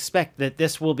fully expect that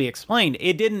this will be explained."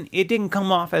 It didn't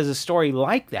come off as a story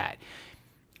like that.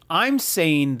 I'm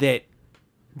saying that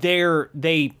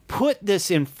they put this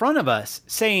in front of us,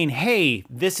 saying, "Hey,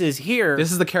 this is here.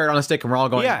 This is the carrot on a stick," and we're all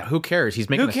going, "Who cares? He's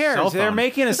making a cell phone." They're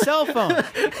making a cell phone,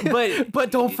 but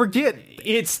don't forget,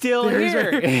 it's still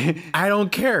here. I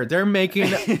don't care. They're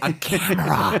making a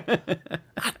camera,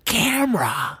 a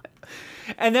camera.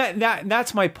 And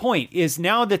that's my point, is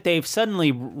now that they've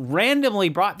suddenly randomly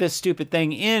brought this stupid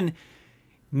thing in,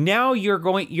 now you're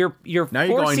forcing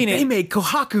it. They made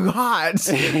Kohaku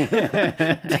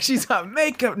hot. She's got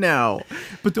makeup now.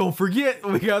 But don't forget,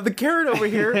 we got the carrot over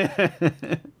here.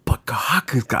 But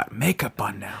Kohaku's got makeup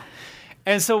on now.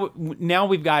 And so now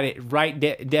we've got it right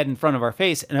dead in front of our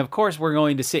face. And of course, we're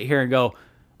going to sit here and go,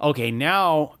 okay,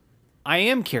 now I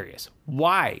am curious.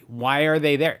 Why? Why are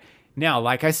they there? Now,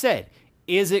 like I said,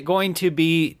 is it going to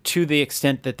be to the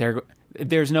extent that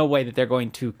there's no way that they're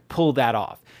going to pull that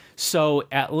off? So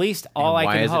at least all I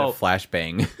can hope. Why is it a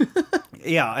flashbang?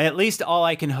 Yeah, at least all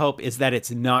I can hope is that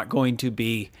it's not going to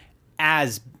be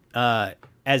as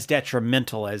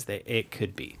detrimental as it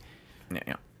could be.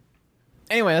 Yeah.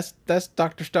 Anyway, that's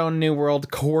Dr. Stone New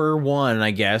World Core 1,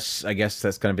 I guess. I guess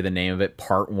that's going to be the name of it,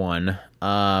 Part 1.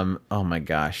 Oh my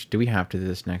gosh, do we have to do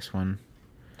this next one?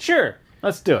 Sure,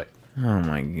 let's do it. Oh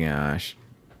my gosh.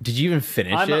 Did you even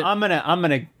finish it? I'm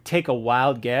gonna take a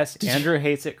wild guess. Andrew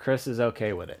hates it. Chris is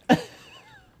okay with it.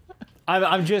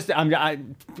 I'm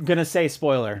gonna say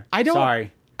spoiler.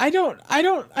 Sorry. I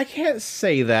can't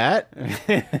say that.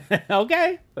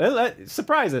 Okay.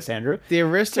 Surprise us, Andrew. The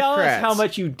Aristocrats. Tell us how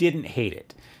much you didn't hate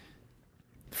it.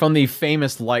 From the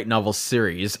famous light novel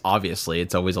series, obviously,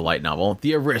 it's always a light novel.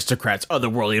 The Aristocrats,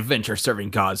 otherworldly adventure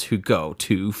serving gods who go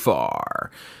too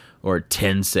far. Or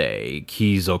Tensei,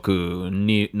 Kizoku,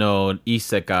 no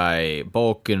Isekai,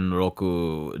 Boken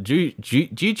Roku,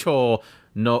 Jicho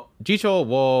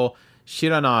wo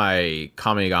Shiranai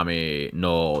Kamigami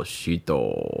no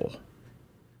Shito.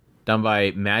 Done by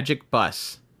Magic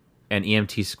Bus and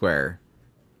EMT Square.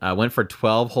 Went for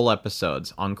 12 whole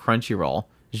episodes on Crunchyroll.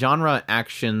 Genre,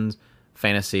 action,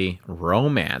 fantasy,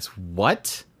 romance.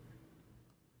 What?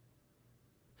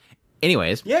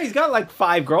 Anyways. Yeah, he's got like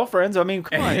 5 girlfriends. I mean,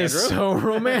 come on, Andrew. He's so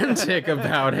romantic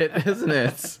about it, isn't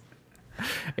it?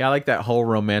 Yeah, I like that whole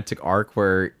romantic arc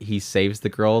where he saves the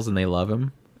girls and they love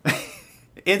him.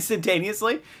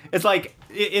 Instantaneously? It's like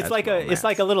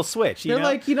a little switch. They're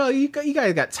like, you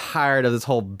guys got tired of this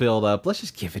whole build up. Let's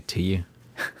just give it to you.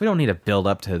 We don't need to build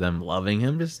up to them loving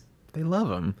him. Just they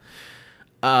love him.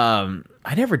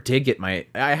 I never did get I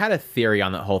had a theory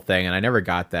on that whole thing, and I never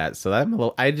got that.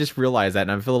 So I just realized that,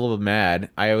 and I feel a little bit mad.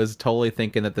 I was totally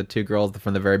thinking that the two girls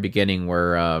from the very beginning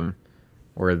were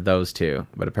those two,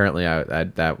 but apparently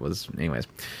that was anyways.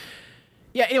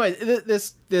 Yeah. Anyway,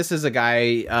 this is a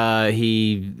guy.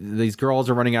 These girls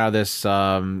are running out of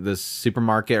this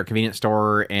supermarket or convenience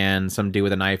store, and some dude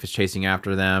with a knife is chasing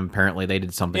after them. Apparently, they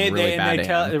did something really bad to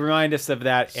him. They remind us of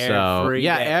that. Every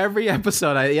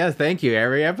episode. Thank you.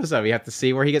 Every episode, we have to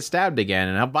see where he gets stabbed again.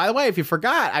 And by the way, if you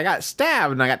forgot, I got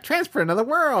stabbed and I got transferred to another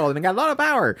world and I got a lot of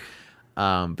power.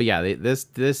 But yeah,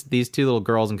 these two little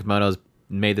girls in kimonos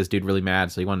made this dude really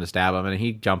mad, so he wanted to stab him, and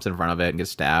he jumps in front of it and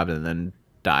gets stabbed and then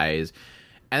dies.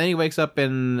 And then he wakes up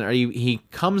and he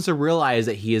comes to realize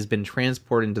that he has been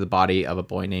transported into the body of a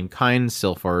boy named Kyne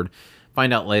Silford.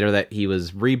 Find out later that he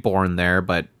was reborn there,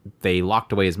 but they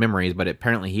locked away his memories. But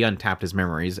apparently he untapped his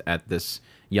memories at this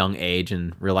young age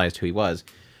and realized who he was.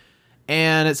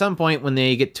 And at some point, when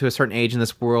they get to a certain age in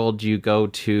this world, you go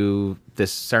to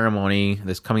this ceremony,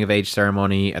 this coming of age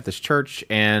ceremony at this church.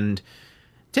 And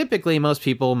typically most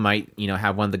people might,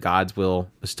 have one of the gods will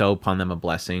bestow upon them a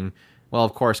blessing. Well,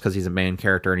 of course, because he's a main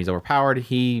character and he's overpowered,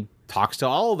 he talks to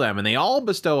all of them, and they all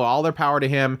bestow all their power to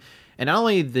him. And not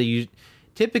only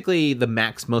typically the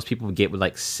max most people would get with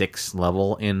like 6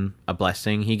 level in a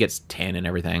blessing, he gets 10 and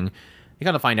everything. You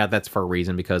kind of find out that's for a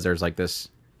reason, because there's like this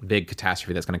big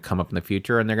catastrophe that's going to come up in the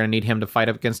future, and they're going to need him to fight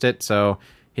up against it. So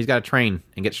he's got to train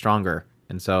and get stronger.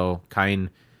 And so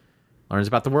Kyne learns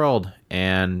about the world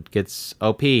and gets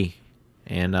OP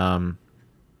and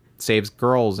saves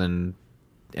girls, and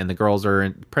the girls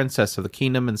are princess of the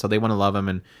kingdom, and so they want to love him.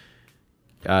 And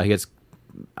he gets,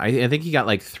 I think he got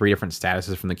like 3 different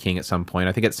statuses from the king at some point.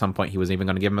 I think at some point he was even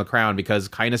going to give him a crown because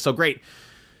Kyne is so great.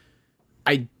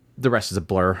 The rest is a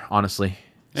blur, honestly.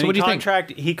 And so what do you think?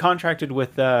 He contracted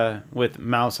with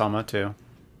Mao Sama too.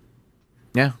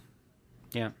 Yeah.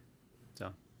 Yeah.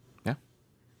 So. Yeah.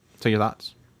 So your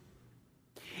thoughts?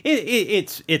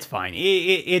 It's fine.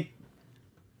 It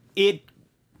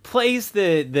plays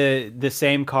the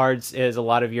same cards as a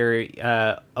lot of your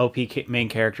OP main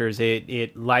characters.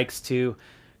 It likes to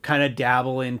kind of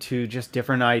dabble into just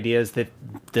different ideas that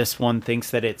this one thinks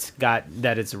that it's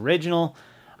original.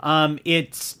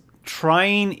 It's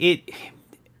trying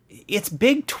its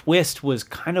big twist was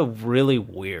kind of really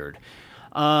weird.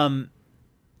 That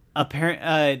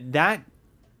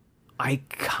I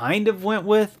kind of went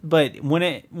with, but when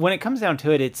it comes down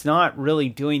to it, it's not really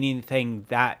doing anything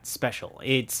that special.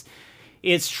 It's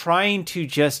trying to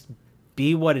just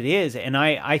be what it is, and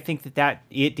I think that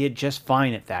it did just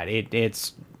fine at that.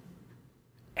 It's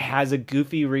has a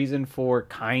goofy reason for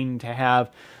Kyne to have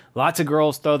lots of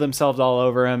girls throw themselves all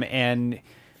over him, and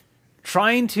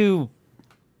trying to.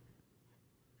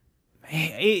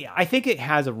 I think it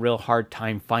has a real hard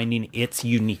time finding its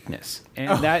uniqueness,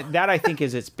 and that I think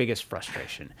is its biggest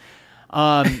frustration.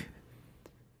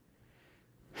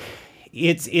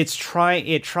 It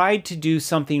tried to do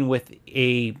something with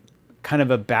a kind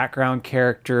of a background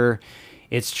character.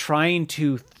 It's trying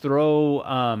to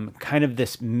throw kind of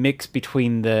this mix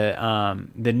between the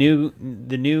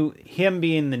new him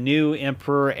being the new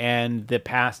emperor and the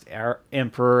past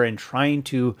emperor, and trying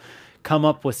to come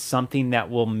up with something that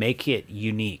will make it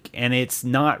unique, and it's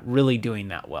not really doing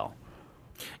that well.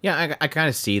 Yeah, I kind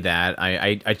of see that.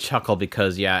 I chuckle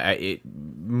because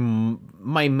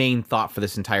my main thought for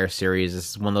this entire series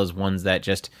is one of those ones that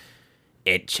just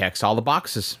it checks all the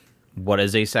boxes. What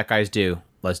does isekais do?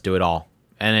 Let's do it all.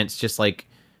 And it's just like,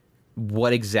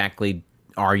 what exactly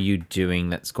are you doing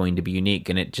that's going to be unique?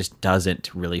 And it just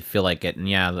doesn't really feel like it. And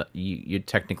yeah, you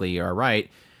technically are right.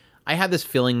 I had this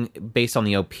feeling based on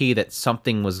the OP that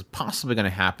something was possibly going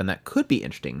to happen that could be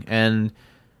interesting. And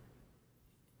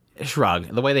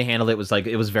shrug. The way they handled it was like,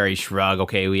 it was very shrug.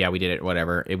 Okay, yeah, we did it,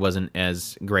 whatever. It wasn't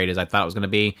as great as I thought it was going to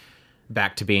be.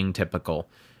 Back to being typical.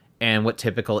 And what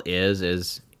typical is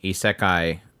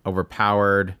isekai,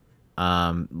 overpowered,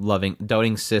 loving,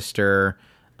 doting sister,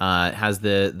 has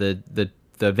the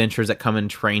adventures that come and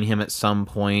train him at some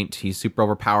point. He's super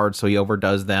overpowered, so he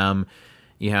overdoes them.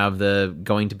 You have the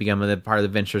going to become a part of the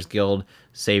Adventurers Guild,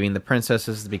 saving the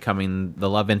princesses, becoming the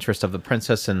love interest of the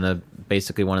princess, and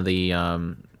basically one of the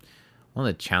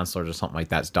chancellors or something like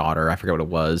that's daughter. I forget what it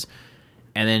was.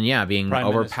 And then being Prime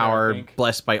overpowered, Minister,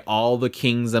 blessed by all the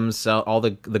kings themselves, all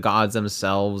the gods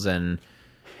themselves, and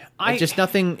just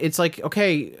nothing. It's like,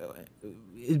 okay,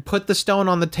 put the stone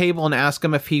on the table and ask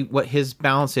him what his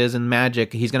balance is in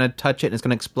magic. He's gonna touch it and it's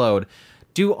gonna explode.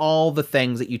 Do all the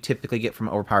things that you typically get from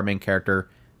an overpowered main character,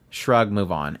 shrug,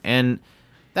 move on. And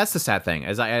That's the sad thing,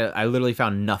 is I literally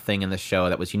found nothing in the show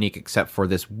that was unique except for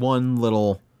this one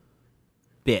little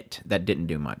bit that didn't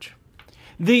do much.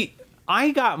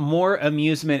 I got more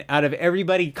amusement out of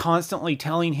everybody constantly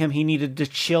telling him he needed to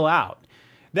chill out.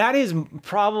 That is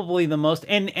probably the most,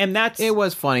 and that's... It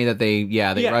was funny that they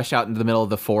rush out into the middle of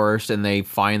the forest and they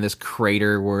find this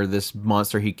crater where this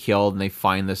monster he killed, and they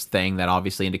find this thing that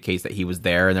obviously indicates that he was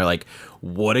there, and they're like,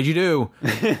 what did you do?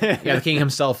 Yeah, the king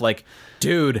himself like,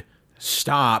 dude,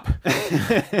 stop.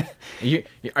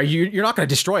 You're not going to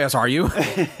destroy us, are you?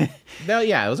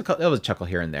 Yeah, it was a chuckle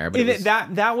here and there, but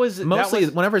that was mostly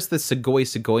whenever it's the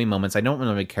Sugoi moments, I don't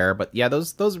really care, but yeah,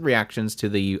 those reactions to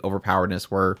the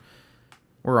overpoweredness were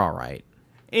all right.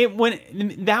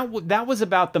 That was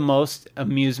about the most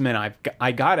amusement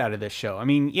I got out of this show. I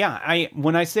mean, yeah,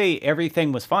 when I say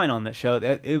everything was fine on this show,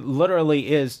 that it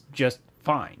literally is just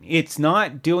fine. It's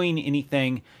not doing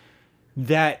anything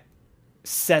that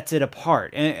sets it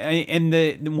apart. And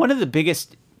one of the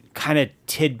biggest kind of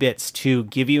tidbits to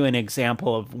give you an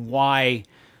example of why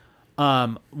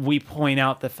we point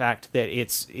out the fact that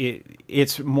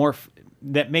it's more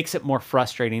that makes it more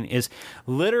frustrating is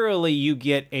literally you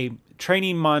get a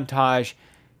training montage,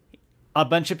 a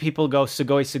bunch of people go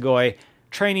Sugoi,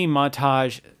 training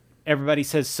montage, everybody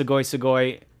says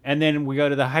Sugoi, and then we go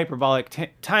to the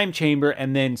hyperbolic time chamber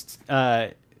and then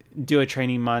do a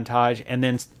training montage, and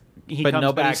then he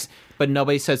comes back. But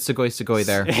nobody said Sugoi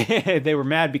there. They were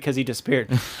mad because he disappeared.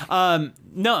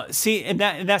 No, see, and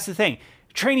that's the thing.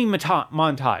 Training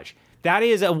montage. That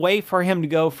is a way for him to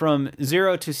go from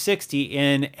 0 to 60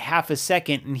 in half a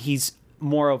second, and he's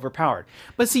more overpowered.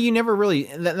 But see, you never really...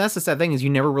 That's the sad thing, is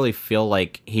you never really feel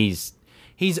like he's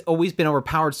always been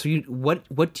overpowered. So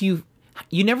what do you...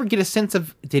 You never get a sense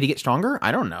of, did he get stronger?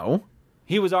 I don't know.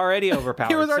 He was already overpowered.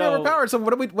 He was already overpowered. So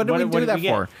what do we do that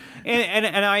for?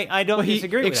 And I don't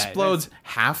disagree with that. He explodes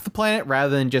half the planet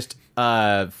rather than just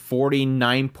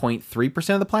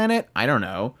 49.3% of the planet. I don't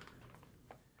know.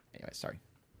 Anyway, sorry.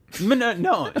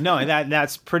 No.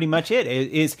 That's pretty much it.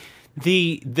 Is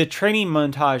the training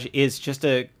montage is just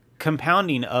a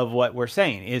compounding of what we're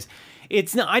saying.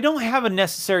 I don't have a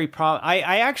necessary problem.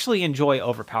 I actually enjoy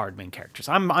overpowered main characters.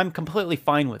 I'm completely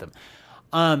fine with them.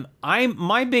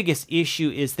 My biggest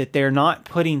issue is that they're not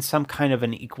putting some kind of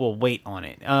an equal weight on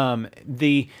it.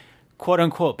 The quote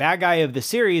unquote bad guy of the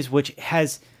series, which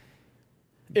has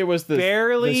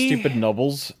the stupid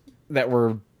nobles that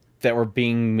were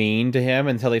being mean to him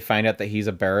until they find out that he's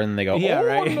a baron, and they go,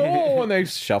 right. No, and they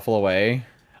shuffle away.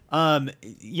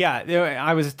 Yeah,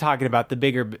 I was talking about the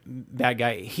bigger bad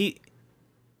guy. He's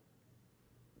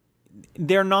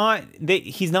not.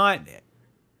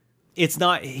 It's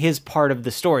not his part of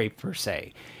the story per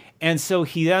se, and so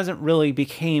he hasn't really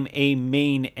became a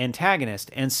main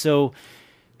antagonist. And so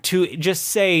to just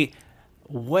say,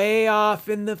 way off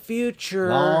in the future,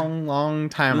 long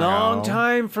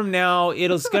time from now,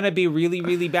 it's going to be really,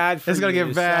 really bad for you. It's going to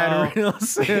get bad real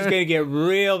soon. It's going to get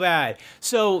real bad.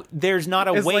 So there's not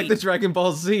a weight. It's like the Dragon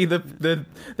Ball Z.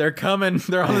 They're coming.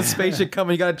 They're on the spaceship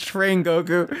coming. You got to train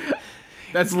Goku.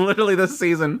 That's literally this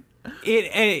season.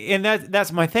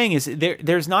 That's my thing, is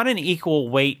there's not an equal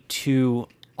weight to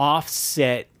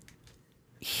offset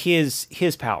his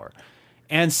power.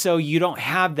 And so you don't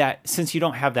have that. Since you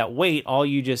don't have that weight, all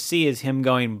you just see is him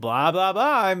going blah blah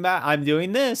blah. I'm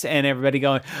doing this, and everybody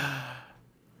going,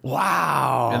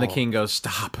 wow. And the king goes,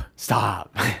 stop.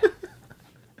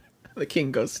 The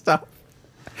king goes, stop.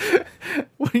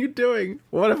 What are you doing?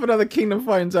 What if another kingdom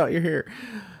finds out you're here?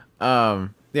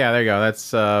 Yeah, there you go.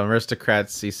 That's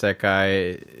Aristocrats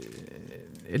Isekai.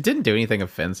 It didn't do anything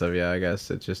offensive. Yeah, I guess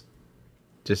it's just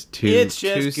too. It's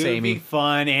just too goofy samey.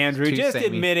 fun, Andrew. Just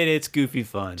admit it. It's goofy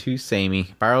fun. Too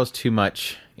samey. Borrows too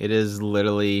much. It is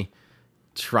literally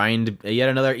trying to yet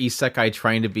another Isekai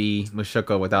trying to be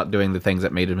Mushoku without doing the things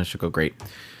that made Mushoku great.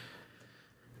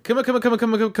 Come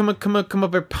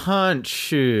on, Bear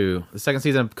Punch. The second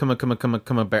season of Come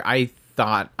on, Bear. I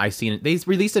thought I seen it. They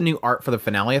released a new art for the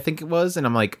finale, I think it was, and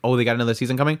I'm like, oh, they got another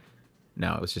season coming?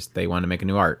 No, it was just they wanted to make a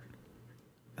new art.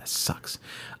 That sucks.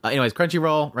 Anyways,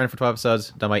 Crunchyroll, running for 12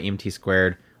 episodes, done by EMT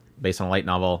Squared, based on a light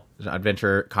novel,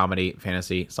 adventure, comedy,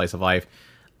 fantasy, slice of life.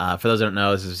 For those who don't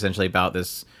know, this is essentially about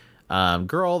this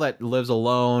girl that lives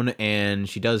alone, and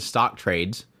she does stock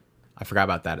trades. I forgot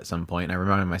about that at some point, and I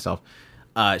reminded myself.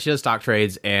 She does stock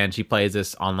trades, and she plays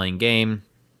this online game.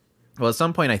 Well, at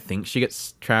some point, I think she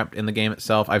gets trapped in the game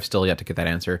itself. I've still yet to get that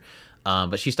answer.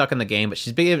 But she's stuck in the game, but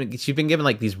she's been given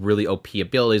like these really OP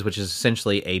abilities, which is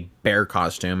essentially a bear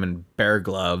costume and bear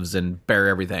gloves and bear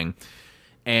everything.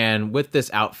 And with this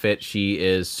outfit, she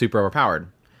is super overpowered.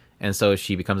 And so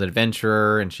she becomes an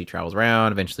adventurer, and she travels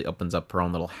around, eventually opens up her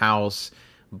own little house,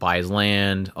 buys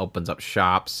land, opens up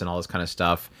shops, and all this kind of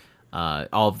stuff.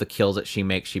 All of the kills that she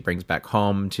makes, she brings back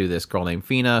home to this girl named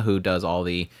Fina, who does all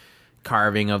the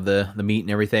carving of the meat and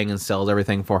everything, and sells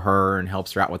everything for her and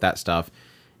helps her out with that stuff.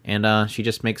 And she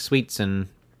just makes sweets and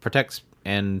protects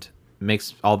and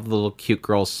makes all the little cute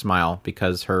girls smile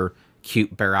because her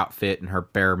cute bear outfit and her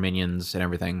bear minions and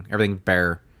everything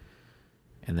bear.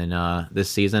 And then this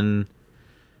season,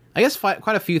 I guess quite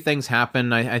a few things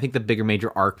happen. I think the bigger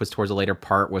major arc was towards the later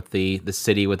part with the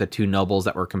city with the two nobles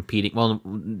that were competing. Well,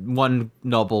 one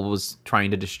noble was trying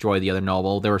to destroy the other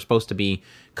noble. They were supposed to be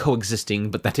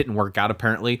coexisting, but that didn't work out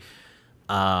apparently.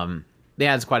 They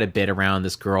had quite a bit around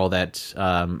this girl that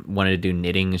wanted to do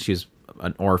knitting. She was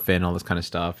an orphan, all this kind of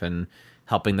stuff, and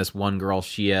helping this one girl,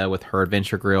 Shia, with her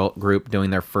adventure group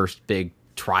doing their first big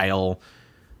trial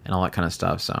and all that kind of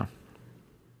stuff, so...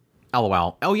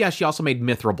 LOL. Oh yeah, she also made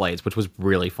Mithril Blades, which was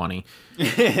really funny.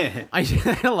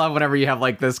 I love whenever you have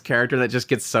like this character that just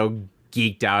gets so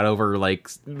geeked out over like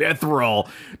Mithril.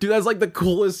 Dude, that's like the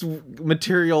coolest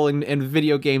material in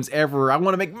video games ever. I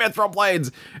want to make Mithril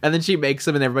Blades. And then she makes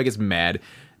them and everybody gets mad.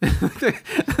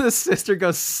 The sister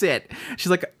goes, sit. She's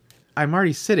like, I'm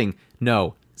already sitting.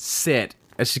 No, sit.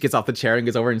 And she gets off the chair and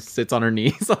goes over and sits on her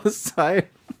knees on the side.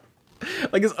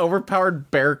 Like this overpowered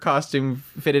bear costume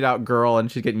fitted out girl,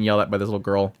 and she's getting yelled at by this little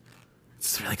girl.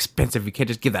 It's really expensive. You can't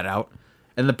just give that out.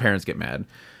 And the parents get mad.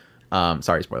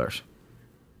 Sorry, spoilers.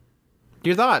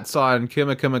 Your thoughts on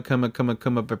Kuma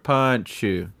Punch?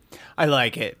 I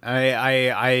like it.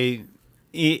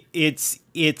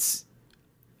 It's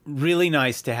really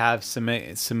nice to have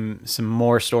some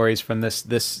more stories from this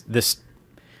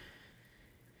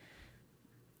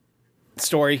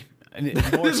story.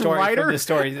 More story writer? from this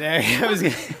story.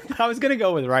 I was gonna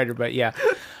go with writer, but yeah.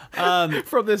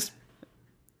 From this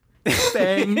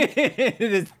thing.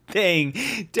 This thing.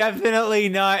 Definitely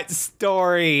not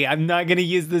story. I'm not gonna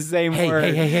use the same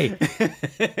word.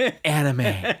 Hey.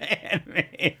 Anime.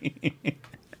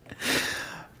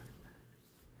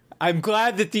 I'm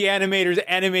glad that the animators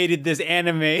animated this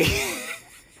anime.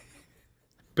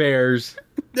 Bears.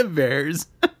 The bears.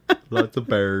 Lots of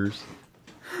bears.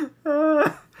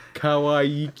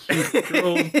 Kawaii cute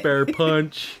girls, bear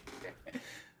punch.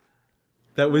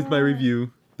 That was my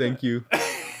review. Thank you.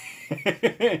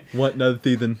 Want another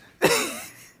season?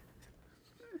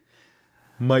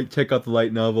 Might check out the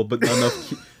light novel, but not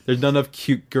enough. There's not enough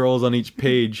cute girls on each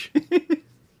page.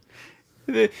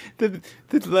 The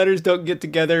letters don't get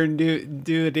together and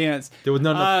do a dance. There was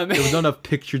not enough. There was not enough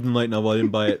pictures in the light novel. I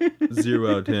didn't buy it. 0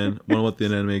 out of 10. Want the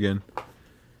anime again?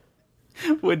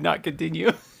 Would not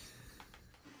continue.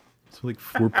 It's like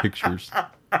 4 pictures.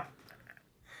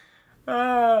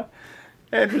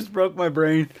 Andrews broke my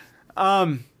brain.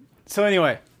 So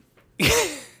anyway,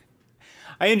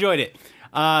 I enjoyed it.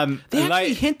 They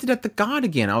actually hinted at the god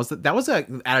again. That was out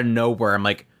of nowhere. I'm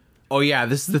like, oh yeah,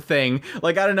 this is the thing.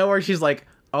 Like out of nowhere, she's like,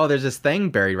 oh, there's this thing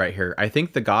buried right here. I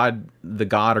think the god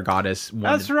or goddess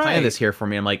wanted to plan this here for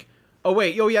me. I'm like, oh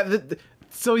wait,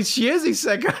 so she is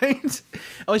isekai.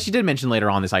 Oh, she did mention later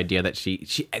on this idea that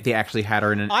they actually had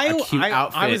her in a cute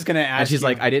outfit. I was gonna ask, and she's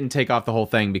like, I didn't take off the whole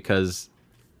thing because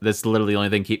this is literally the only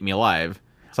thing keeping me alive.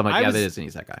 So I'm like, that is an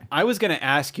isekai. I was gonna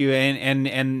ask you,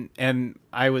 and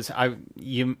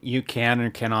you can or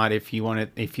cannot if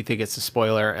you think it's a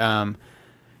spoiler.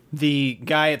 The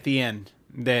guy at the end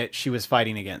that she was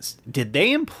fighting against, did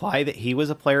they imply that he was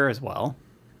a player as well?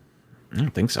 I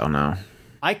don't think so. No.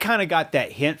 I kind of got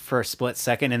that hint for a split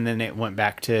second, and then it went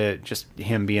back to just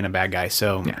him being a bad guy.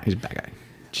 So yeah, he's a bad guy.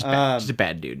 Just a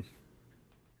bad dude.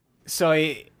 So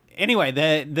anyway,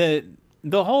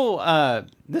 the whole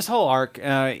this whole arc,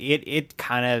 it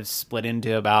kind of split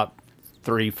into about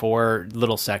 3-4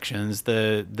 little sections.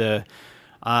 The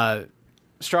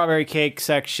strawberry cake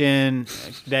section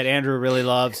that Andrew really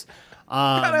loves.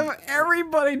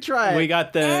 Everybody tried. We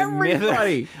got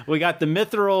the we got the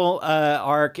mithril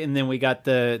arc, and then we got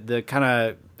the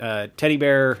kind of teddy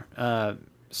bear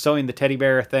sewing the teddy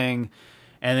bear thing,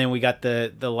 and then we got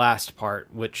the last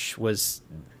part, which was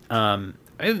to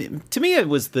me it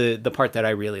was the part that I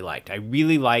really liked. I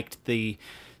really liked the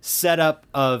setup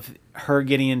of her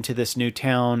getting into this new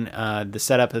town, the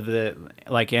setup of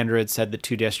like Andrew had said, the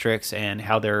 2 districts, and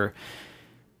how they're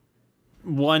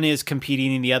one is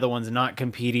competing and the other one's not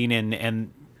competing,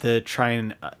 and the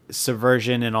trying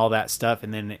subversion and all that stuff.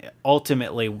 And then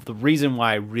ultimately the reason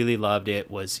why I really loved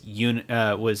it was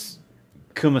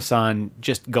Kuma-san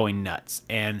just going nuts,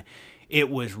 and it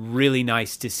was really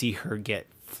nice to see her get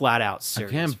flat out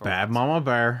serious. Again, for bad once. Mama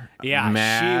Bear. Yeah,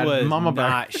 Mad she was Mama Bear.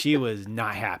 not. She was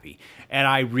not happy, and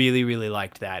I really, really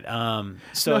liked that.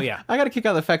 So yeah, I got to kick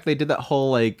out the fact they did that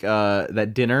whole like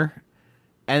that dinner,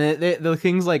 and the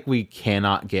things like we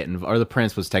cannot get involved, or the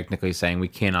prince was technically saying we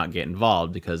cannot get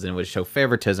involved because then it would show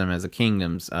favoritism as the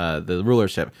kingdoms, the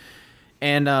rulership,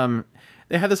 and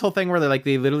they had this whole thing where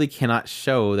they literally cannot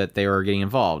show that they are getting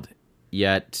involved,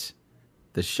 yet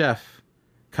the chef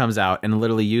comes out and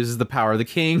literally uses the power of the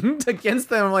king against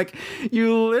them. Like,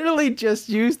 you literally just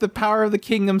used the power of the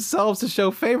king themselves to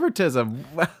show favoritism.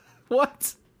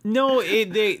 What? no,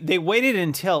 they waited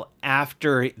until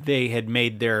after they had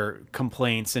made their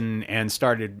complaints and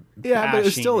started. Yeah, but it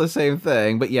was bashing. still the same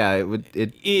thing. But yeah,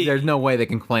 there's no way they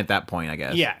can complain at that point, I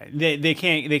guess. Yeah, they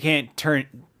can't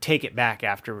take it back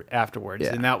afterwards,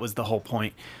 Yeah. and that was the whole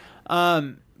point.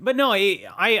 But no,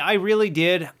 I really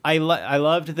did. I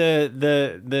loved the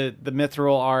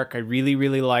Mithril arc. I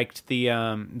really liked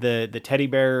the teddy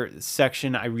bear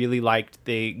section. I really liked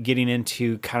the getting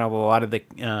into kind of a lot of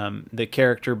the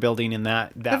character building in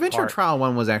that Adventure part. Trial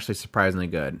 1 was actually surprisingly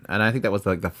good. And I think that was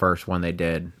like the first one they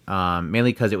did.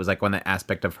 Mainly because it was like one that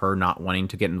aspect of her not wanting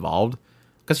to get involved.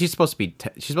 Because she's supposed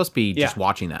to be just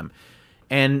watching them.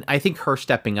 And I think her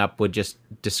stepping up would just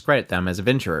discredit them as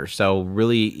adventurers. So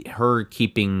really, her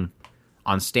keeping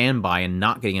on standby and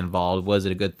not getting involved was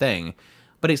a good thing.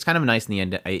 But it's kind of nice in the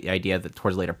end idea that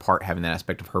towards the later part, having that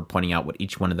aspect of her pointing out what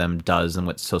each one of them does and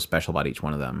what's so special about each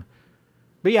one of them.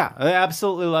 But yeah, I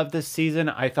absolutely loved this season.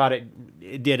 I thought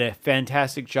it did a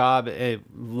fantastic job. I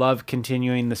love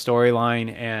continuing the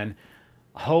storyline and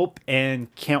hope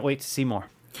and can't wait to see more.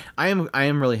 I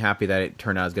am really happy that it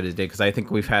turned out as good as it did because I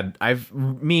think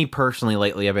me personally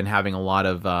lately I've been having a lot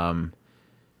of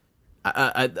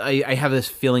I have this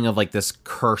feeling of like this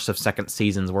curse of second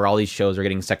seasons where all these shows are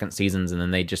getting second seasons and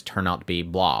then they just turn out to be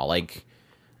blah. Like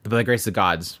the Grace of the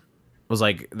Gods was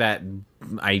like that.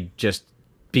 I just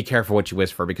be careful what you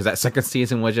wish for because that second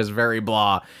season was just very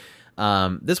blah.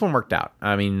 This one worked out.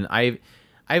 I mean,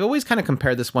 I've always kind of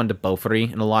compared this one to Beaufry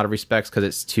in a lot of respects because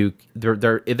it's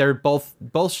they're both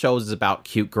shows is about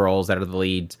cute girls that are the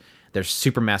leads. They're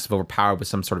super massive overpowered with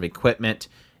some sort of equipment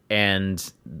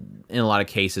and in a lot of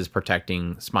cases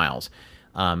protecting Smiles.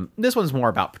 This one's more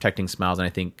about protecting Smiles, and I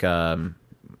think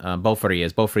Beaufry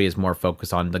is. Beaufry is more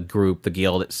focused on the group, the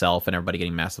guild itself, and everybody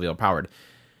getting massively overpowered.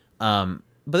 But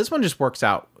this one just works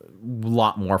out a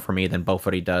lot more for me than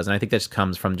Beaufry does, and I think this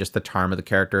comes from just the charm of the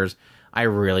characters. I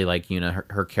really like Yuna,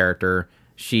 her character.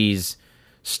 She's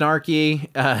snarky.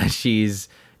 She's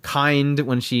kind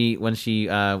when she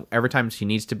every time she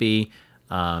needs to be.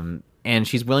 And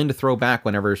she's willing to throw back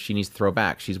whenever she needs to throw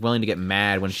back. She's willing to get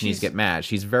mad when she needs to get mad.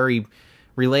 She's very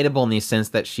relatable in the sense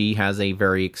that she has a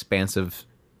very expansive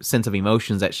sense of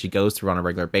emotions that she goes through on a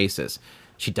regular basis.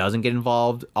 She doesn't get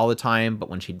involved all the time, but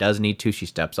when she does need to, she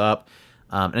steps up.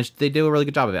 And they do a really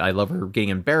good job of it. I love her getting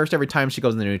embarrassed every time she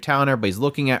goes into a new town. Everybody's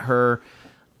looking at her.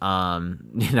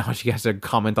 She has to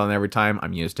comment on it every time.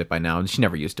 I'm used to it by now, and she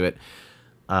never used to it.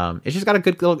 It's just got a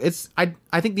good little.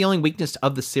 I think the only weakness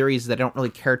of the series is that I don't really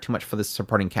care too much for the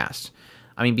supporting cast.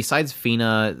 I mean, besides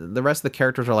Fina, the rest of the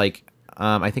characters are like,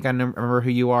 I think I remember who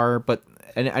you are, but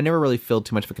I never really feel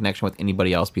too much of a connection with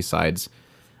anybody else besides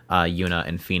Yuna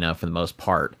and Fina for the most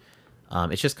part.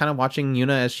 It's just kind of watching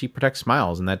Yuna as she protects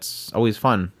Smiles, and that's always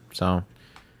fun. So,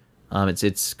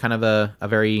 it's kind of a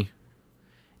very.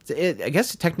 I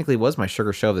guess it technically was my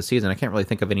sugar show of the season. I can't really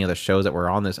think of any other shows that were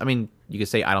on this. I mean, you could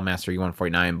say Idolmaster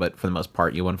U149, but for the most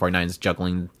part, U149 is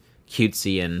juggling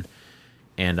cutesy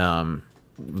and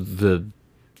the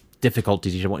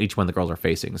difficulties each one of the girls are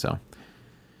facing. So,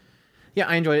 yeah,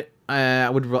 I enjoyed it.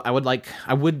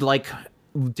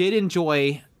 Did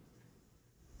enjoy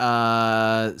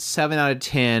 7 out of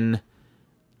 10.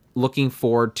 Looking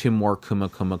forward to more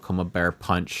Kuma Bear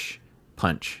Punch.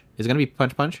 Is it going to be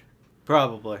Punch?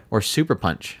 Probably. Or Super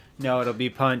Punch? No, it'll be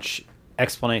Punch,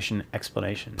 explanation.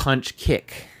 Punch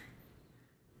kick.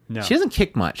 No. She doesn't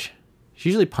kick much. She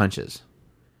usually punches.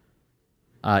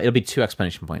 It'll be 2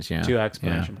 explanation points, yeah. 2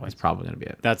 explanation points. That's probably going to be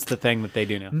it. That's the thing that they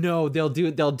do now. No, they'll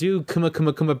do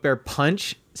Kuma Bear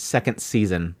Punch second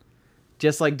season.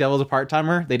 Just like Devil's a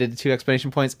Part-Timer, they did 2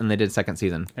 explanation points and they did second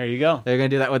season. There you go. They're going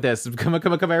to do that with this. Kuma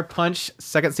Bear Punch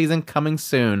second season coming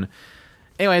soon.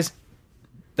 Anyways,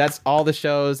 that's all the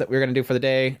shows that we're going to do for the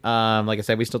day. Like I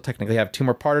said, we still technically have 2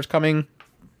 more parters coming.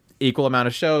 Equal amount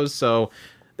of shows, so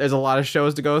there's a lot of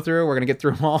shows to go through. We're going to get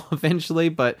through them all eventually,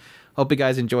 but hope you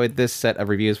guys enjoyed this set of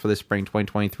reviews for the spring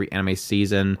 2023 anime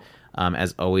season.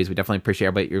 As always, we definitely appreciate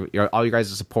everybody, all you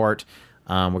guys' support.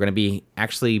 We're going to be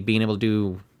actually being able to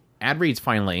do ad reads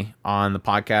finally on the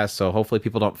podcast. So hopefully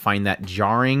people don't find that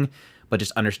jarring, but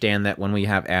just understand that when we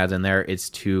have ads in there, it's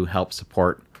to help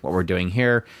support what we're doing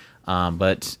here.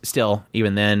 But still,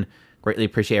 even then, greatly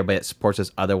appreciate everybody that supports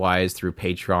us otherwise through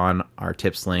Patreon, our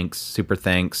tips links, super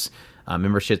thanks,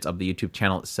 memberships of the YouTube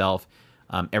channel itself.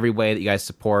 Every way that you guys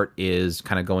support is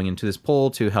kind of going into this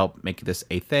pool to help make this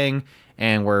a thing,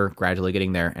 and we're gradually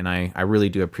getting there, and I really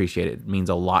do appreciate it. It means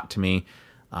a lot to me.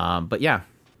 But yeah,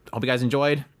 hope you guys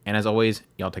enjoyed, and as always,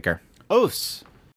 y'all take care. Os.